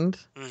happened,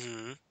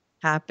 Mm-hmm.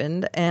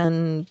 happened.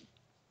 And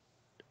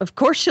of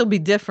course she'll be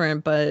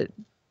different, but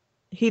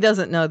he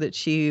doesn't know that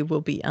she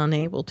will be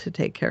unable to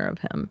take care of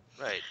him.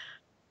 Right.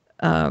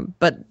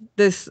 But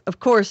this, of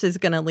course, is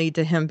going to lead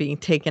to him being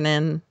taken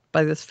in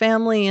by this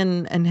family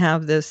and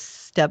have this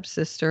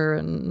stepsister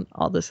and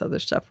all this other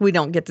stuff. We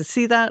don't get to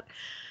see that,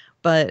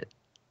 but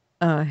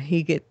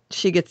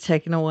she gets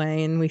taken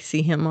away, and we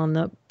see him on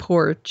the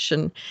porch,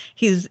 and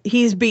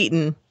he's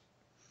beaten.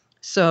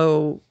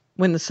 So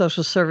when the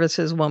social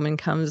services woman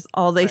comes,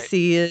 all they Right.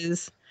 see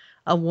is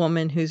a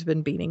woman who's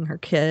been beating her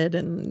kid,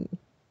 and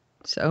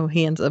so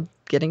he ends up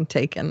getting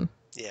taken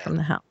from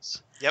the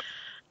house. Yep.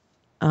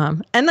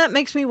 And that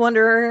makes me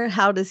wonder,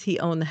 how does he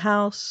own the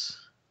house?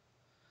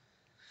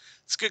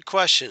 It's a good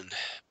question.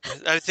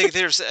 I think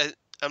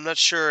I'm not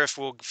sure if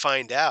we'll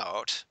find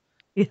out.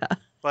 Yeah.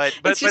 But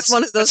It's just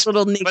one of those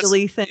little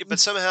niggly things. But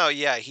somehow,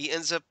 yeah, he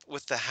ends up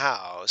with the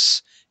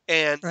house,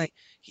 and Right.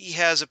 he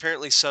has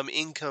apparently some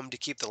income to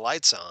keep the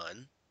lights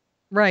on.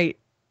 Right.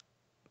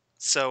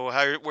 So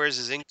where's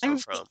his income I'm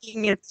from?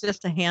 thinking it's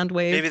just a hand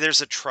wave. Maybe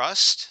there's a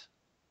trust.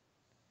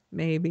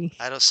 Maybe.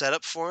 I don't set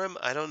up for him.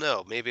 I don't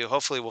know. Maybe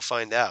hopefully we'll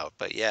find out.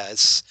 But yeah,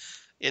 it's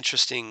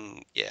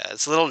interesting. Yeah,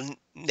 it's a little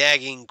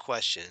nagging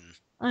question.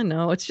 I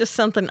know. It's just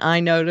something I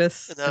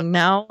noticed, and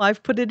now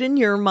I've put it in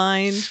your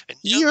mind.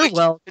 You're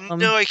welcome.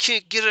 No, I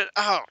can't get it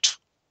out.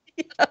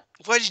 Yeah.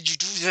 Why did you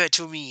do that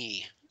to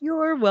me?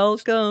 You're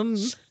welcome.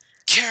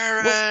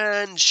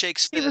 Karen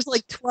shakes fist. He was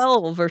like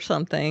 12 or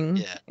something.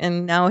 Yeah.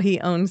 And now he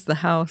owns the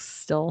house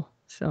still.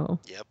 So.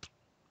 Yep.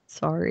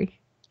 Sorry.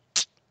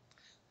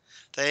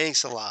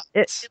 Thanks a lot.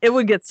 It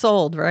would get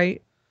sold,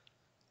 right?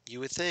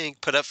 You would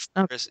think. Put up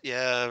for,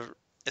 yeah,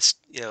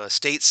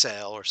 estate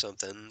sale or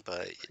something,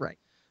 but right.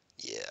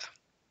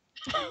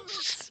 Yeah.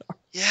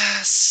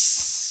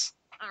 Yes.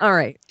 All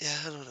right. Yeah,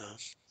 I don't know.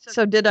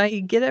 So did I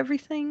get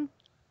everything?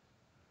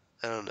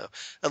 I don't know.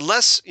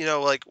 Unless,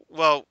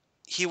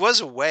 he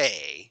was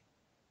away.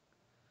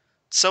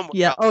 Somewhere.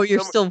 Yeah. Oh, you're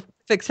still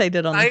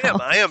fixated on the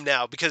house. I am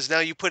now, because now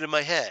you put it in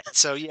my head.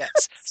 So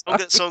yes. I'm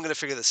going to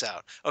figure this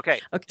out.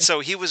 Okay. So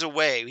he was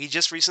away. He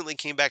just recently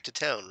came back to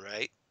town,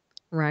 right?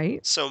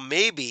 Right. So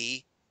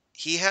maybe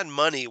he had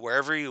money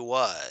wherever he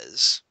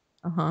was,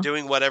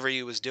 doing whatever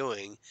he was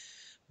doing,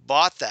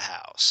 bought the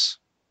house.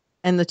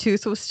 And the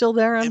tooth was still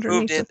there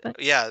underneath the thing?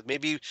 Yeah,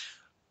 maybe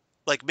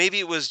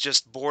it was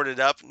just boarded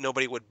up.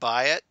 Nobody would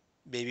buy it.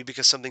 Maybe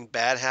because something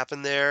bad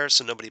happened there,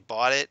 so nobody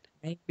bought it.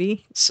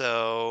 Maybe.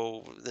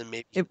 So then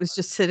maybe it was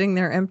just sitting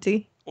there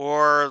empty.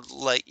 Or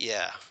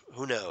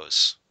who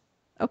knows?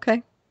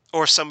 Okay.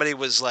 Or somebody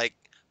was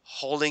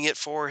holding it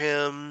for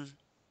him.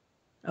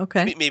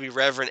 Okay. Maybe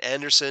Reverend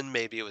Anderson.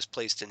 Maybe it was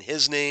placed in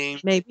his name.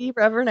 Maybe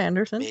Reverend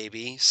Anderson.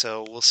 Maybe.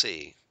 So we'll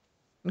see.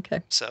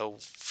 Okay. So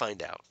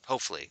find out.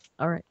 Hopefully.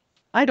 All right.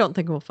 I don't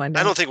think we'll find out.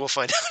 I don't think we'll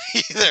find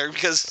out either,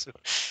 because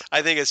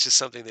I think it's just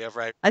something they have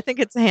right. I think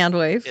it's a hand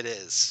wave. It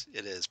is.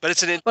 But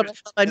it's an. But I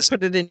thought I'd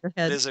put it in your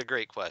head. It is a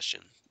great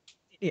question.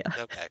 Yeah.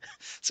 Okay.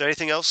 Is there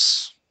anything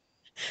else?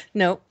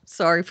 No.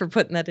 Sorry for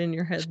putting that in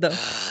your head, though.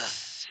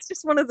 It's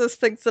just one of those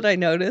things that I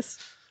notice.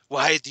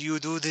 Why do you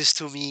do this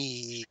to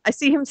me? I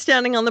see him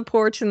standing on the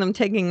porch and them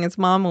taking his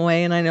mom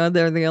away, and I know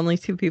they're the only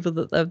two people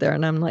that live there,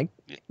 and I'm like,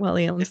 well,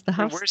 he owns the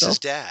house. Where's his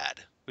dad?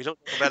 We don't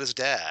know about his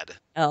dad.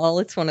 Oh,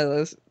 it's one of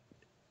those.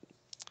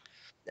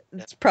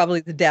 It's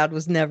probably the dad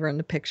was never in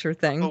the picture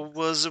thing.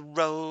 Was a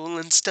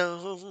Rolling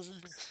Stone.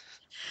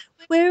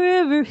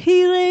 Wherever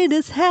he laid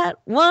his hat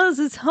was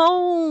his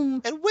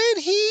home. And when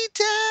he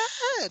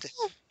died,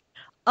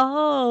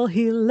 all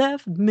he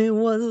left me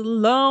was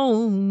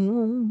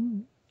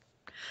alone.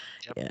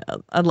 Yep. Yeah,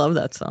 I love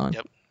that song.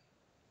 Yep.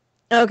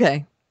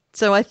 Okay,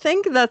 so I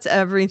think that's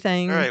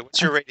everything. All right,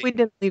 what's your rating? We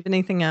didn't leave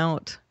anything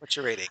out. What's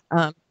your rating?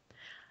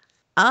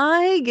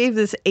 I gave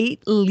this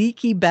 8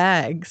 leaky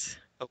bags,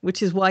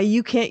 which is why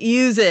you can't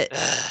use it.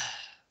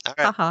 All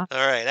right. All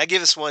right. I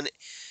give this one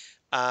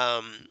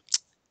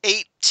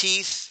 8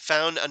 teeth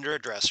found under a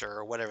dresser,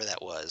 or whatever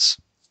that was.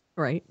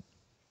 Right.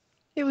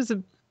 It was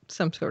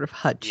some sort of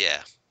hutch.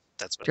 Yeah,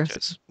 that's what dresser, it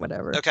is.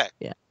 Whatever. Okay.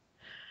 Yeah.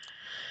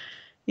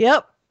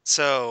 Yep.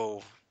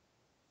 So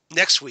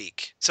next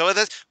week. So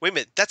wait a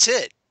minute. That's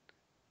it.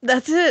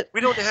 That's it.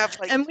 We don't have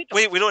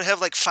we don't have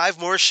 5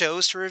 more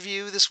shows to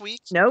review this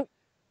week? Nope.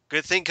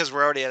 Good thing, because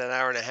we're already at an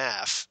hour and a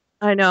half.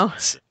 I know.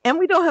 And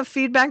we don't have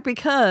feedback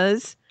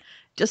because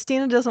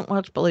Justina doesn't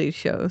watch Blaze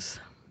shows.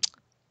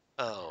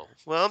 Oh,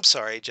 well, I'm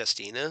sorry,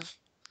 Justina.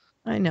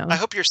 I know. I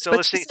hope you're still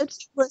listening. She said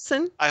she'd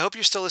listen. I hope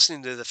you're still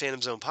listening to the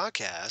Phantom Zone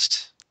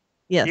podcast.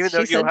 Yes. Even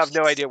though you have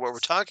no idea what we're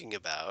talking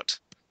about.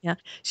 Yeah.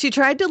 She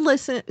tried to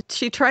listen.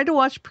 She tried to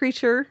watch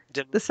Preacher,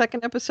 the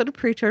second episode of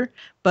Preacher,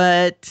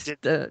 but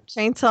the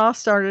chainsaw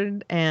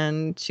started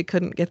and she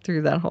couldn't get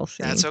through that whole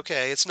scene. That's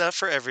okay. It's not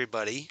for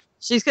everybody.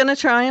 She's going to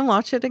try and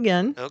watch it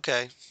again.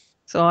 Okay.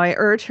 So I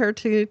urge her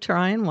to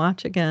try and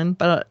watch again,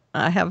 but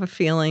I have a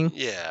feeling.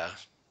 Yeah.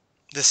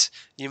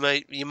 You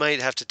might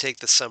have to take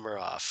the summer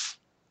off.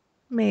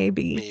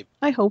 Maybe. Maybe.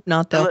 I hope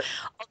not, though. Unle-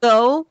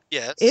 Although,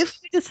 Yes. if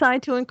we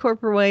decide to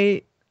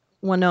incorporate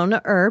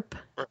Winona Earp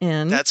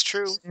in, That's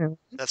true. soon,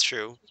 That's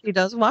true. she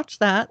does watch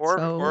that.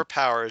 Or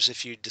Powers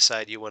if you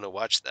decide you want to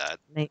watch that.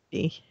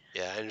 Maybe.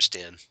 Yeah, I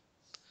understand.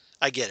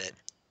 I get it.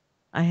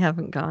 I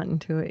haven't gotten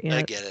to it yet.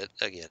 I get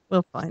it.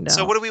 We'll find out.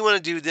 So what do we want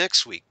to do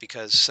next week?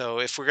 Because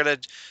if we're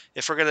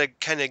gonna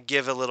kind of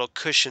give a little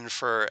cushion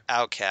for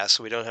Outcast,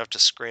 so we don't have to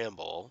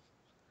scramble.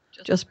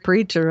 Just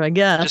Preacher, I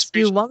guess. Just Do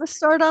you Preacher. want to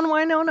start on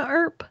Winona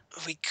Earp?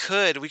 We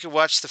could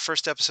watch the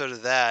first episode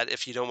of that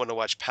if you don't want to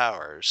watch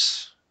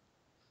Powers.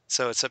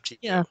 So it's up to you.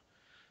 Yeah.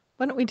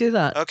 Why don't we do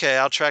that? Okay,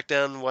 I'll track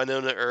down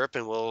Winona Earp,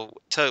 and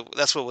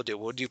that's what we'll do.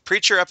 We'll do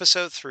Preacher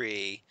episode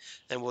 3,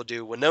 and we'll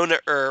do Winona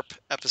Earp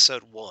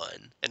episode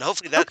 1, and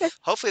hopefully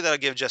that'll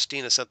give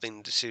Justina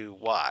something to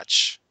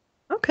watch,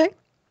 Okay.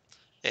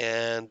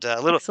 and a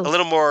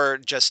little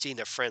more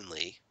Justina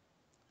friendly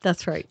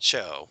That's right.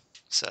 show.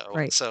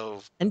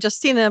 So And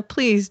Justina,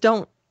 please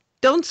don't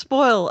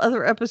spoil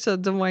other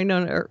episodes of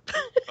Winona Earp.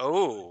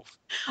 oh,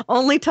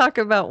 Only talk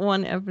about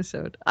one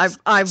episode. I've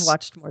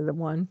watched more than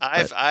one.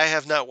 I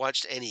have not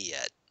watched any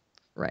yet.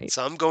 Right.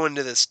 So I'm going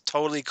to this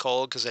totally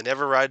cold because I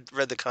never read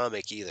the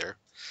comic either.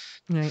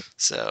 Right.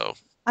 So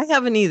I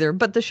haven't either,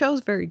 but the show's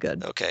very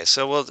good. okay,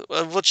 so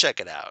we'll check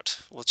it out.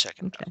 We'll check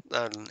it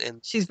out. And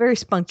She's very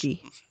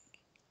spunky.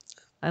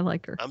 I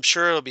like her. I'm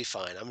sure it'll be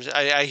fine.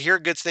 I hear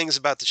good things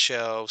about the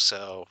show,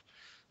 so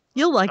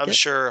You'll like I'm it.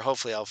 sure.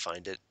 Hopefully, I'll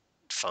find it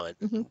fun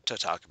Mhm. to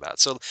talk about.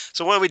 So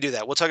why don't we do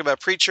that? We'll talk about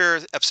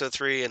Preacher episode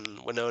 3 and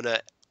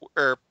Winona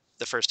Earp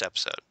the first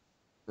episode.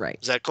 Right.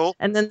 Is that cool?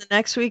 And then the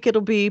next week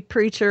it'll be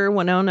Preacher,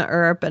 Winona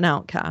Earp, and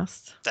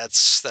Outcast.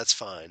 That's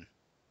fine.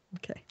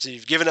 Okay. So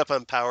you've given up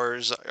on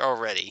Powers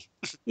already.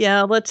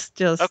 Yeah, let's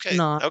just Okay.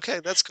 not. Okay,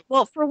 that's cool.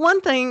 Well, for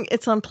one thing,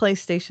 it's on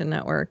PlayStation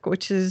Network,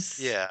 which is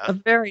a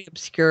very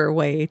obscure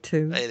way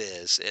to. It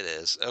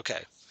is.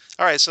 Okay.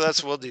 All right. So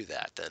we'll do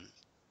that then.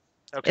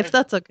 Okay. If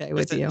that's okay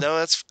with you. No,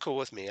 that's cool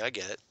with me. I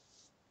get it.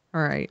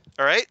 All right.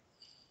 All right.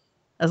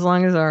 As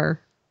long as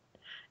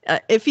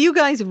if you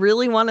guys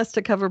really want us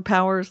to cover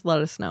Powers,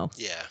 let us know.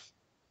 Yeah.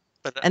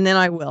 And then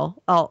I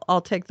will.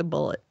 I'll take the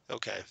bullet.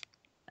 Okay.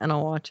 And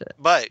I'll watch it.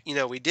 But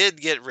we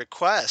did get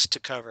requests to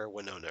cover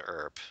Winona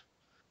Earp.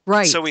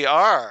 Right. So we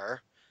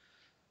are.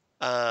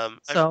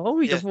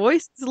 Your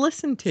voice is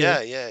listened to.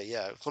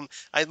 Yeah.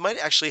 I might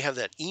actually have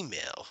that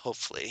email.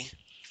 Hopefully,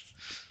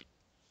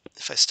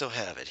 if I still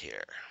have it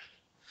here.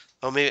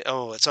 Oh, maybe.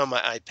 Oh, it's on my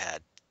iPad.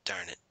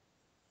 Darn it.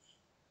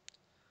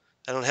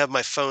 I don't have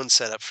my phone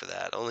set up for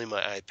that. Only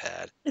my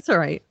iPad. It's all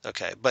right.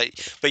 Okay, but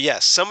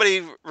yes,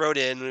 somebody wrote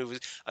in. It was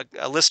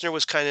a listener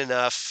was kind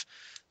enough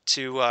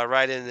to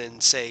write in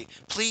and say,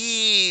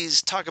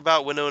 "Please talk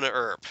about Winona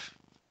Earp."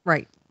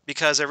 Right.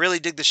 Because I really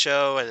dig the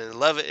show and I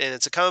love it, and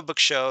it's a comic book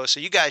show, so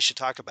you guys should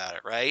talk about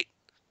it, right?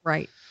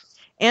 Right.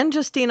 And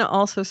Justina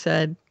also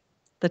said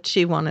that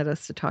she wanted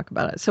us to talk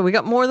about it. So we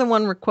got more than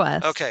one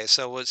request. Okay,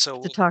 so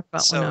to talk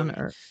about Winona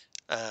Earp.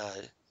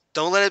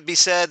 Don't let it be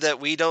said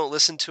that we don't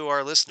listen to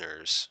our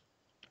listeners.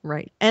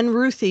 Right. And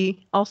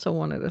Ruthie also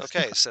wanted us.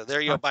 Okay, so there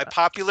you go. By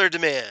popular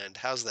demand.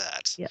 How's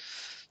that? Yeah.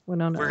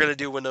 Winona We're Earp. going to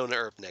do Winona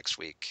Earp next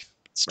week.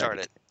 Start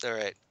it. All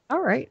right.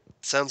 All right.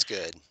 Sounds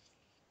good.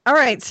 All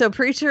right, so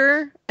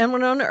Preacher and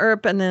Winona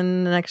Earp, and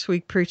then next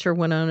week Preacher,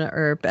 Winona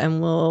Earp,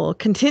 and we'll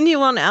continue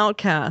on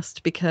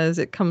Outcast because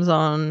it comes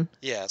on.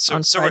 Yeah,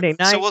 on Friday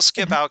night. So we'll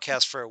skip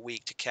Outcast for a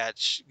week to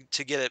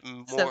get it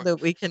more, so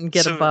that we can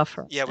get a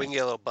buffer. Yeah, we can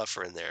get a little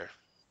buffer in there.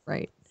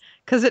 Right,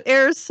 because it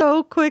airs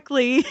so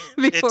quickly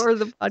before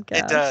the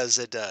podcast.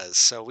 It does.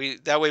 So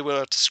that way we don't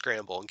have to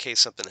scramble in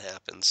case something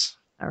happens.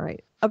 All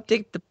right,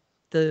 update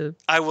the.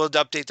 I will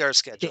update our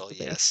schedule.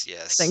 Yes.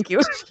 Thank you.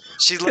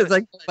 Because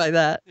I go by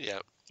that. Yeah.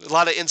 A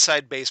lot of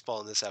inside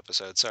baseball in this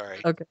episode.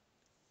 Sorry. Okay.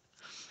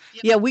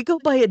 Yeah, we go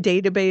by a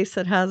database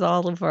that has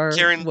all of our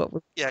what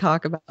we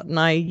talk about, and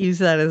I use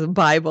that as a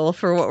Bible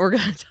for what we're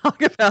going to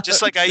talk about.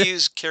 Just like I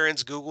use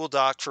Karen's Google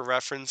Doc for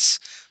reference,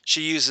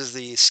 she uses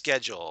the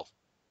schedule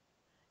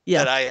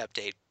that I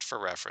update for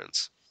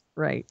reference.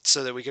 Right.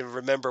 So that we can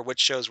remember which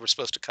shows we're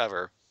supposed to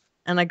cover.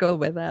 And I go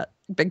by that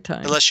big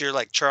time. Unless you're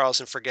like Charles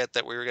and forget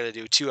that we were going to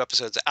do 2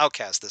 episodes of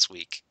Outcast this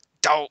week.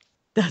 Don't.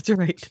 That's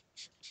right.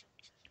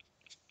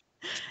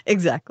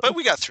 Exactly. But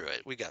we got through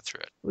it. We did.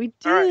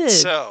 All right.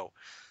 So,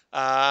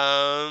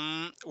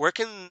 where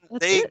can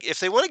if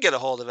they want to get a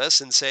hold of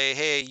us and say,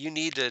 hey, you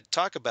need to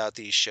talk about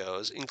these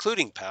shows,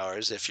 including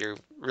Powers, if you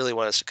really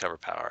want us to cover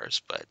Powers,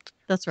 but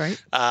that's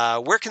right.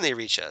 Where can they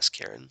reach us,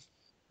 Karen?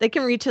 They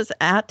can reach us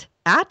at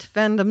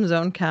Fandom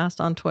Zonecast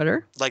on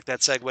Twitter. Like that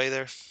segue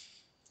there?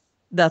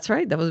 That's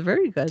right. That was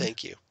very good.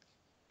 Thank you.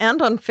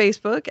 And on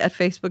Facebook at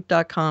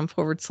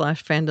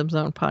facebook.com/Fandom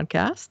Zone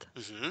Podcast.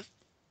 Mm-hmm.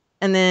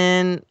 And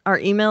then our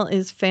email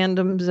is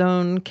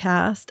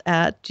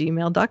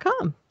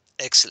fandomzonecast@gmail.com.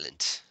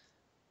 Excellent.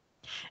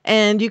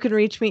 And you can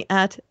reach me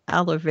at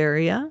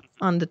Aliveria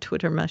on the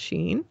Twitter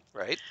machine.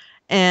 Right.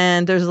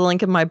 And there's a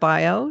link in my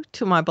bio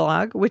to my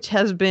blog, which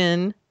has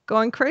been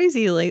going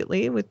crazy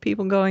lately with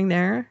people going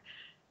there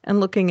and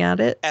looking at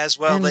it. As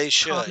well and they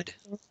should.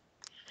 commenting.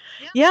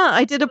 Yeah,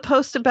 I did a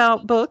post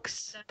about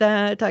books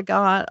that I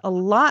got a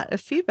lot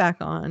of feedback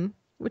on,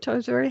 which I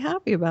was very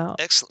happy about.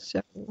 Excellent.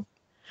 So,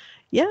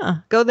 yeah,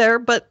 go there.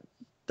 But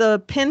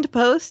the pinned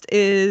post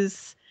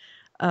is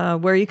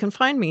where you can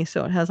find me.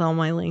 So it has all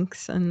my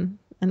links and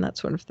that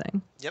sort of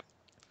thing. Yep.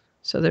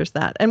 So there's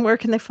that. And where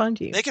can they find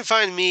you? They can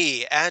find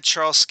me at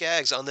Charles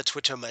Skaggs on the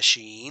Twitter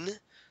machine.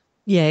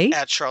 Yay.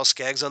 At Charles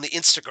Skaggs on the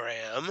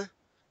Instagram.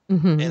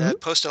 Mm-hmm. And I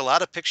posted a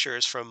lot of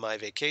pictures from my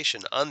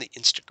vacation on the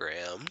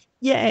Instagram.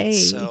 Yay.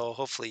 So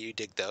hopefully you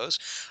dig those.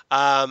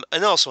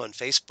 And also on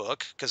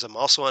Facebook, because I'm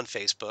also on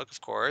Facebook,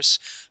 of course.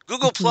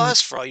 Google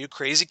Plus for all you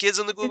crazy kids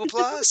on the Google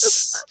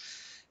Plus.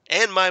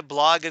 And my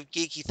blog of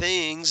geeky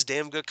things,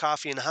 Damn Good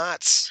Coffee and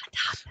Hots,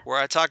 where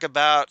I talk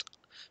about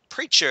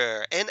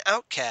Preacher and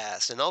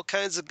Outcast and all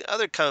kinds of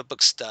other comic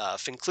book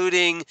stuff,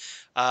 including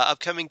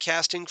upcoming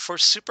casting for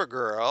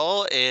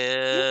Supergirl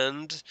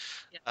and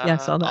Yeah, I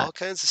saw that. all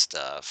kinds of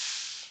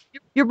stuff.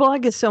 Your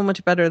blog is so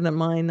much better than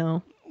mine,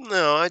 though.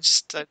 No,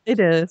 it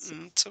is.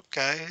 It's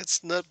okay.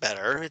 It's not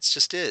better. It's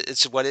just it.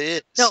 It's what it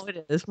is. No,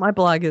 it is. My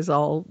blog is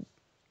all,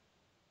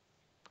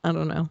 I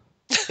don't know.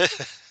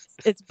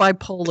 It's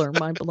bipolar,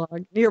 my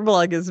blog. Your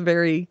blog is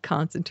very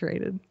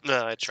concentrated.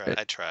 No, I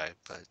try,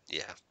 but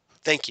yeah.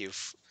 Thank you.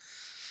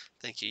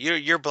 Thank you.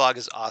 Your blog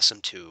is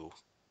awesome too.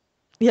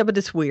 Yeah, but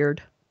it's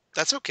weird.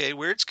 That's okay.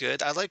 Weird's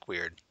good. I like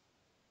weird.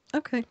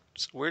 Okay.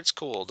 Weird's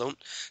cool.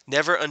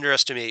 Never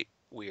underestimate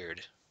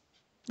weird.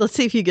 Let's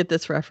see if you get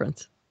this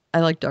reference. I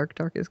like dark.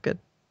 Dark is good.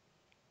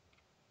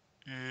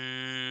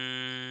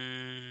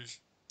 I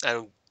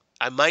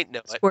might know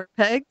it. Square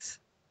Pegs?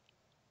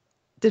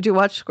 Did you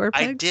watch Square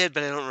Pegs? I did,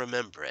 but I don't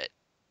remember it.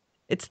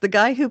 It's the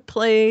guy who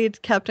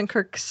played Captain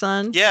Kirk's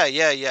son.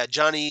 Yeah.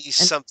 Johnny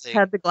something.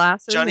 Had the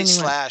glasses. Johnny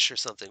Slash or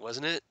something,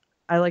 wasn't it?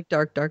 I like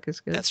dark. Dark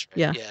is good. That's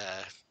right. Yeah.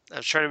 I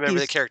was trying to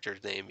remember the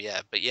character's name.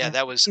 Yeah, but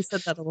that was. He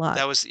said that a lot.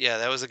 That was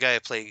the guy who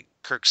played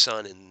Kirk's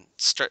son in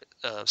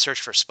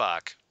Search for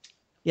Spock.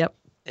 Yep.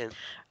 And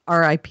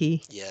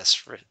R.I.P.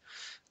 Yes.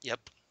 Yep.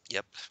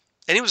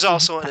 And he was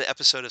also on an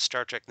episode of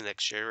Star Trek: The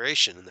Next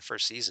Generation in the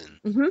first season.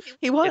 Mm-hmm.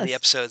 He was in the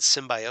episode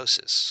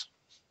Symbiosis.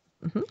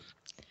 Mm-hmm.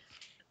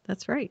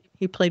 That's right.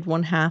 He played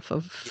one half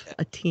of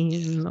a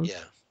team of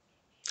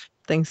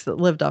things that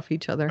lived off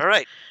each other. All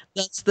right.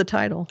 That's the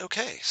title.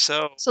 Okay,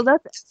 so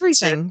that's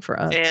everything for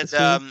us.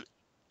 And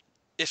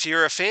if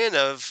you're a fan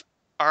of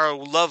our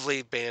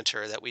lovely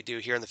banter that we do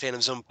here on the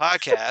Phantom Zone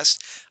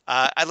podcast,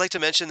 I'd like to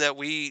mention that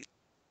we,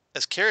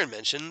 as Karen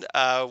mentioned,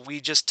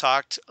 we just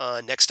talked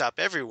on Next Stop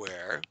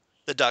Everywhere,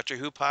 the Doctor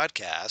Who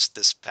podcast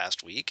this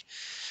past week.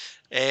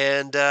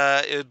 And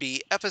it would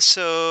be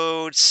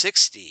episode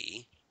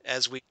 60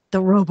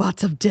 The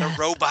Robots of Death.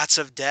 The Robots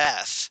of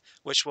Death,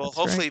 which will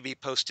hopefully be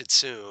posted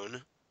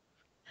soon.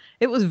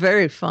 It was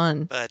very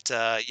fun. But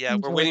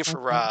we're waiting for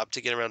Rob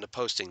to get around to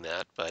posting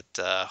that. But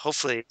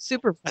hopefully,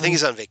 super fun. I think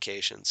he's on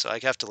vacation, so I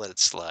have to let it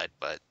slide.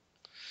 But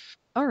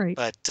all right.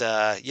 But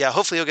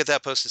hopefully you'll get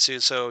that posted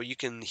soon, so you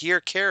can hear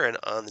Karen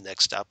on the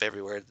Next Stop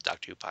Everywhere, the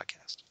Doctor Who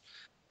podcast.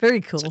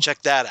 Very cool. So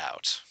check that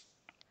out.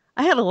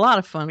 I had a lot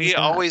of fun. We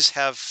always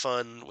have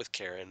fun with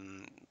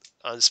Karen,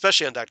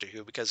 especially on Doctor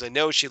Who, because I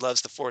know she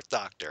loves the Fourth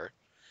Doctor.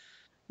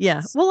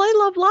 Yeah. Well, I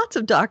love lots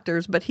of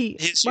doctors, but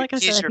he's my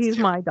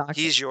doctor.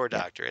 He's your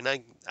doctor, and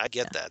I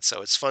get that.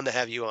 So it's fun to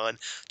have you on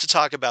to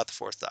talk about the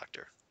Fourth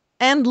Doctor.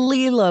 And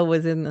Leela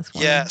was in this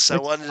one. Yes, I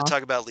wanted to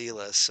talk about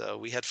Leela, so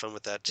we had fun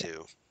with that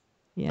too.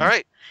 Yeah. All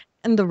right.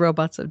 And the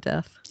Robots of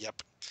Death.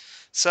 Yep.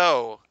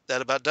 So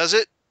that about does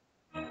it.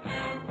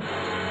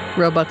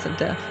 Robots of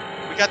Death.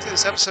 We got through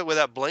this episode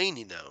without Blaine,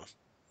 you know.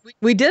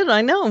 We did,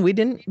 I know. We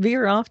didn't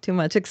veer off too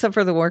much, except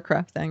for the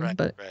Warcraft thing. Right,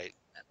 but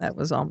that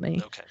was all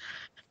me. Okay.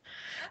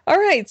 All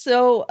right,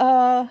 so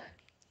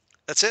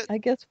that's it. I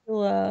guess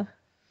we'll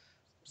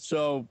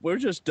So we're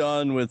just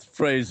done with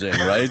phrasing,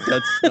 right?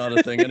 That's not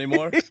a thing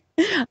anymore.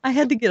 I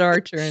had to get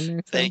Archer in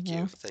there. Thank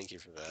you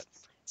for that.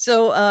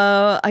 So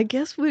I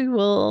guess we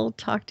will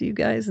talk to you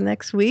guys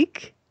next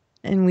week.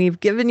 And we've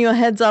given you a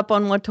heads up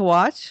on what to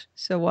watch.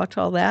 So watch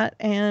all that.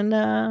 And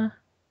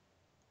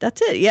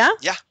that's it, yeah?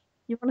 Yeah.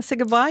 You want to say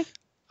goodbye?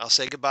 I'll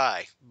say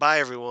goodbye. Bye,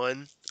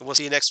 everyone. And we'll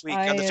see you next week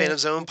on the Phantom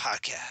Zone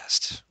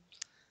podcast.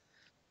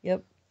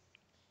 Yep.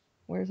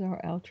 Where's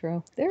our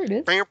outro? There it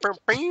is.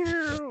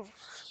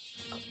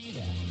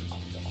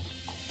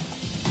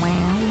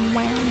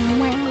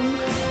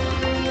 Wow.